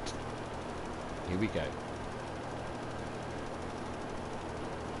 Right. Here we go.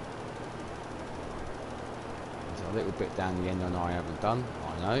 There's a little bit down the end and I haven't done.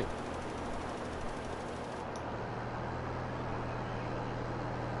 I know.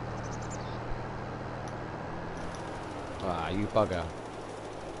 Ah, you bugger.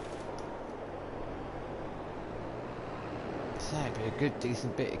 That'd be a good,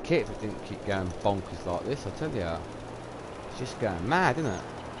 decent bit of kit if it didn't keep going bonkers like this, I tell ya. It's just going mad, isn't it?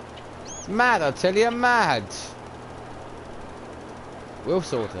 Mad, I tell you, mad! We'll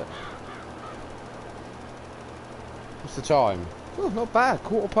sort it. What's the time? Oh, not bad,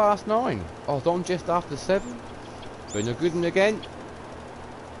 9:15. I was on just after 7. Been a good one again.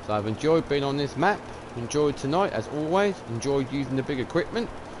 So I've enjoyed being on this map. Enjoyed tonight, as always. Enjoyed using the big equipment.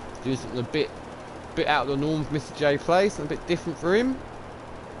 Do something a bit out of the norm for Mr. J Plays, and a bit different for him.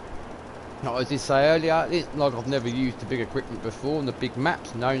 Like I did say earlier, it's like I've never used the big equipment before on the big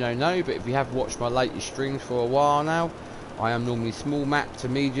maps, no, but if you have watched my latest streams for a while now, I am normally small map to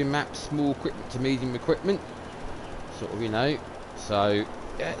medium map, small equipment to medium equipment, sort of, you know, so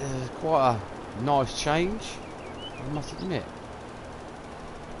yeah, quite a nice change, I must admit.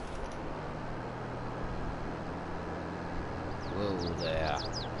 Whoa there.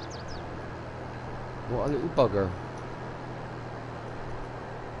 What a little bugger.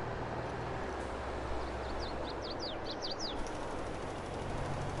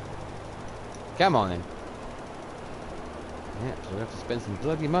 Come on then. Yeah, so we have to spend some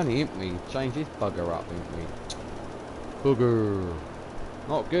bloody money, ain't we? Change this bugger up, ain't we? Bugger.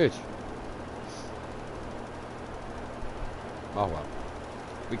 Not good. Oh well.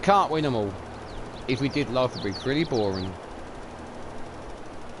 We can't win them all. If we did, life would be pretty boring.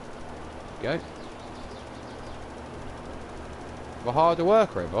 Go. I've hired a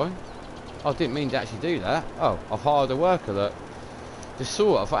worker, have I? I didn't mean to actually do that. Oh, I've hired a worker that just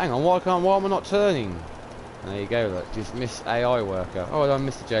saw it. I thought, hang on, why am I not turning? And there you go, look, dismiss AI worker. Oh, well done,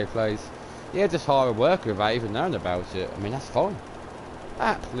 Mr. J Plays. Yeah, just hire a worker without even knowing about it. I mean, that's fine.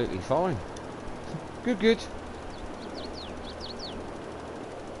 Absolutely fine. Good.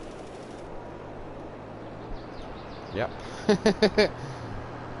 Yep.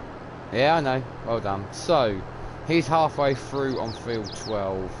 Yeah, I know. Well done. So, he's halfway through on field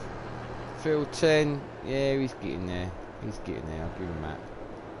 12. Field 10, yeah, he's getting there. I'll give him that.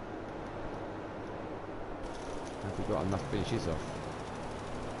 Have we got enough finishes off?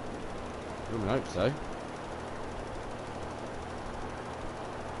 I hope so.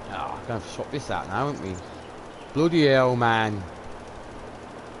 Ah, I'm going to swap this out now, aren't we? Bloody hell, man.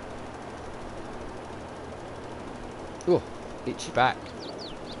 Oh, itchy back.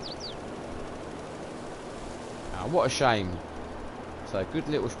 Ah, what a shame. So, good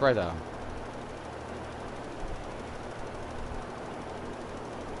little spreader.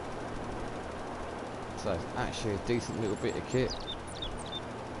 So, actually a decent little bit of kit.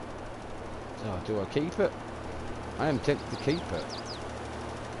 So, do I keep it? I am tempted to keep it.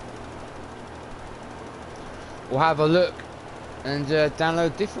 We'll have a look and download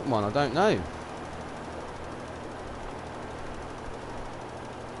a different one, I don't know.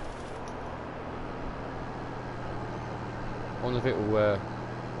 I wonder if it will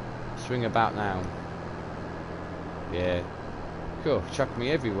swing about now. Yeah. Cool, chuck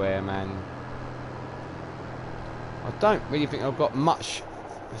me everywhere, man. I don't really think I've got much.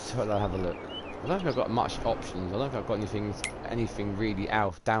 Let's have a look. I don't think I've got much options. I don't think I've got anything really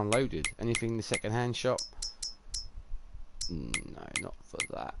downloaded. Anything in the second-hand shop? No, not for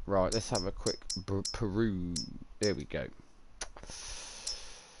that. Right, let's have a quick peruse. There we go.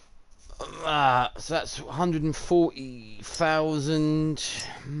 So that's 140,000.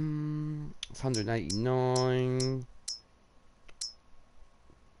 189.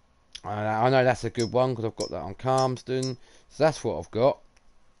 I know that's a good one because I've got that on Calmsden. So that's what I've got.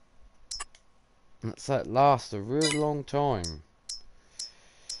 So it lasts a real long time.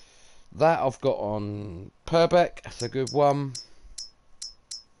 That I've got on Purbeck. That's a good one.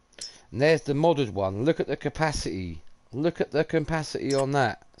 And there's the modded one. Look at the capacity. Look at the capacity on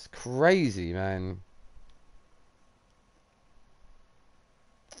that. It's crazy, man.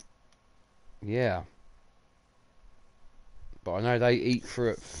 Yeah. But I know they eat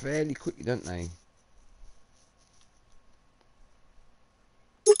through it fairly quickly, don't they?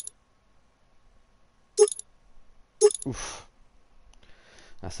 Oof.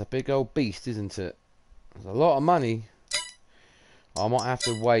 That's a big old beast, isn't it? There's a lot of money. I might have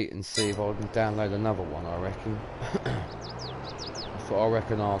to wait and see if I can download another one, I reckon. That's what I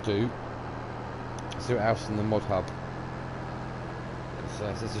reckon I'll do. See what else in the mod hub.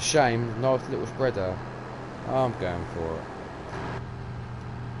 It's a shame, nice little spreader. I'm going for it.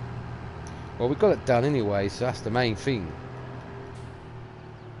 Well, we got it done anyway, so that's the main thing.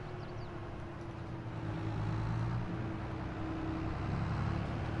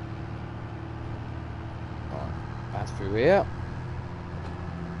 Right, that's through here.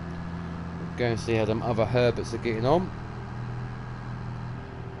 We'll go and see how them other Herberts are getting on.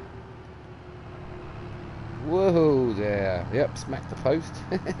 Whoa there. Yep, smack the post.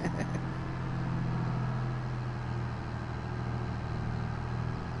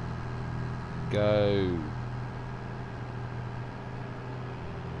 Go.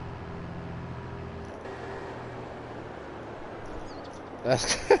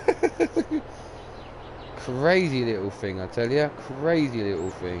 That's crazy little thing, I tell you. Crazy little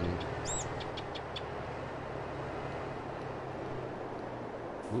thing.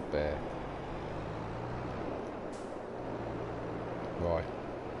 Whoop there. Right.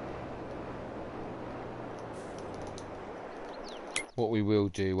 What we will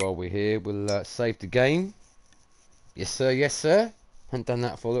do while we're here, we'll save the game. Yes sir, yes sir. Haven't done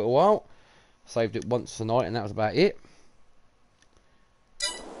that for a little while. Saved it once tonight and that was about it.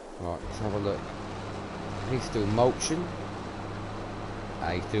 Right, let's have a look. He's still mulching.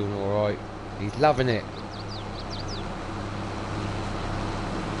 He's doing alright. He's loving it.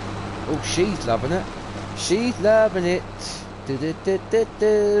 Oh, she's loving it. She's loving it. Do do do do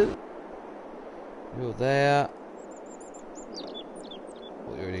do. You're there.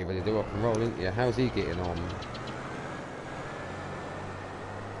 Well, you're really ready to rock and roll, aren't you? How's he getting on?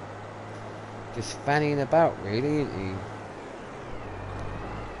 Just fanning about, really, isn't he?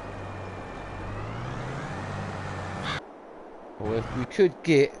 Well, if we could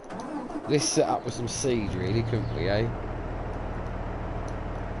get this set up with some seed, really, couldn't we, eh?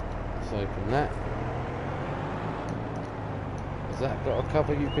 Let's open that. Has that got a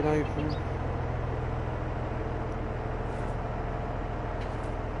cover you can open?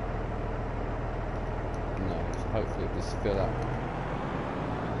 No, so hopefully it'll just fill up.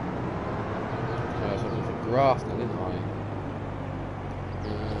 I was looking for grass now, didn't I?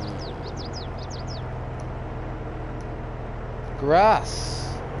 Grass!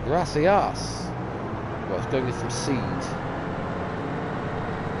 Grassy ass! Well, let's go get some seed.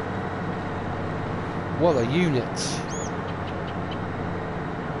 What a unit!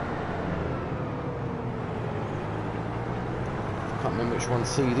 Can't remember which one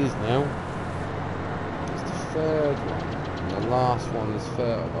seed is now. It's the third one. And the last one is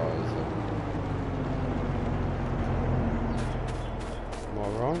fertilizer. Am I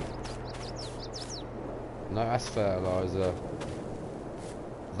right? No, that's fertilizer.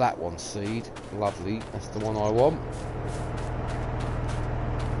 That one's seed. Lovely. That's the one I want.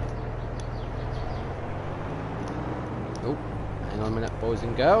 Oh, hang on a minute, boys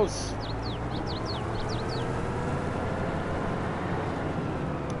and girls.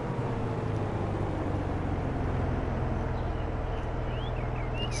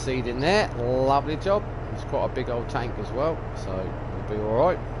 Seed in there. Lovely job. It's quite a big old tank as well, so it'll be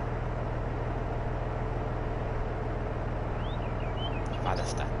alright.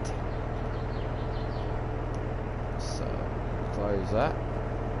 Understand. So close that.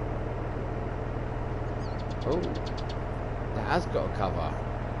 Oh, that has got a cover.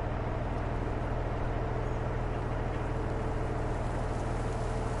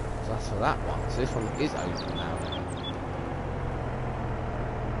 So that's for that one. So this one is open now.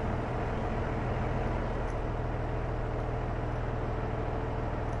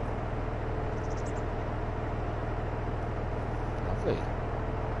 Lovely.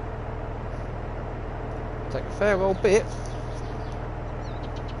 Take a fair old bit.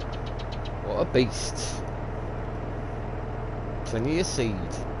 What a beast. Plenty of seed.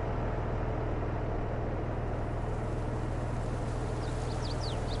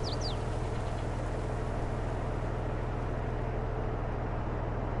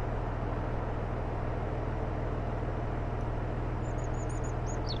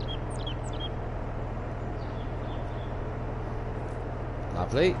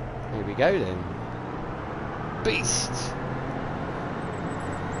 Lovely. Here we go then. Beast!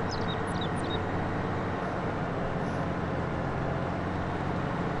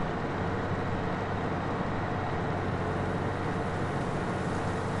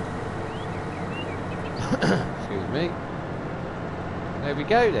 Excuse me. There we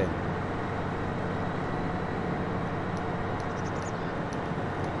go then.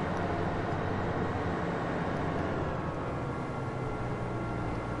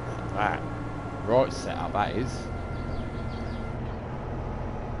 That right setup that is.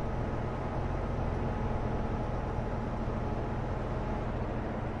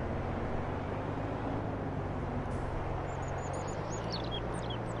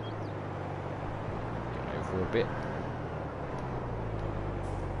 Get over a bit.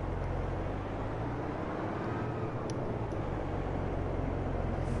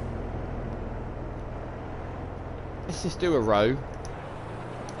 Let's just do a row.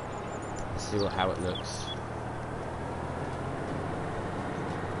 See how it looks.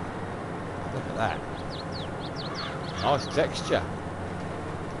 Look at that. Nice texture.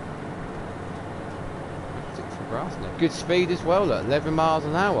 Good speed as well, look, 11 miles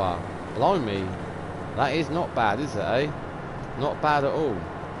an hour. Blimey. That is not bad, is it, eh? Not bad at all.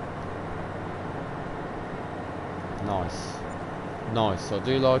 Nice. Nice, I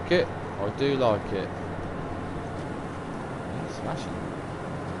do like it. I do like it. Yeah, smashing.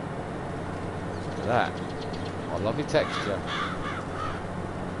 Look at that. Oh, lovely texture.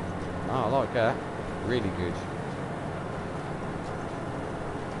 Oh, I like that. Really good.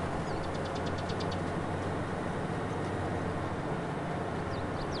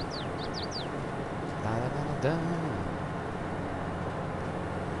 Da, da, da, da.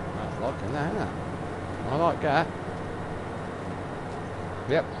 I'm liking that, isn't it? I like that.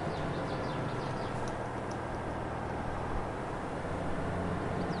 Yep.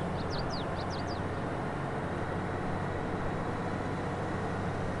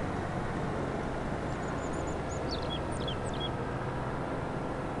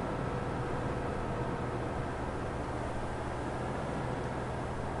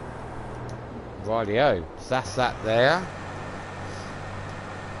 Rightio, so that's that there.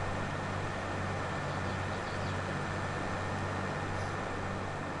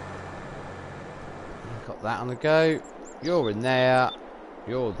 Got that on the go. You're in there.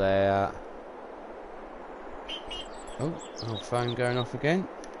 You're there. Oh, old phone going off again.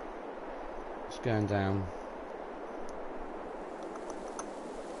 It's going down.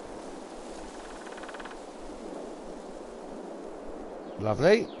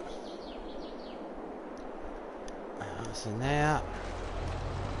 Lovely. That's in there.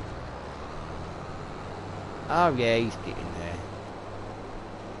 Oh yeah, he's getting there.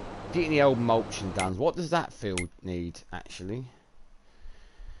 Getting the old mulching done. What does that field need, actually?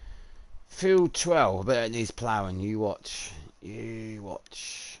 Field 12. I bet it needs ploughing. You watch. You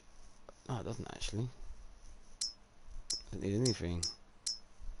watch. Oh, it doesn't actually. Doesn't need anything.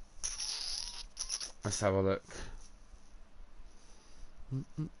 Let's have a look.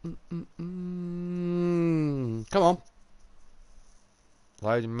 Come on.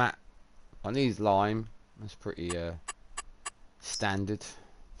 Loading map. I need lime. That's pretty standard.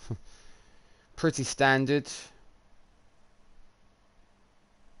 Pretty standard.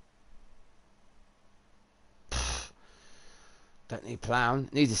 Don't need ploughing.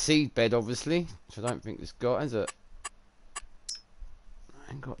 Needs a seed bed, obviously, which I don't think it's got, has it?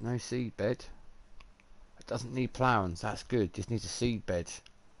 Ain't got no seed bed. It doesn't need ploughing, so that's good. Just needs a seed bed.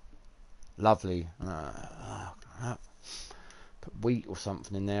 Lovely. Put wheat or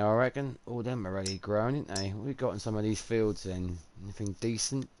something in there, I reckon. All them are already grown, ain't they? What we got in some of these fields then? Anything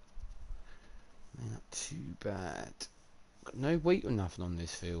decent? Not too bad. Got no wheat or nothing on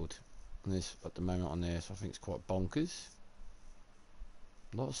this field. On this at the moment on there, so I think it's quite bonkers.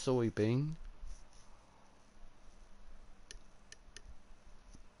 A lot of soybean.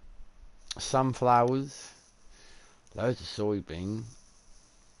 Sunflowers. Loads of soybean.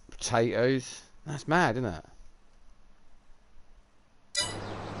 Potatoes. That's mad, isn't it?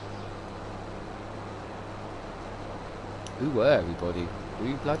 Ooh, everybody.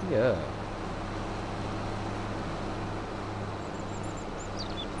 Ooh, bloody hell.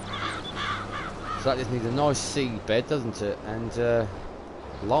 So that just needs a nice seed bed, doesn't it? And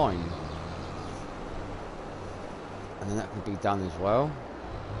lime. And then that could be done as well.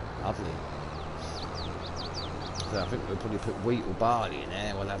 Lovely. So I think we'll probably put wheat or barley in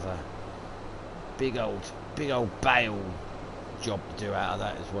there. We'll have a big old bale job to do out of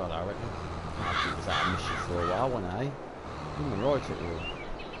that as well, I reckon. I think it was out of mission for a while, wasn't it, eh? Right it all.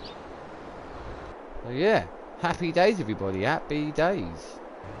 So yeah, happy days everybody, happy days.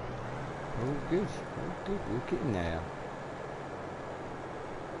 All good. All good. We're getting there.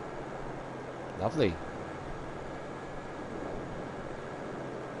 Lovely.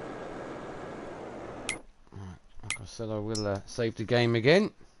 Right, like I said, I will save the game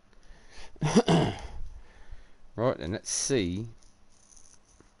again. Right then, let's see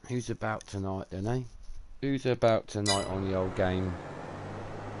who's about tonight then, eh? Who's about tonight on the old game?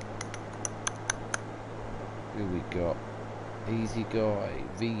 Who we got? Easy Guy,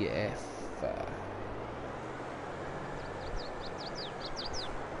 VF.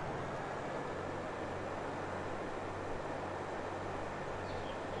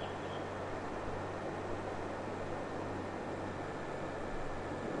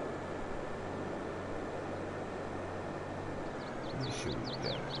 Where should we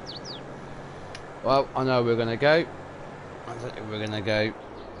go? Well, I know we're going to go. I don't think we're going to go.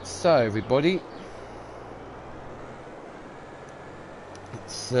 So, everybody,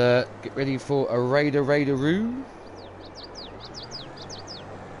 let's get ready for a Raider-Roo.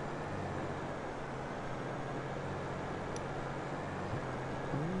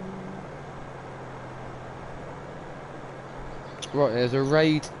 Right, there's a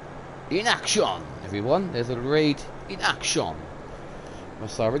raid in action, everyone. There's a raid in action.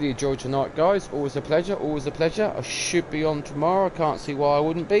 So I really enjoyed tonight, guys. Always a pleasure, always a pleasure. I should be on tomorrow. I can't see why I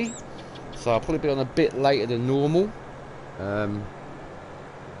wouldn't be. So I'll probably be on a bit later than normal. But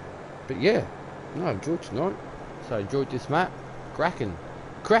yeah, no, I enjoyed tonight. So I enjoyed this map. Cracking.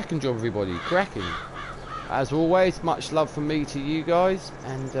 Cracking job, everybody. Cracking. As always, much love from me to you guys.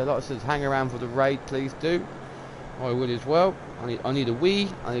 And like I said, hang around for the raid, please do. I would as well. I need a wee,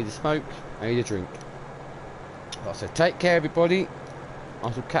 I need a smoke, I need a drink. Like I said, take care, everybody.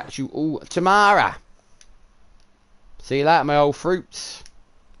 I shall catch you all tomorrow. See you later, my old fruits.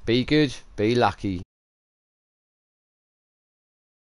 Be good, be lucky.